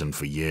Atkinson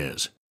for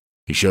years.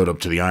 He showed up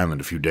to the island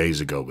a few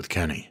days ago with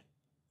Kenny.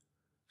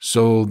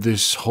 So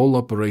this whole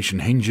operation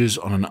hinges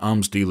on an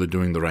arms dealer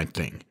doing the right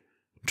thing?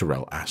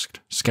 Terrell asked,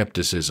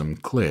 skepticism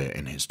clear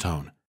in his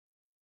tone.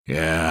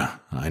 Yeah,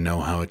 I know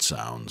how it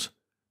sounds,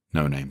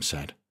 No Name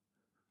said.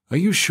 Are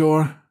you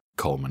sure?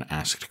 Coleman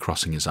asked,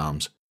 crossing his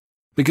arms.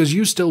 Because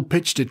you still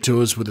pitched it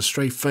to us with a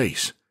straight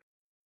face.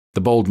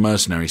 The bold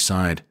mercenary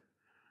sighed.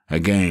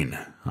 Again,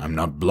 I'm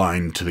not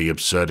blind to the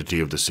absurdity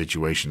of the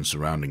situation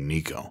surrounding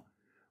Nico,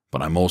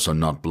 but I'm also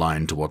not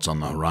blind to what's on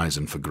the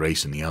horizon for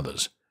Grace and the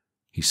others,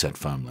 he said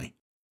firmly.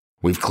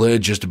 We've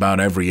cleared just about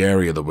every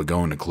area that we're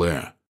going to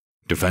clear.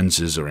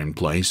 Defenses are in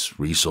place,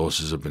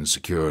 resources have been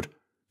secured,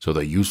 so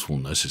their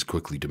usefulness is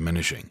quickly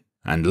diminishing.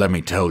 And let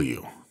me tell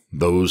you,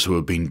 those who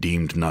have been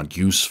deemed not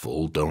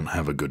useful don't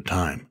have a good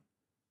time.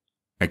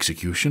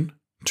 Execution?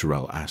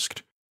 Terrell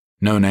asked.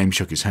 No Name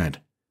shook his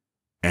head.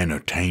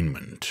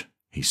 Entertainment,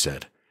 he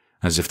said,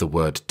 as if the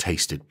word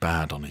tasted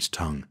bad on his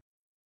tongue.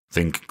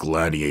 Think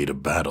gladiator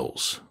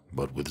battles,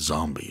 but with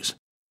zombies.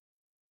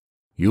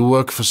 You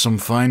work for some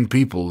fine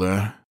people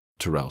there,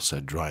 Terrell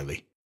said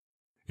dryly.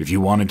 If you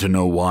wanted to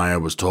know why I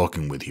was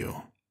talking with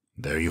you,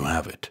 there you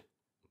have it,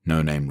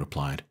 No Name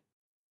replied.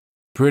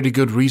 Pretty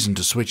good reason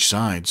to switch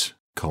sides,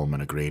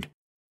 Coleman agreed.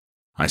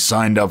 I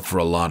signed up for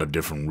a lot of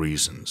different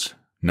reasons,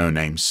 No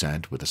Name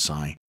said with a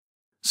sigh.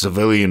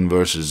 Civilian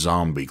versus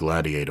zombie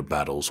gladiator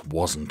battles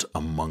wasn't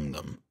among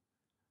them.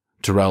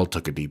 Terrell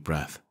took a deep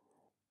breath.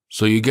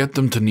 So you get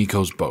them to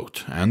Nico's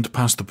boat, and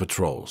past the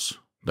patrols.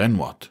 Then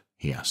what?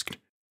 He asked.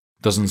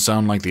 Doesn't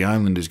sound like the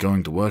island is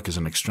going to work as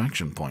an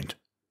extraction point.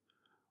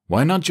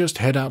 Why not just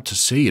head out to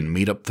sea and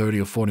meet up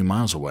 30 or 40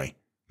 miles away?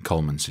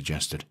 Coleman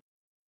suggested.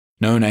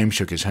 No Name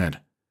shook his head.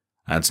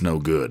 That's no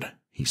good,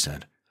 he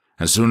said.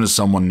 As soon as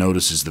someone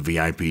notices the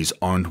VIPs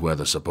aren't where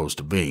they're supposed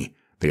to be,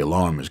 the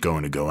alarm is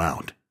going to go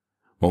out.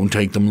 Won't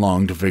take them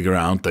long to figure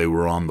out they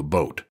were on the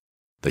boat.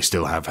 They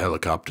still have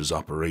helicopters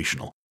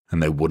operational,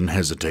 and they wouldn't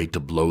hesitate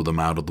to blow them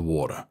out of the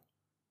water.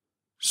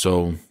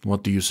 So,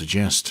 what do you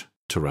suggest?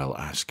 Terrell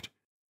asked.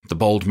 The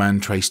bold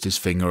man traced his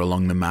finger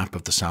along the map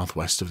of the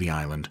southwest of the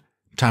island,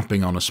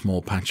 tapping on a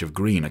small patch of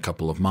green a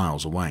couple of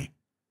miles away.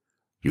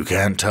 You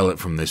can't tell it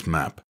from this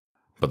map,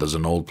 but there's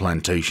an old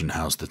plantation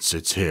house that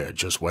sits here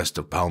just west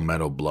of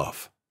Palmetto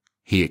Bluff,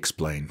 he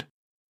explained.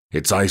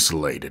 It's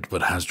isolated,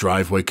 but has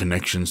driveway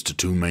connections to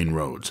 2 main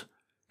roads.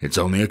 It's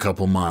only a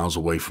couple miles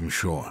away from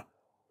shore,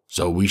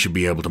 so we should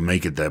be able to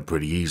make it there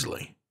pretty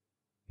easily.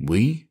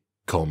 We?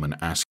 Coleman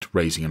asked,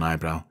 raising an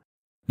eyebrow.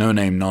 No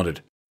Name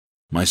nodded.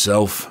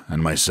 Myself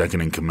and my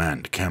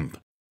second-in-command, Kemp,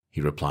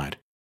 he replied.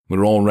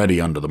 We're already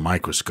under the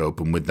microscope,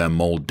 and with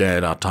them all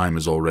dead, our time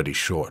is already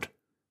short.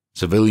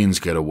 Civilians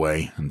get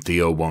away, and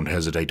Theo won't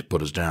hesitate to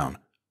put us down.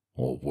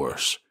 Or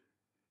worse.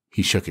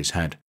 He shook his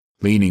head,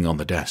 leaning on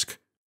the desk.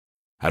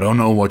 I don't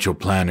know what your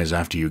plan is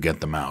after you get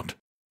them out,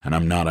 and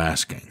I'm not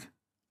asking.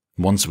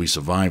 Once we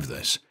survive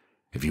this,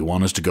 if you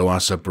want us to go our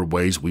separate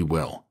ways, we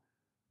will.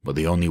 But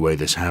the only way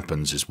this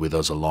happens is with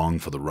us along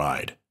for the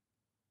ride."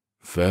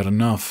 "Fair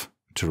enough,"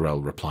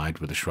 Terrell replied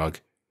with a shrug.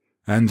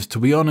 "And to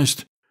be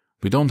honest,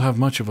 we don't have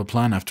much of a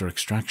plan after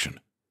extraction."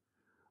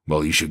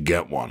 "Well, you should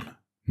get one,"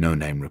 No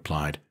Name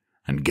replied,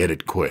 "and get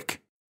it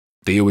quick.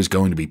 Theo is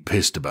going to be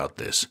pissed about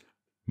this,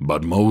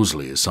 but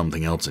Mosley is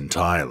something else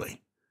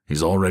entirely.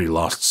 He's already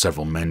lost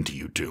several men to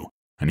you two,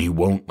 and he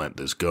won't let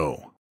this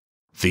go.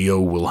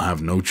 Theo will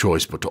have no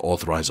choice but to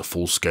authorize a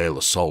full-scale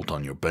assault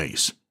on your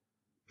base."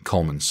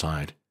 Coleman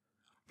sighed.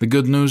 "The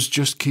good news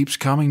just keeps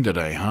coming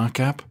today, huh,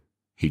 Cap?"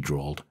 he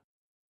drawled.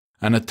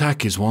 "An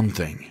attack is one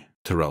thing,"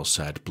 Terrell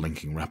said,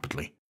 blinking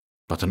rapidly.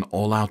 "But an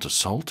all-out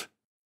assault?"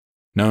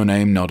 No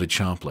Name nodded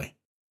sharply.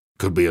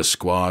 "Could be a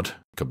squad,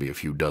 could be a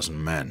few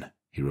dozen men,"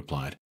 he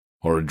replied.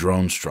 "Or a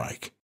drone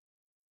strike."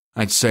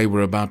 "I'd say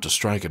we're about to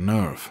strike a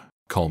nerve,"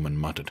 Coleman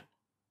muttered.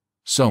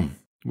 "So,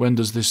 when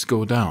does this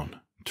go down?"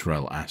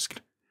 Terrell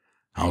asked.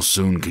 "How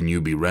soon can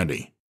you be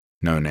ready?"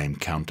 No Name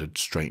countered,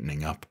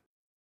 straightening up.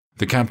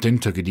 The captain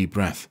took a deep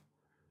breath.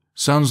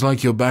 "Sounds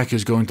like your back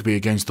is going to be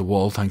against the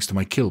wall thanks to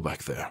my kill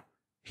back there,"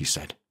 he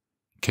said.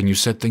 "Can you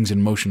set things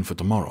in motion for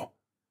tomorrow?"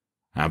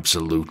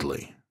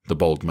 "Absolutely," the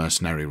bold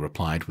mercenary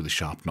replied with a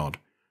sharp nod.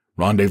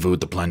 "Rendezvous at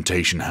the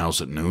plantation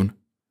house at noon?"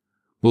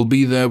 "We'll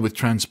be there with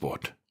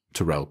transport,"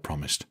 Terrell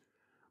promised.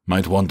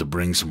 "Might want to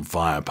bring some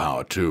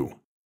firepower, too,"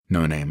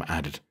 No Name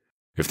added.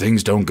 "If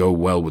things don't go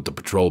well with the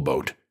patrol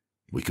boat,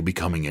 we could be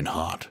coming in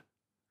hot."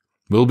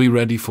 "We'll be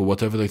ready for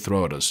whatever they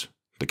throw at us,"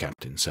 the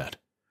captain said.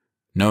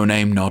 No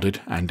Name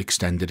nodded and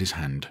extended his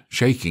hand,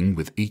 shaking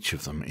with each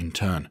of them in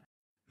turn.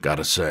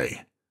 "Gotta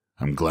say,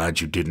 I'm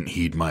glad you didn't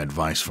heed my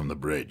advice from the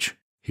bridge,"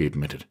 he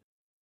admitted.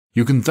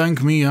 "You can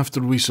thank me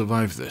after we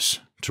survive this,"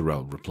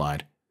 Terrell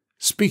replied.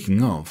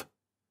 "Speaking of—"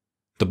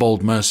 The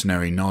bold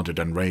mercenary nodded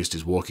and raised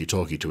his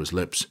walkie-talkie to his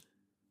lips.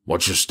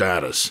 "What's your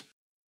status?"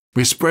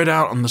 "We're spread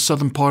out on the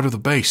southern part of the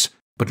base,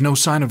 but no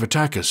sign of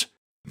attackers,"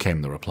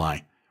 came the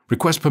reply.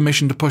 "Request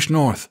permission to push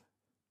north."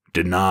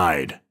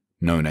 "Denied,"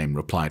 No Name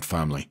replied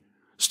firmly.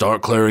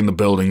 "Start clearing the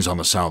buildings on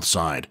the south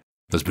side.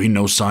 There's been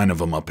no sign of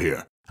them up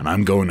here, and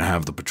I'm going to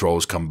have the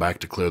patrols come back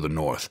to clear the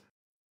north.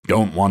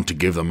 Don't want to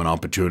give them an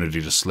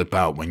opportunity to slip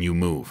out when you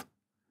move."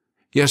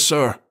 "Yes,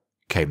 sir,"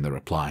 came the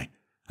reply,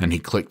 and he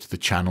clicked the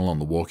channel on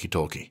the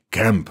walkie-talkie.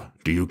 "Kemp,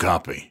 do you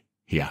copy?"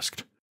 he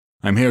asked.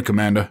 "I'm here,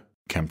 Commander,"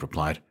 Kemp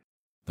replied.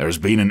 "There's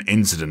been an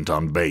incident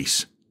on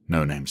base,"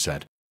 No Name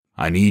said.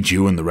 "I need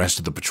you and the rest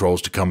of the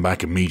patrols to come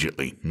back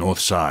immediately, north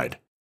side."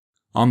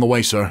 "On the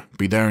way, sir.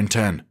 Be there in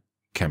 10,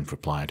 Kemp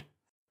replied.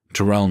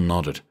 Terrell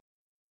nodded.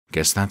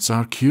 "Guess that's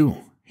our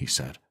cue," he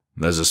said.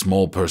 "There's a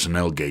small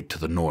personnel gate to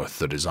the north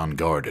that is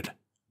unguarded,"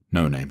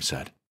 No Name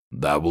said.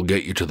 "That will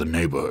get you to the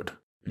neighborhood.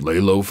 Lay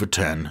low for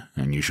 10,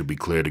 and you should be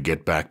clear to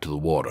get back to the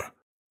water."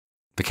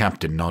 The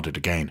captain nodded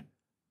again.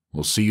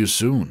 "We'll see you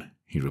soon,"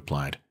 he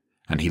replied,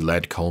 and he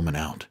led Coleman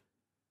out.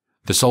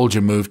 The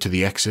soldier moved to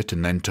the exit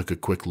and then took a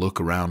quick look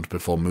around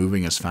before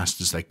moving as fast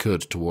as they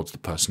could towards the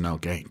personnel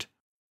gate.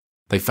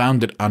 They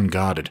found it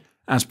unguarded,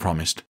 as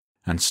promised,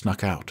 and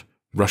snuck out,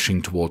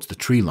 rushing towards the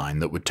tree line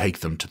that would take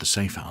them to the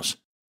safe house.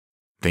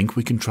 "Think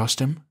we can trust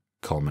him?"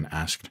 Coleman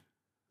asked.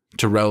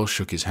 Terrell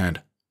shook his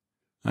head.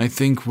 "I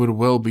think we're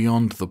well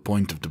beyond the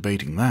point of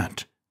debating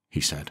that," he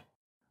said.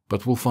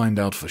 "But we'll find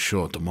out for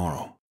sure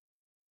tomorrow."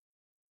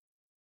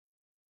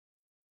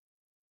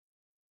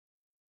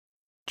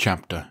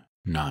 Chapter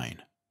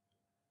 9.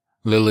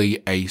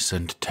 Lily, Ace,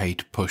 and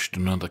Tate pushed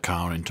another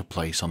car into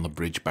place on the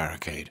bridge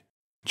barricade,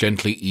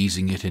 gently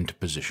easing it into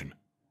position.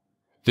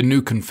 The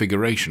new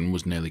configuration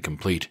was nearly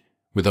complete,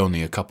 with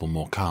only a couple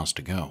more cars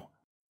to go.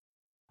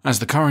 As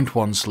the current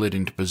one slid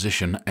into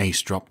position,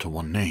 Ace dropped to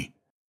one knee.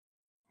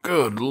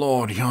 "Good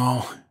Lord,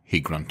 y'all," he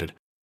grunted.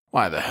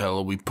 "Why the hell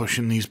are we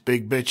pushing these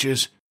big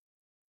bitches?"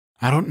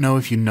 "I don't know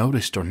if you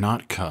noticed or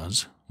not,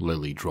 cuz,"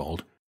 Lily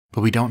drawled,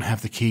 "but we don't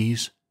have the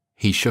keys."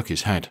 He shook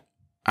his head.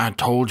 "I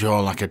told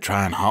y'all I could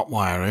try and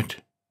hotwire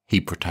it,"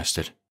 he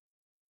protested.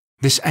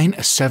 "This ain't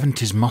a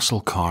 70s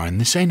muscle car, and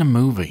this ain't a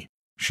movie,"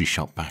 she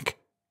shot back.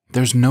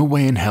 "There's no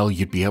way in hell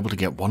you'd be able to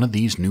get one of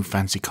these new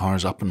fancy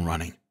cars up and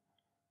running."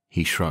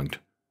 He shrugged.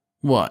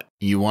 "What,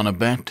 you want to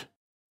bet?"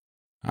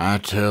 "I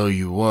tell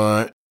you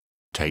what,"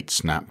 Tate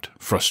snapped,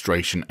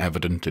 frustration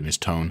evident in his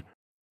tone.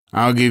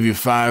 "I'll give you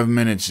 5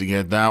 minutes to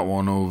get that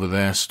one over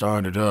there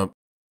started up.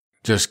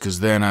 Just 'cause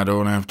then I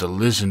don't have to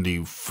listen to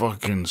you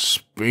fucking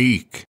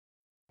speak.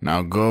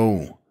 Now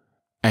go."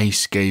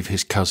 Ace gave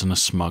his cousin a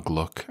smug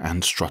look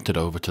and strutted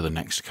over to the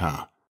next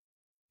car.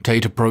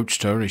 Tate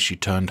approached her as she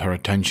turned her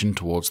attention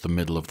towards the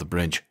middle of the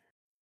bridge.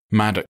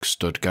 Maddox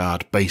stood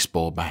guard,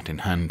 baseball bat in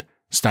hand,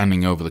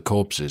 standing over the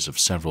corpses of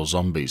several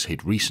zombies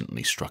he'd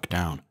recently struck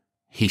down.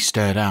 He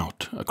stared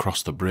out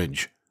across the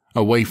bridge,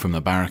 away from the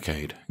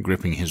barricade,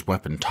 gripping his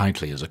weapon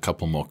tightly as a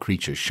couple more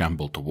creatures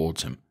shambled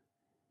towards him.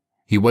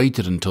 He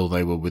waited until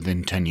they were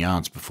within 10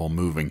 yards before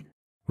moving,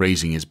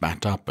 raising his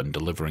bat up and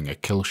delivering a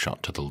kill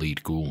shot to the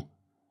lead ghoul.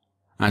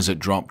 As it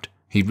dropped,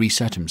 He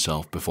reset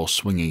himself before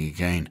swinging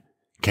again,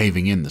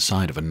 caving in the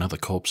side of another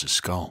corpse's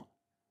skull.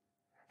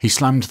 He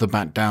slammed the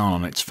bat down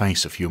on its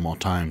face a few more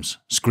times,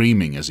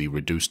 screaming as he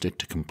reduced it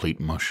to complete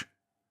mush.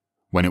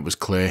 When it was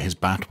clear his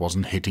bat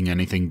wasn't hitting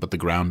anything but the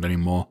ground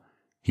anymore,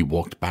 he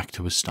walked back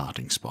to his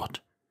starting spot,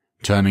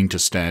 turning to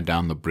stare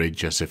down the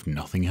bridge as if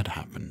nothing had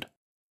happened.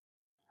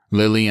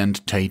 Lily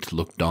and Tate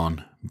looked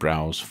on,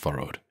 brows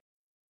furrowed.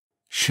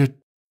 Should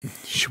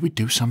we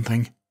do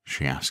something?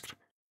 She asked.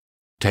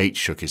 Tate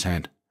shook his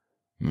head.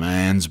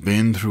 Man's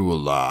been through a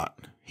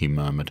lot, he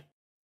murmured.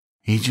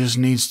 He just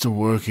needs to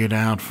work it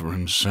out for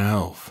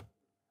himself.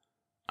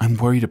 I'm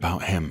worried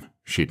about him,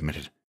 she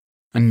admitted.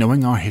 And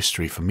knowing our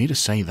history, for me to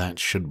say that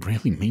should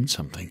really mean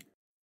something.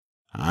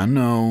 I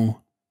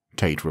know,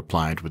 Tate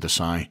replied with a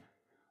sigh,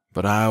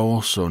 but I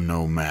also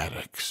know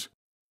Maddox.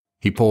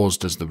 He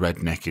paused as the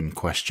redneck in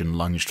question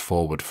lunged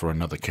forward for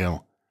another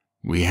kill.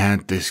 We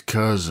had this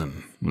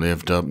cousin,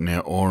 lived up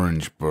near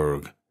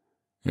Orangeburg.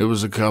 It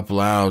was a couple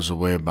hours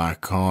away by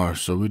car,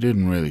 so we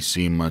didn't really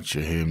see much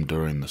of him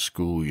during the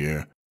school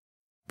year.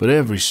 But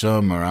every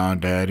summer our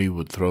daddy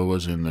would throw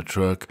us in the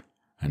truck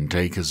and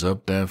take us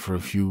up there for a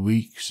few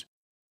weeks.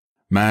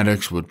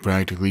 Maddox would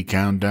practically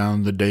count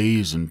down the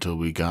days until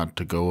we got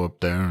to go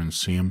up there and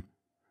see him.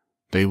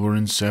 They were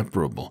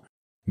inseparable,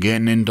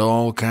 getting into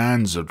all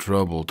kinds of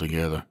trouble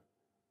together.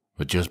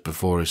 But just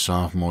before his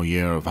sophomore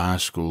year of high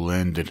school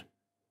ended,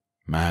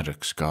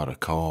 Maddox got a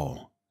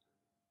call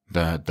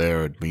that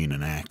there had been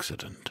an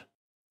accident.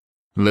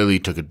 Lily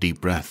took a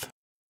deep breath.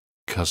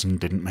 Cousin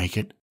didn't make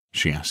it?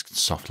 She asked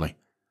softly.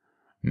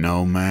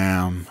 No,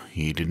 ma'am,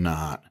 he did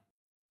not,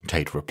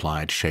 Tate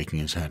replied, shaking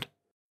his head.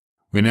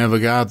 We never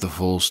got the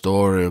full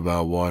story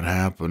about what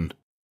happened,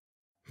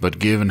 but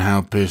given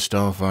how pissed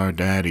off our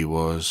daddy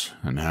was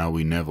and how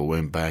we never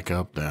went back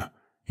up there,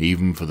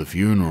 even for the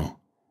funeral,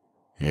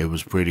 it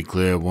was pretty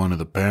clear one of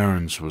the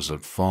parents was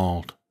at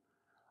fault.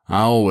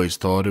 I always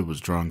thought it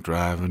was drunk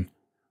driving,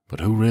 but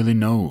who really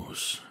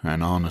knows?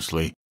 And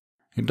honestly,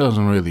 it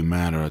doesn't really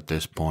matter at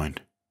this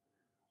point.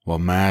 What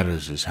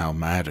matters is how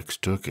Maddox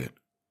took it.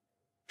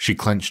 She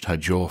clenched her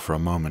jaw for a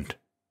moment.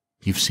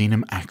 You've seen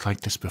him act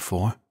like this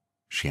before?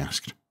 She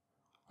asked.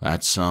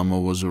 That summer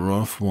was a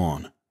rough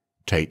one,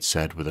 Tate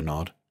said with a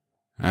nod.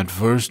 At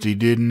first he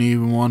didn't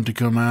even want to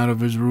come out of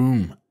his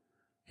room.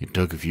 It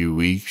took a few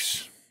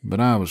weeks,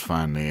 but I was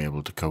finally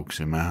able to coax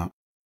him out.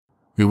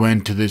 We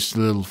went to this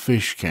little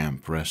fish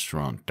camp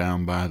restaurant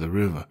down by the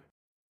river.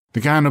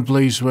 The kind of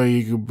place where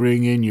you could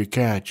bring in your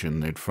catch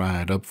and they'd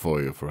fry it up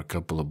for you for a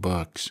couple of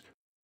bucks.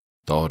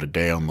 Thought a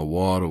day on the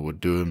water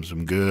would do him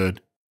some good.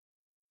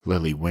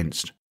 Lily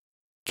winced.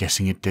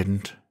 Guessing it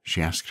didn't?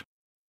 She asked.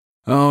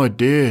 Oh, it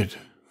did.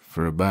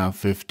 For about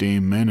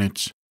 15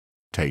 minutes,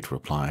 Tate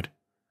replied.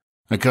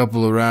 A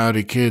couple of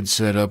rowdy kids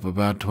set up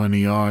about 20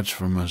 yards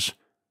from us,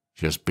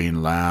 just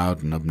being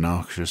loud and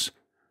obnoxious.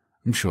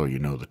 I'm sure you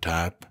know the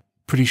type.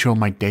 Pretty sure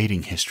my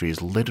dating history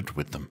is littered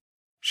with them,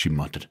 she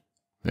muttered.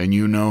 Then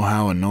you know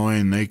how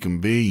annoying they can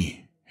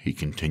be, he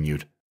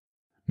continued.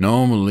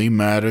 Normally,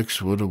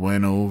 Maddox would have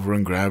went over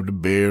and grabbed a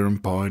beer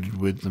and partied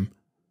with them.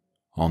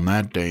 On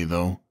that day,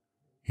 though,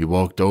 he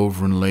walked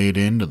over and laid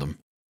into them.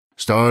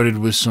 Started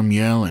with some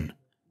yelling,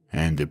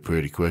 ended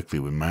pretty quickly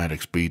with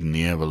Maddox beating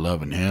the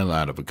ever-loving hell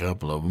out of a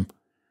couple of them.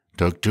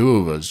 Took 2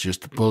 of us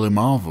just to pull him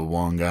off of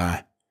one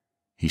guy.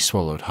 He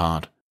swallowed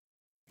hard.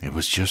 It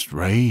was just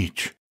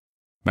rage.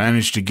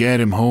 Managed to get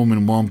him home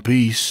in one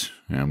piece,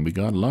 and we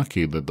got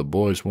lucky that the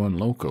boys weren't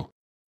local.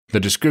 The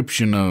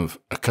description of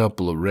a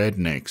couple of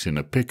rednecks in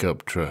a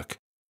pickup truck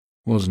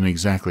wasn't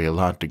exactly a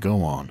lot to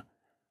go on,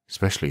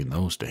 especially in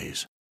those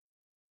days.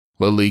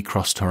 Lily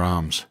crossed her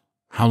arms.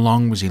 How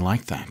long was he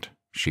like that?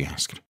 She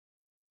asked.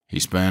 He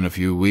spent a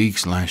few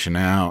weeks lashing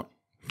out,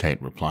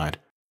 Tate replied,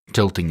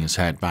 tilting his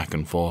head back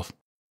and forth.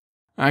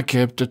 I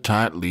kept a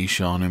tight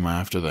leash on him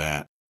after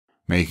that,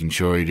 making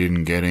sure he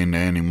didn't get into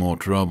any more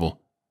trouble.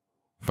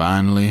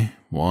 Finally,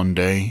 one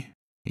day,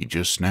 he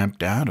just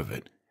snapped out of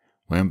it,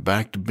 went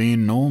back to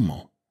being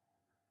normal.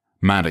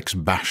 Maddox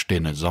bashed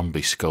in a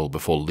zombie skull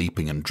before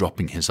leaping and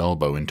dropping his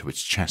elbow into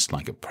its chest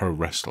like a pro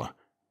wrestler.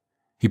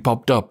 He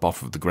popped up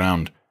off of the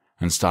ground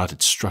and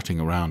started strutting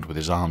around with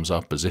his arms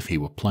up as if he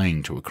were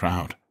playing to a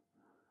crowd.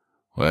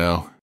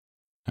 Well,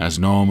 as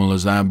normal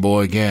as that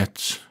boy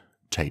gets,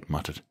 Tate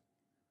muttered.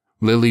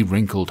 Lily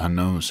wrinkled her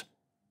nose.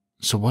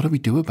 So what do we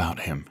do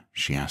about him?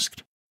 She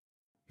asked.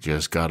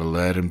 Just gotta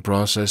let him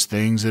process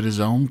things at his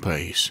own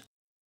pace,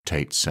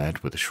 Tate said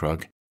with a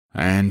shrug.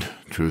 And,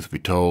 truth be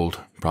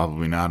told,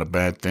 probably not a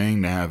bad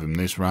thing to have him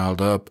this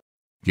riled up,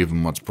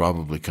 given what's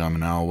probably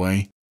coming our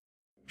way.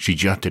 She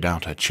jutted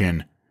out her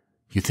chin.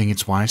 You think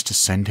it's wise to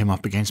send him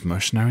up against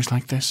mercenaries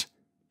like this?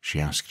 She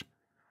asked.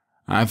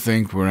 I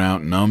think we're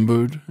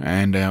outnumbered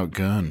and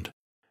outgunned.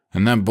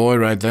 And that boy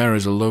right there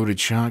is a loaded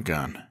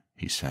shotgun,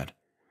 he said.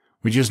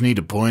 We just need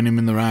to point him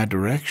in the right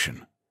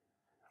direction.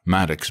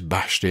 Maddox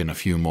bashed in a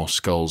few more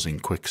skulls in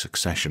quick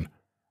succession,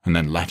 and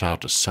then let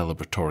out a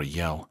celebratory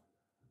yell.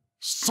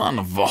 Son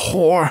of a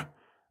whore!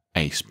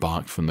 Ace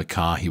barked from the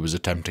car he was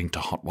attempting to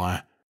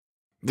hotwire.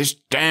 This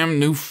damn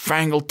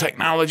newfangled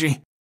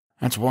technology.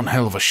 That's one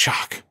hell of a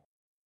shock.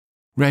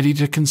 Ready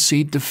to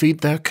concede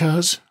defeat there,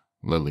 cuz?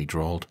 Lily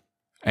drawled.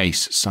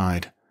 Ace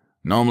sighed.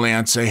 Normally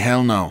I'd say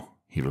hell no,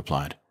 he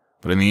replied.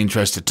 But in the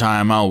interest of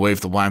time, I'll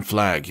wave the white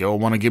flag. You all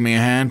want to give me a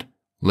hand?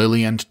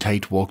 Lily and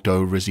Tate walked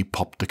over as he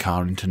popped the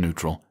car into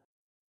neutral.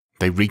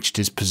 They reached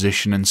his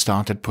position and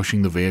started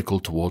pushing the vehicle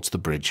towards the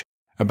bridge,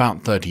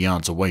 about 30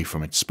 yards away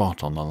from its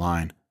spot on the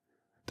line.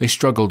 They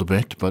struggled a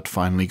bit, but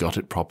finally got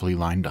it properly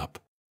lined up.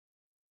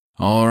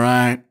 All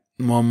right,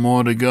 one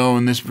more to go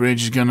and this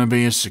bridge is going to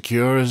be as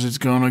secure as it's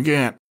going to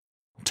get,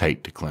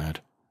 Tate declared.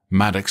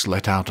 Maddox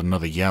let out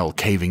another yell,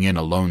 caving in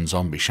a lone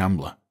zombie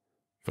shambler.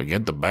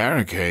 Forget the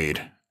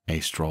barricade,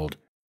 Ace drawled.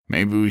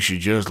 Maybe we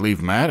should just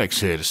leave Maddox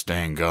here to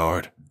stand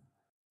guard.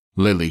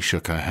 Lily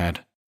shook her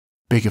head.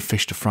 Bigger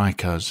fish to fry,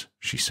 cuz,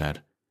 she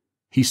said.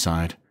 He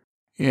sighed.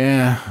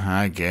 Yeah,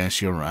 I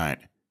guess you're right,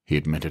 he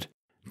admitted,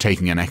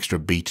 taking an extra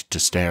beat to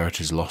stare at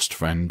his lost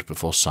friend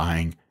before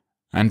sighing,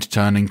 and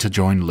turning to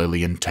join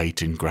Lily and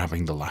Tate in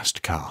grabbing the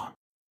last car.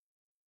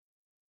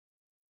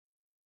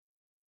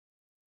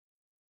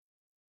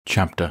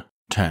 Chapter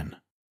 10.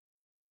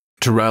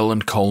 Terrell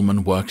and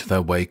Coleman worked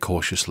their way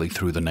cautiously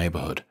through the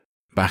neighborhood,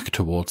 back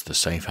towards the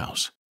safe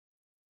house.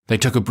 They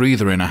took a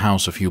breather in a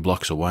house a few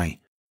blocks away,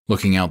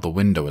 looking out the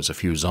window as a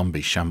few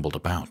zombies shambled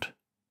about.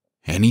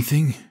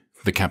 Anything?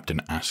 The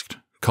captain asked.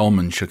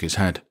 Coleman shook his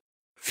head.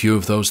 Few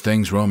of those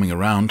things roaming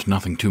around,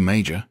 nothing too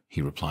major,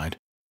 he replied.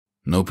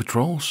 No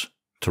patrols?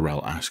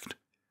 Terrell asked.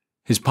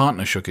 His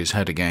partner shook his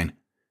head again.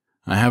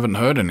 I haven't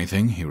heard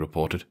anything, he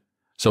reported.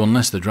 So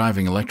unless they're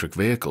driving electric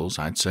vehicles,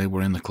 I'd say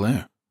we're in the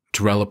clear.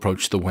 Terrell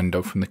approached the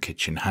window from the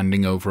kitchen,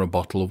 handing over a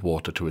bottle of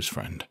water to his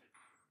friend.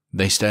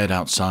 They stared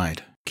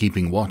outside,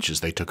 keeping watch as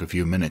they took a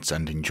few minutes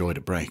and enjoyed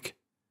a break.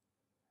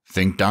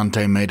 Think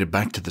Dante made it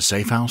back to the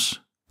safe house?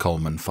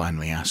 Coleman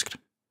finally asked.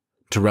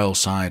 Terrell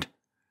sighed.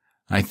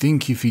 I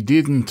think if he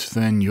didn't,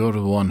 then you're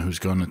the one who's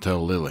going to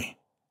tell Lily,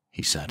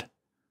 he said.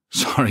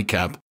 Sorry,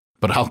 Cap,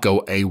 but I'll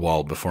go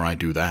AWOL before I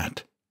do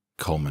that,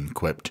 Coleman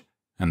quipped,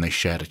 and they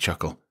shared a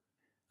chuckle.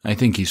 I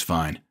think he's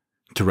fine,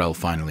 Terrell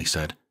finally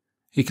said.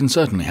 He can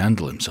certainly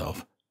handle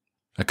himself.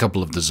 A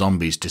couple of the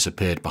zombies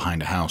disappeared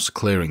behind a house,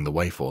 clearing the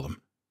way for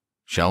them.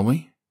 Shall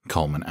we?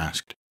 Coleman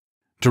asked.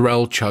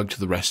 Terrell chugged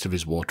the rest of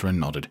his water and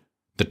nodded.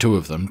 The two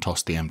of them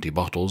tossed the empty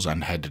bottles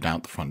and headed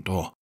out the front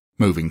door,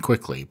 moving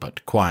quickly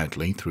but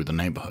quietly through the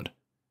neighborhood.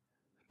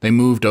 They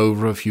moved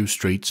over a few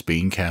streets,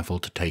 being careful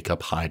to take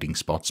up hiding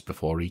spots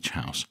before each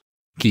house,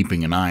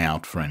 keeping an eye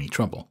out for any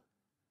trouble.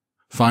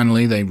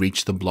 Finally, they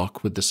reached the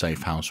block with the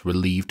safe house,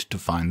 relieved to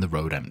find the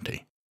road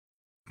empty.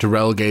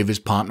 Terrell gave his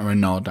partner a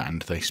nod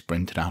and they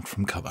sprinted out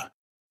from cover,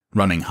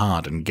 running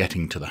hard and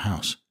getting to the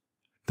house.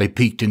 They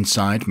peeked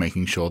inside,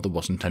 making sure there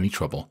wasn't any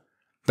trouble.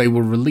 They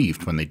were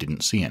relieved when they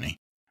didn't see any,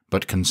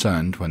 but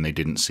concerned when they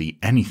didn't see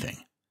anything,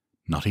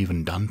 not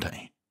even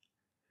Dante.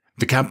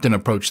 The captain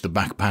approached the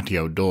back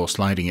patio door,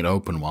 sliding it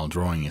open while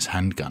drawing his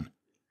handgun.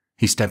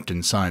 He stepped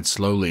inside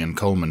slowly and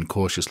Coleman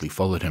cautiously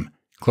followed him,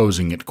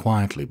 closing it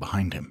quietly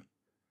behind him.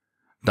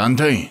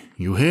 Dante,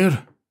 you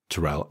here?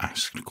 Terrell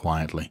asked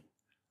quietly.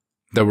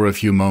 There were a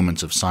few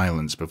moments of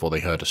silence before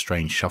they heard a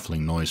strange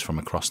shuffling noise from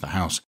across the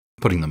house,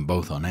 putting them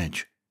both on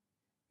edge.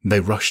 They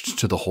rushed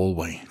to the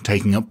hallway,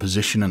 taking up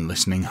position and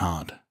listening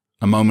hard.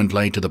 A moment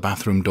later the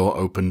bathroom door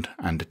opened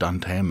and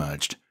Dante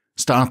emerged,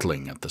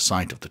 startling at the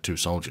sight of the two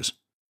soldiers.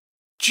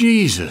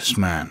 Jesus,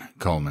 man,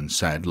 Coleman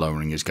said,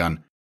 lowering his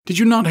gun. Did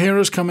you not hear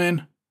us come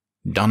in?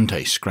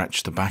 Dante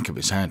scratched the back of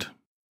his head.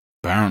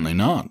 Apparently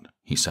not,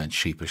 he said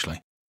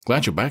sheepishly.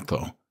 Glad you're back,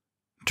 though.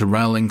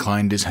 Terrell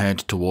inclined his head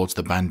towards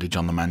the bandage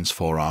on the man's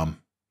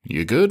forearm.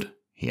 You good?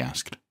 He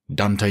asked.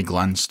 Dante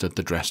glanced at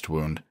the dressed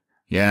wound.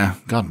 Yeah,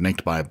 got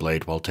nicked by a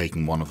blade while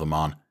taking one of them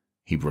on,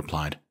 he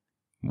replied.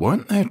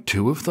 Weren't there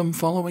two of them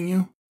following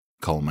you?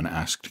 Coleman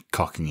asked,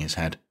 cocking his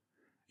head.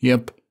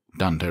 Yep,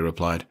 Dante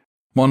replied.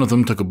 One of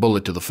them took a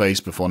bullet to the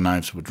face before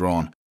knives were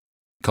drawn.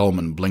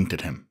 Coleman blinked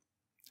at him.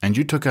 And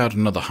you took out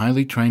another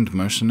highly trained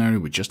mercenary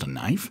with just a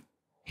knife?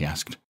 He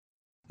asked.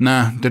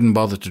 Nah, didn't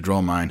bother to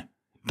draw mine,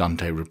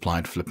 Dante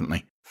replied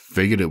flippantly.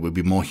 Figured it would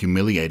be more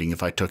humiliating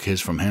if I took his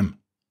from him.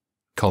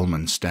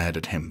 Coleman stared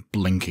at him,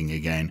 blinking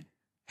again,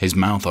 his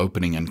mouth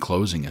opening and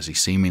closing as he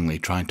seemingly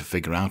tried to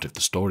figure out if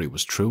the story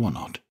was true or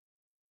not.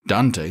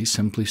 Dante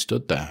simply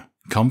stood there,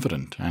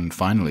 confident, and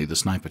finally the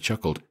sniper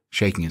chuckled,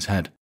 shaking his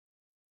head.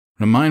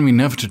 Remind me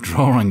never to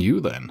draw on you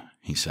then,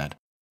 he said.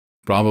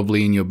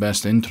 Probably in your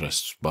best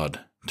interests, bud,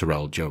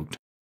 Terrell joked.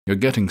 You're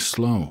getting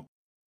slow.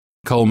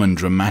 Coleman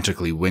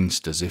dramatically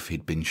winced as if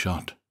he'd been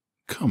shot.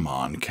 Come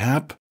on,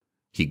 Cap,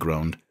 he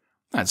groaned.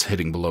 That's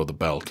hitting below the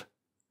belt.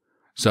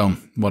 So,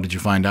 what did you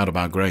find out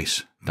about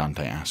Grace?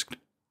 Dante asked.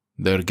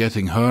 They're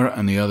getting her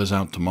and the others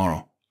out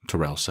tomorrow,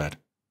 Terrell said.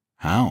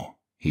 How?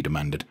 He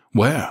demanded.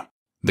 Where?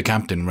 The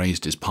captain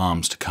raised his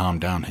palms to calm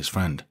down his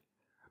friend.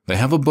 They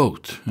have a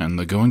boat, and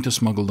they're going to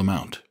smuggle them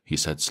out, he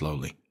said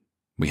slowly.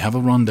 We have a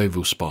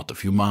rendezvous spot a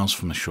few miles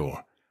from the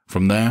shore.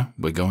 From there,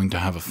 we're going to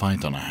have a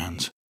fight on our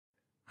hands.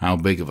 How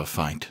big of a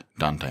fight?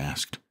 Dante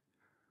asked.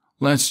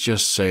 Let's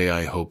just say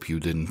I hope you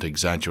didn't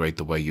exaggerate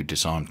the way you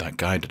disarmed that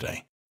guy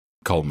today,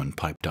 Coleman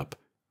piped up,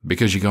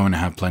 because you're going to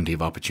have plenty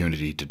of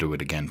opportunity to do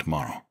it again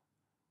tomorrow.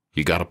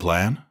 You got a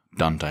plan?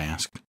 Dante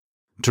asked.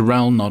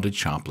 Terrell nodded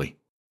sharply.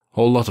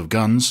 Whole lot of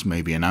guns,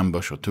 maybe an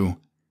ambush or two,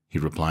 he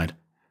replied,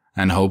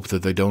 and hope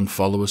that they don't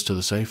follow us to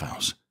the safe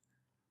house.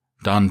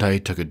 Dante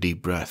took a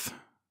deep breath.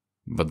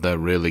 But they're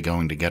really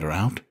going to get her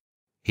out?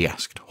 He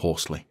asked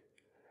hoarsely.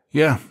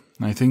 Yeah,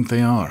 I think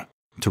they are,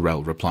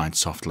 Terrell replied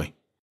softly.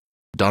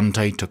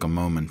 Dante took a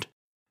moment,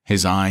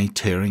 his eye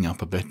tearing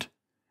up a bit.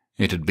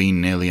 It had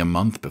been nearly a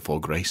month before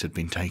Grace had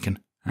been taken,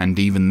 and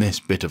even this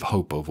bit of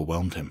hope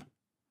overwhelmed him.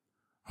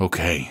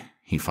 Okay,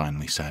 he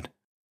finally said.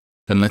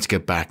 Then let's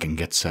get back and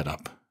get set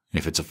up.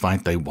 If it's a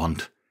fight they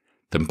want,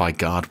 then by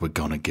God we're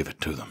gonna give it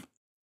to them.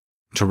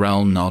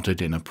 Terrell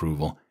nodded in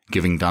approval,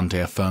 giving Dante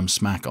a firm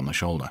smack on the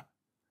shoulder.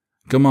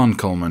 Come on,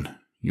 Coleman.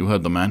 You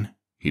heard the man,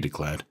 he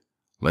declared.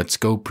 Let's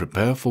go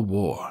prepare for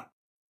war.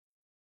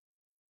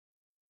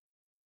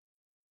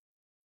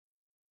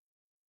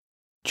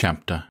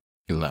 Chapter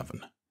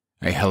 11.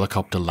 A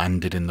helicopter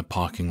landed in the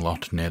parking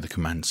lot near the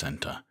command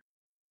center.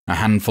 A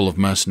handful of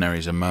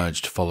mercenaries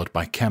emerged, followed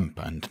by Kemp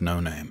and No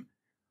Name.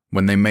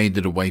 When they made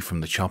it away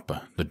from the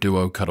chopper, the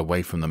duo cut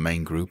away from the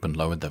main group and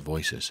lowered their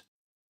voices.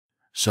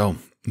 So,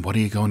 what are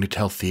you going to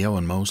tell Theo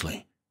and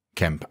Mosley?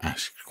 Kemp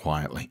asked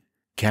quietly.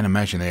 Can't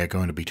imagine they are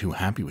going to be too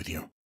happy with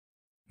you.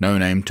 No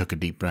Name took a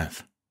deep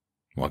breath.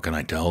 What can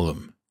I tell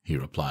them? He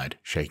replied,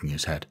 shaking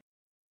his head.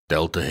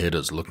 Delta hit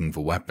us looking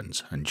for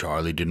weapons, and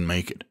Charlie didn't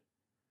make it.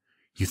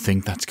 You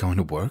think that's going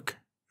to work?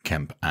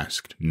 Kemp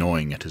asked,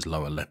 gnawing at his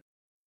lower lip.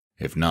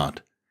 If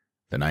not,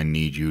 then I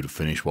need you to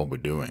finish what we're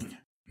doing,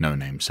 No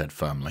Name said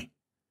firmly.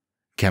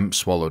 Kemp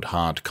swallowed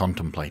hard,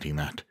 contemplating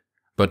that,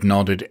 but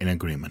nodded in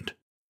agreement.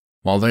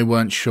 While they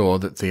weren't sure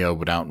that Theo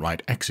would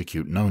outright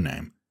execute No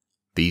Name,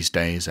 these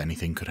days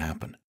anything could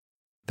happen.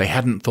 They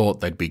hadn't thought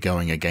they'd be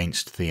going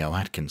against Theo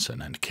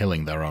Atkinson and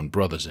killing their own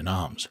brothers in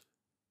arms.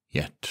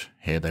 Yet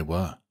here they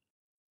were.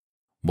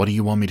 What do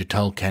you want me to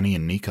tell Kenny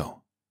and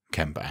Nico?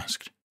 Kemp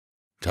asked.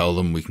 Tell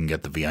them we can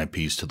get the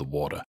VIPs to the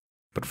water,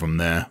 but from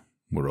there,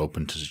 we're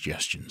open to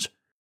suggestions.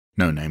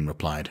 No Name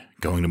replied,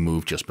 going to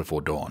move just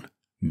before dawn.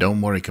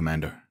 Don't worry,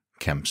 Commander,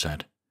 Kemp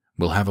said.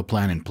 We'll have a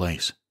plan in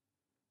place.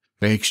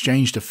 They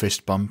exchanged a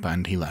fist bump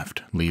and he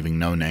left, leaving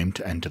No Name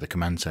to enter the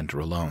command center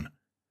alone.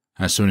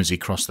 As soon as he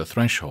crossed the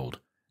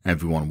threshold,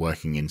 everyone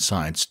working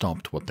inside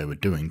stopped what they were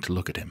doing to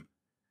look at him.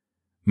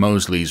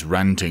 Mosley's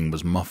ranting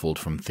was muffled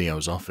from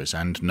Theo's office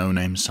and No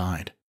Name's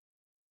side.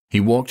 He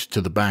walked to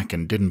the back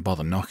and didn't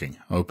bother knocking,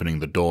 opening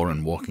the door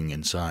and walking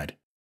inside.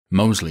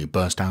 Mosley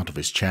burst out of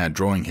his chair,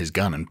 drawing his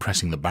gun and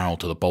pressing the barrel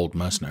to the bold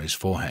mercenary's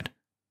forehead.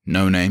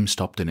 No Name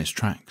stopped in his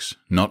tracks,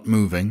 not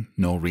moving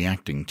nor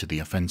reacting to the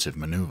offensive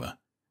maneuver.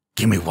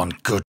 Give me one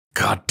good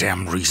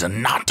goddamn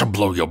reason not to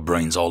blow your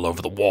brains all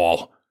over the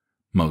wall,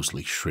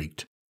 Mosley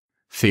shrieked.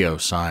 Theo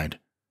sighed.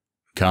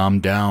 Calm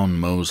down,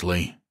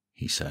 Mosley,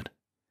 he said.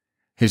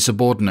 His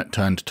subordinate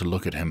turned to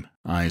look at him,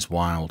 eyes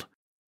wild.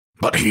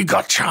 But he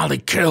got Charlie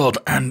killed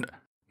and...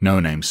 No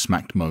Name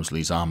smacked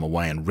Mosley's arm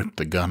away and ripped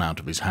the gun out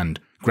of his hand,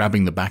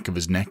 grabbing the back of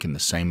his neck in the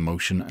same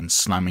motion and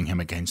slamming him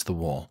against the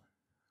wall.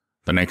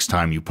 The next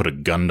time you put a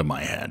gun to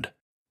my head,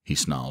 he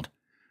snarled,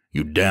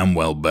 you damn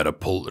well better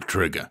pull the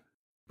trigger,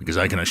 because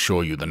I can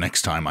assure you the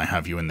next time I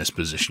have you in this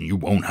position you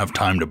won't have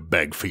time to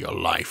beg for your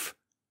life.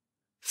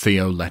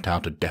 Theo let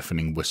out a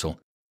deafening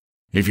whistle.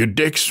 If your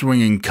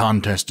dick-swinging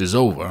contest is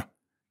over,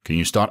 can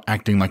you start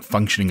acting like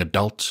functioning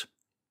adults?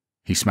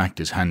 He smacked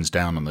his hands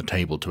down on the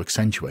table to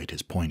accentuate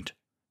his point.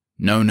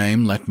 No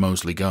Name let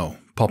Mosley go,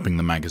 popping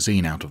the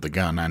magazine out of the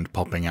gun and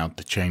popping out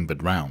the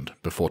chambered round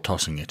before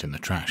tossing it in the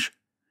trash.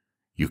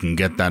 You can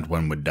get that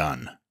when we're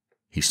done,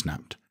 he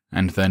snapped,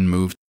 and then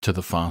moved to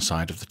the far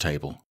side of the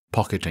table,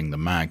 pocketing the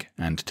mag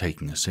and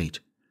taking a seat.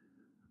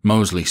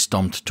 Mosley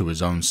stomped to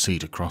his own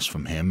seat across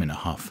from him in a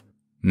huff.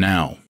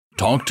 Now,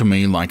 talk to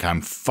me like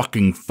I'm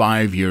fucking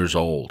 5 years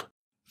old,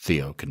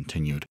 Theo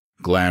continued,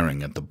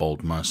 glaring at the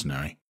bold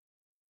mercenary.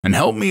 And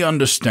help me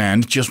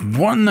understand just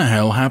what in the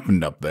hell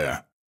happened up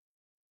there.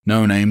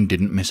 No Name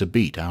didn't miss a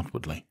beat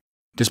outwardly,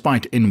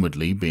 despite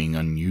inwardly being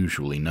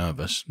unusually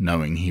nervous,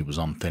 knowing he was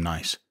on thin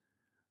ice.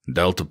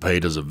 Delta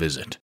paid us a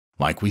visit,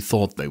 like we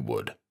thought they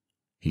would,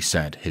 he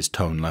said, his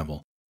tone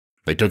level.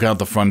 They took out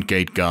the front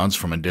gate guards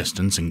from a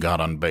distance and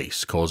got on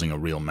base, causing a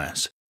real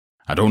mess.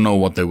 I don't know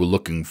what they were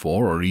looking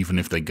for or even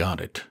if they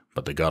got it,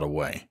 but they got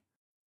away.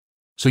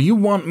 So you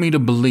want me to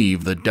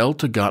believe that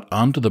Delta got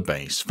onto the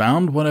base,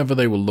 found whatever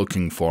they were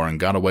looking for, and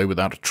got away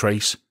without a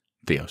trace?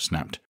 Theo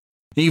snapped.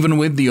 Even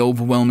with the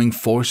overwhelming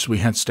force we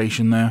had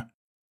stationed there?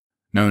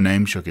 No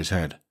Name shook his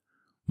head.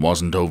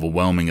 Wasn't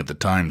overwhelming at the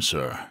time,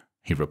 sir,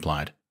 he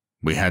replied.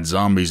 We had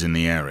zombies in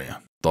the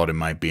area. Thought it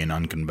might be an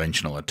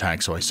unconventional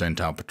attack, so I sent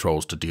out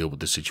patrols to deal with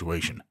the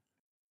situation.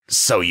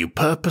 So you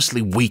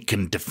purposely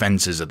weakened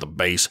defenses at the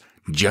base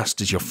just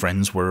as your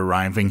friends were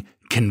arriving?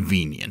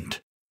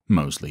 Convenient,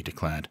 Mosley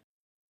declared.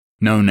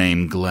 No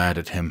Name glared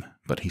at him,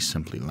 but he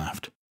simply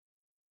laughed.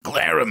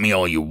 Glare at me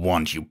all you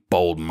want, you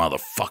bold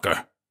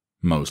motherfucker,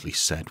 Mosley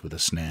said with a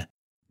sneer.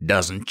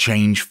 Doesn't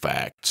change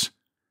facts.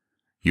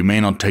 You may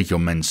not take your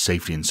men's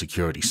safety and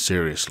security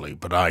seriously,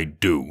 but I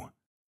do,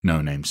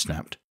 No Name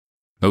snapped.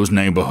 Those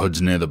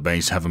neighborhoods near the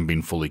base haven't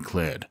been fully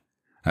cleared,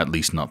 at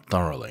least not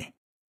thoroughly.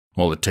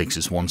 All it takes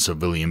is one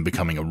civilian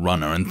becoming a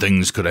runner and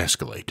things could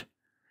escalate.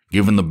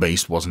 Given the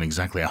base wasn't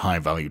exactly a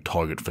high-value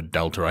target for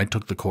Delta, I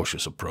took the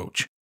cautious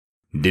approach.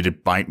 Did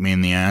it bite me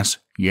in the ass?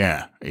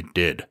 Yeah, it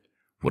did.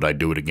 Would I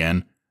do it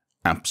again?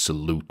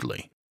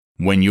 Absolutely.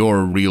 When you're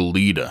a real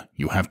leader,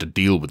 you have to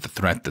deal with the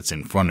threat that's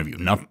in front of you,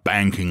 not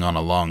banking on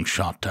a long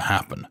shot to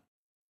happen.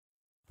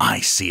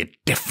 I see it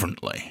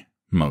differently,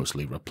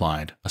 Mosley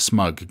replied, a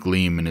smug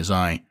gleam in his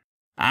eye.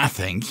 I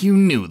think you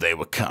knew they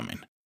were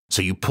coming,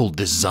 so you pulled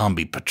this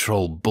zombie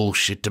patrol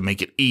bullshit to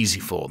make it easy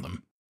for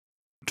them.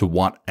 To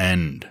what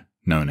end?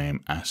 No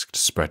Name asked,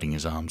 spreading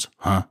his arms.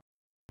 Huh?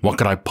 What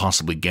could I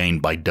possibly gain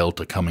by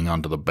Delta coming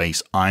onto the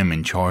base I'm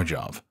in charge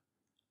of?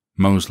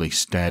 Mosley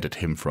stared at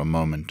him for a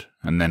moment,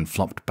 and then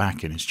flopped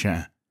back in his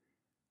chair.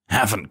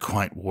 Haven't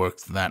quite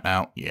worked that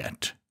out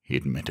yet, he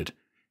admitted,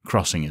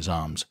 crossing his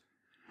arms.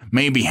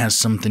 Maybe has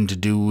something to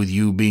do with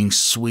you being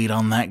sweet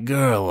on that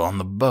girl on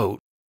the boat.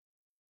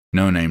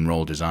 No Name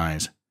rolled his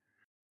eyes.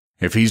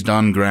 If he's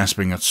done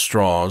grasping at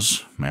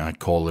straws, may I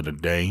call it a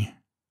day?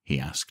 He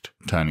asked,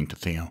 turning to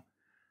Theo.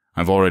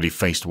 I've already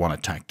faced one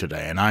attack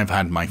today, and I've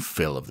had my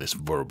fill of this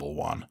verbal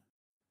one.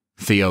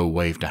 Theo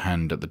waved a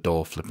hand at the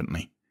door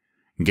flippantly.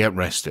 Get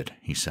rested,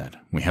 he said.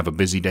 We have a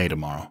busy day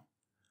tomorrow.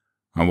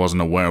 I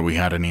wasn't aware we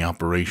had any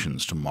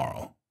operations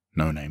tomorrow,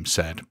 No Name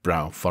said,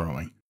 brow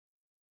furrowing.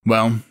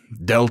 Well,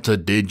 Delta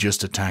did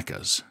just attack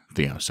us,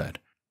 Theo said.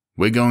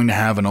 We're going to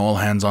have an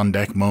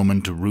all-hands-on-deck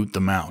moment to root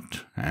them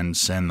out and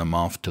send them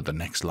off to the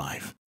next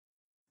life.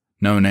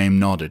 No Name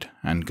nodded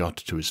and got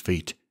to his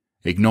feet,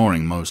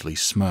 ignoring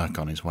Mosley's smirk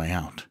on his way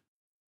out.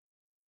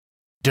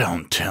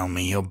 Don't tell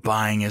me you're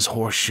buying his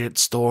horseshit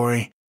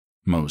story,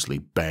 Mosley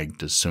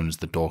begged as soon as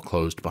the door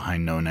closed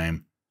behind No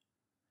Name.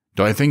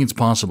 Do I think it's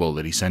possible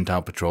that he sent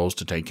out patrols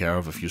to take care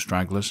of a few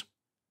stragglers?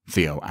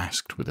 Theo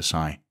asked with a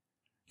sigh.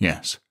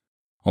 Yes,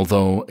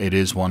 although it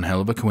is one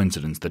hell of a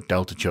coincidence that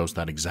Delta chose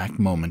that exact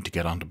moment to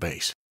get onto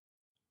base.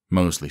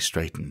 Mosley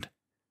straightened.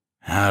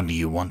 How do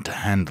you want to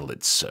handle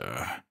it,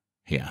 sir?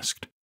 He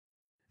asked.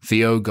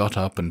 Theo got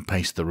up and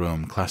paced the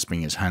room,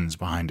 clasping his hands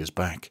behind his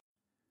back.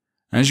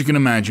 As you can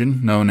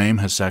imagine, No Name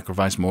has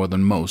sacrificed more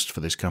than most for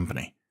this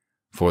company.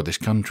 For this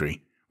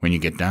country, when you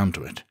get down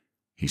to it,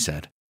 he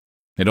said.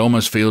 It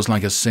almost feels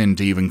like a sin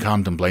to even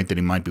contemplate that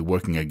he might be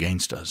working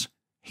against us.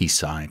 He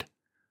sighed.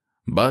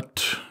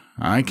 But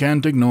I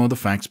can't ignore the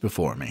facts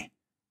before me.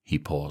 He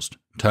paused,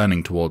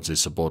 turning towards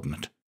his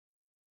subordinate.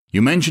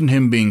 You mentioned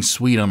him being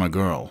sweet on a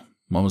girl.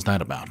 What was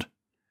that about?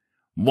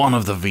 One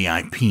of the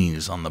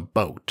VIPs on the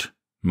boat,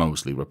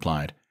 Mosley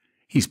replied.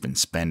 He's been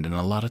spending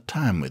a lot of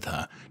time with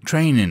her,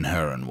 training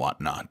her and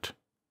whatnot.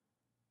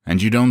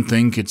 And you don't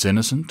think it's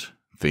innocent?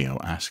 Theo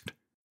asked.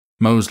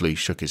 Mosley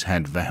shook his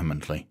head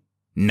vehemently.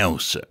 No,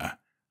 sir,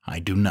 I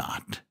do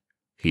not,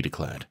 he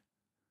declared.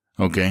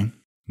 Okay,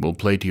 we'll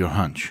play to your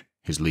hunch,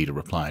 his leader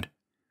replied.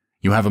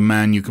 You have a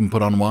man you can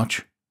put on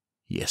watch?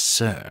 Yes,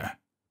 sir,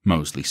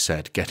 Mosley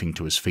said, getting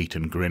to his feet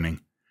and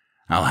grinning.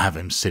 I'll have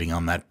him sitting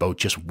on that boat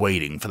just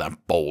waiting for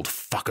that bold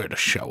fucker to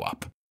show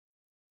up.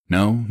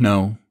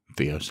 No,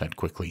 Theo said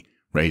quickly,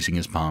 raising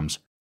his palms.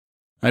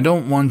 I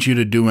don't want you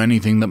to do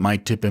anything that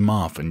might tip him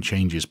off and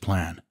change his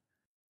plan.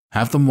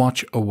 Have them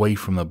watch away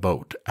from the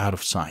boat, out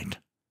of sight.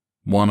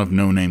 One of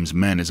No Name's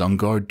men is on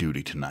guard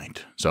duty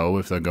tonight, so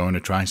if they're going to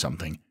try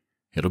something,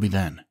 it'll be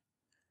then.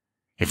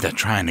 If they're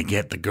trying to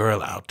get the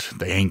girl out,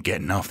 they ain't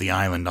getting off the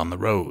island on the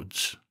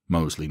roads,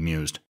 Mosley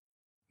mused.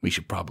 We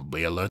should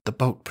probably alert the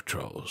boat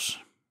patrols.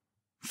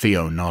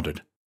 Theo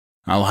nodded.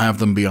 I'll have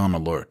them be on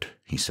alert,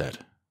 he said.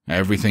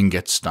 Everything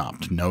gets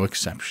stopped, no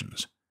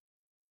exceptions.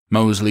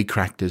 Mosley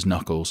cracked his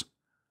knuckles.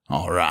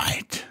 All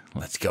right,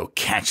 let's go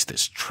catch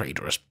this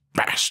traitorous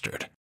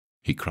bastard,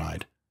 he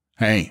cried.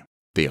 Hey,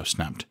 Theo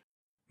snapped.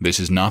 This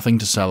is nothing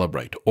to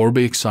celebrate or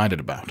be excited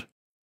about.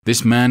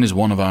 This man is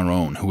one of our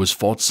own who has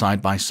fought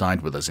side by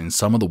side with us in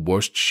some of the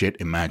worst shit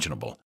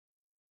imaginable.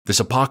 This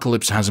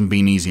apocalypse hasn't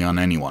been easy on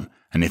anyone,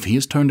 and if he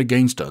has turned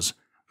against us,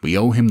 we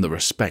owe him the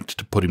respect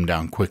to put him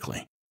down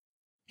quickly.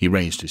 He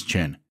raised his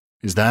chin.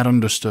 Is that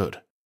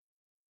understood?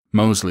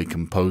 Mosley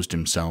composed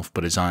himself,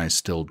 but his eyes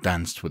still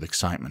danced with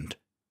excitement.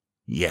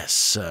 Yes,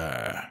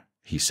 sir,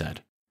 he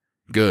said.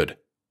 Good.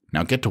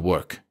 Now get to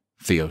work,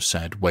 Theo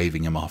said,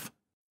 waving him off.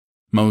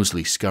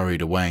 Mosley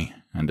scurried away,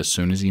 and as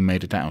soon as he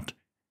made it out,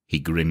 he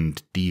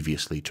grinned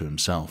deviously to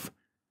himself,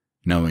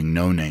 knowing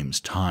No Name's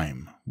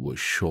time was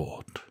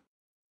short.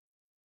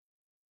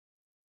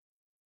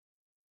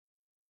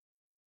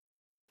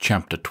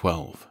 Chapter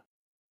 12.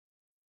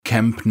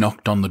 Kemp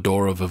knocked on the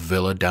door of a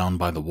villa down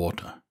by the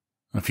water.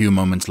 A few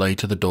moments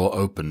later the door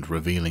opened,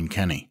 revealing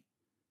Kenny.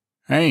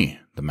 Hey,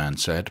 the man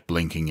said,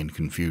 blinking in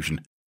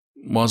confusion.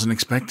 Wasn't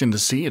expecting to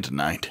see you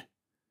tonight.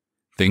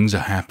 Things are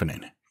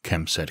happening,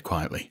 Kemp said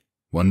quietly.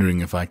 wondering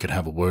if I could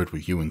have a word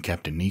with you and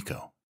Captain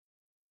Nico.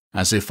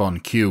 As if on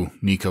cue,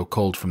 Nico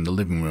called from the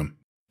living room.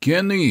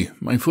 Kenny,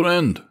 my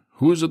friend,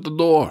 who's at the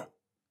door?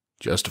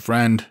 Just a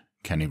friend,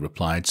 Kenny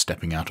replied,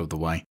 stepping out of the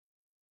way.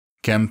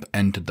 Kemp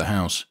entered the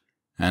house,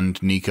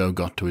 and Nico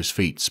got to his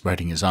feet,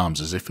 spreading his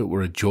arms as if it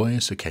were a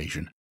joyous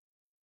occasion.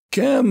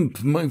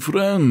 Kemp, my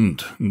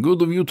friend,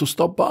 good of you to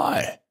stop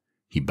by,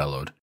 he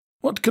bellowed.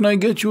 What can I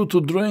get you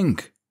to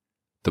drink?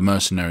 The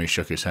mercenary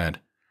shook his head.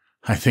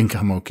 I think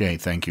I'm okay,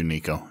 thank you,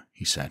 Nico,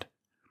 he said.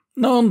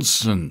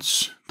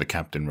 Nonsense, the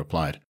captain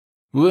replied.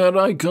 Where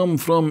I come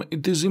from,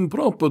 it is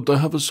improper to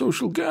have a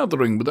social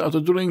gathering without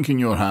a drink in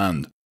your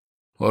hand.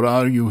 Or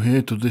are you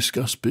here to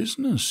discuss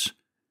business?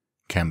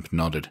 Kemp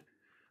nodded.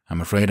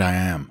 I'm afraid I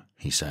am,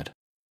 he said.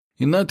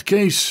 In that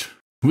case,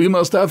 we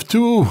must have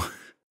two,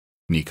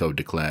 Nico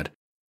declared.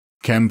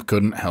 Kemp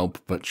couldn't help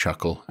but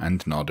chuckle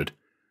and nodded.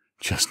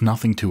 Just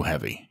nothing too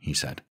heavy, he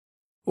said.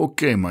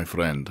 Okay, my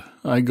friend,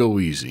 I go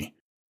easy,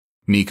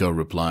 Nico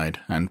replied,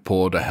 and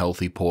poured a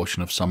healthy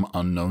portion of some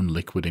unknown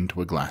liquid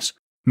into a glass,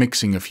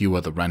 mixing a few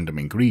other random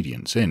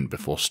ingredients in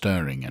before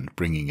stirring and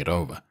bringing it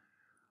over.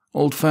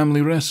 Old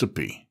family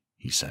recipe,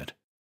 he said.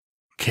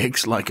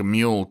 Kicks like a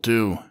mule,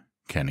 too,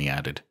 Kenny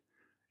added.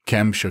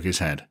 Kemp shook his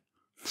head.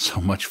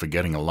 So much for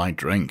getting a light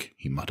drink,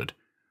 he muttered.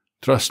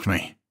 Trust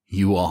me,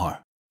 you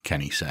are,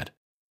 Kenny said.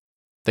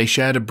 They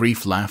shared a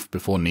brief laugh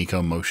before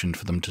Nico motioned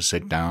for them to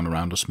sit down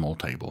around a small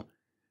table.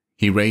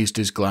 He raised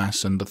his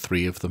glass and the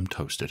three of them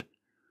toasted.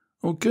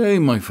 Okay,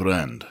 my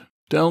friend,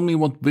 tell me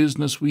what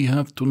business we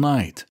have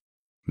tonight,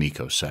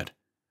 Nico said.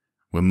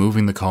 We're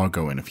moving the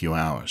cargo in a few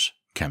hours,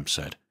 Kemp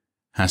said.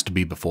 Has to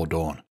be before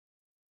dawn.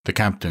 The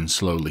captain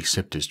slowly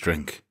sipped his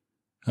drink.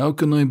 How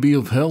can I be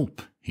of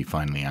help? He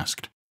finally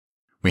asked.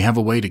 We have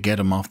a way to get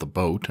him off the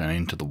boat and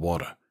into the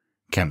water,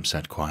 Kemp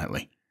said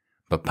quietly.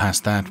 But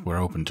past that,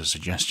 we're open to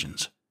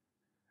suggestions.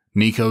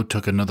 Nico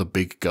took another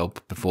big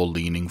gulp before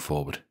leaning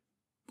forward.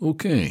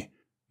 Okay,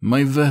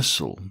 my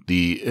vessel,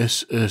 the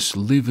SS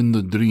Live in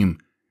the Dream,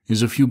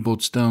 is a few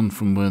boats down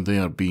from where they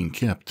are being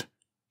kept,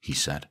 he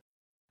said.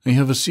 I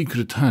have a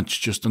secret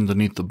hatch just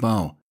underneath the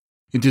bow.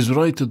 It is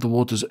right at the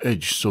water's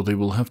edge, so they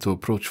will have to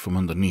approach from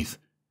underneath.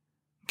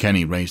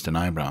 Kenny raised an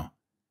eyebrow.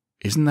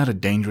 Isn't that a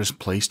dangerous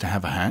place to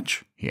have a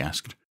hatch? He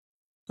asked.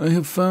 I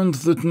have found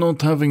that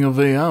not having a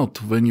way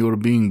out when you are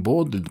being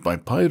boarded by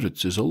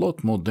pirates is a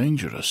lot more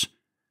dangerous,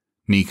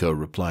 Nico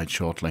replied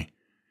shortly.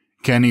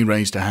 Kenny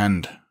raised a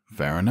hand.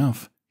 Fair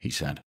enough, he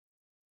said.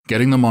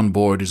 Getting them on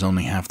board is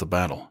only half the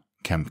battle,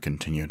 Kemp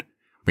continued.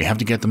 We have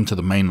to get them to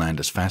the mainland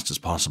as fast as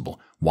possible,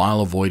 while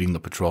avoiding the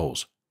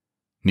patrols.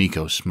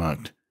 Nico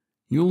smirked.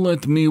 You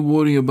let me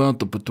worry about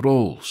the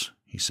patrols,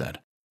 he said.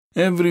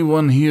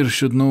 Everyone here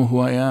should know who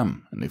I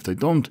am, and if they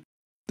don't,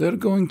 they're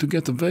going to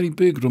get a very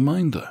big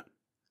reminder.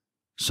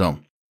 So,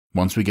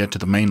 once we get to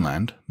the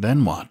mainland,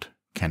 then what?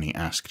 Kenny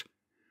asked.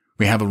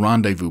 We have a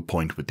rendezvous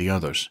point with the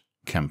others,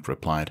 Kemp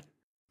replied.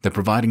 They're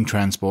providing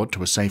transport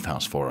to a safe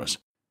house for us.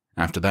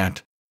 After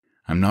that,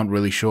 I'm not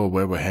really sure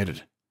where we're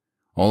headed.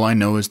 All I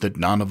know is that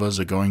none of us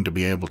are going to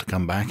be able to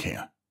come back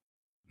here.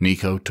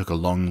 Nico took a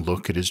long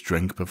look at his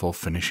drink before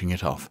finishing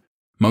it off,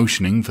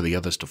 motioning for the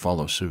others to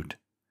follow suit.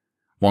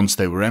 Once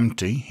they were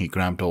empty, he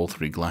grabbed all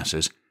 3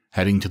 glasses,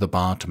 heading to the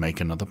bar to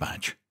make another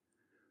batch.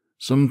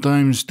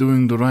 Sometimes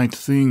doing the right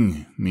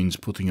thing means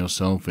putting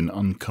yourself in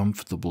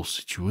uncomfortable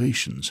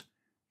situations,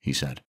 he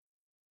said.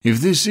 If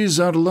this is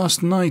our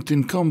last night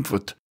in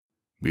comfort,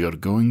 we are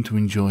going to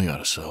enjoy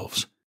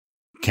ourselves.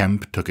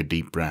 Kemp took a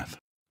deep breath.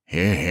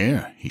 Hear,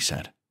 hear, he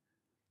said.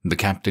 The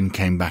captain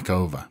came back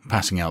over,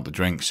 passing out the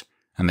drinks,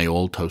 and they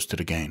all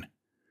toasted again.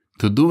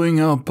 To doing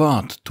our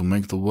part to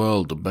make the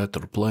world a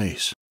better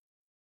place.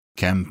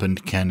 Kemp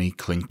and Kenny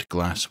clinked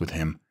glass with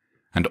him,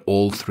 and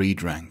all 3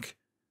 drank.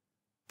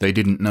 They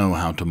didn't know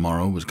how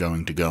tomorrow was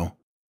going to go,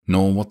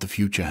 nor what the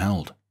future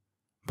held,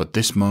 but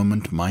this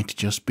moment might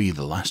just be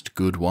the last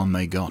good one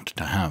they got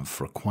to have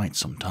for quite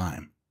some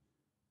time.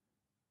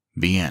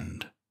 The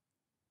end.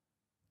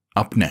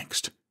 Up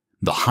next,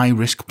 the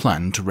high-risk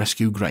plan to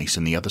rescue Grace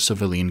and the other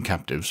civilian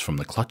captives from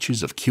the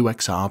clutches of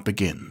QXR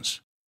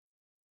begins.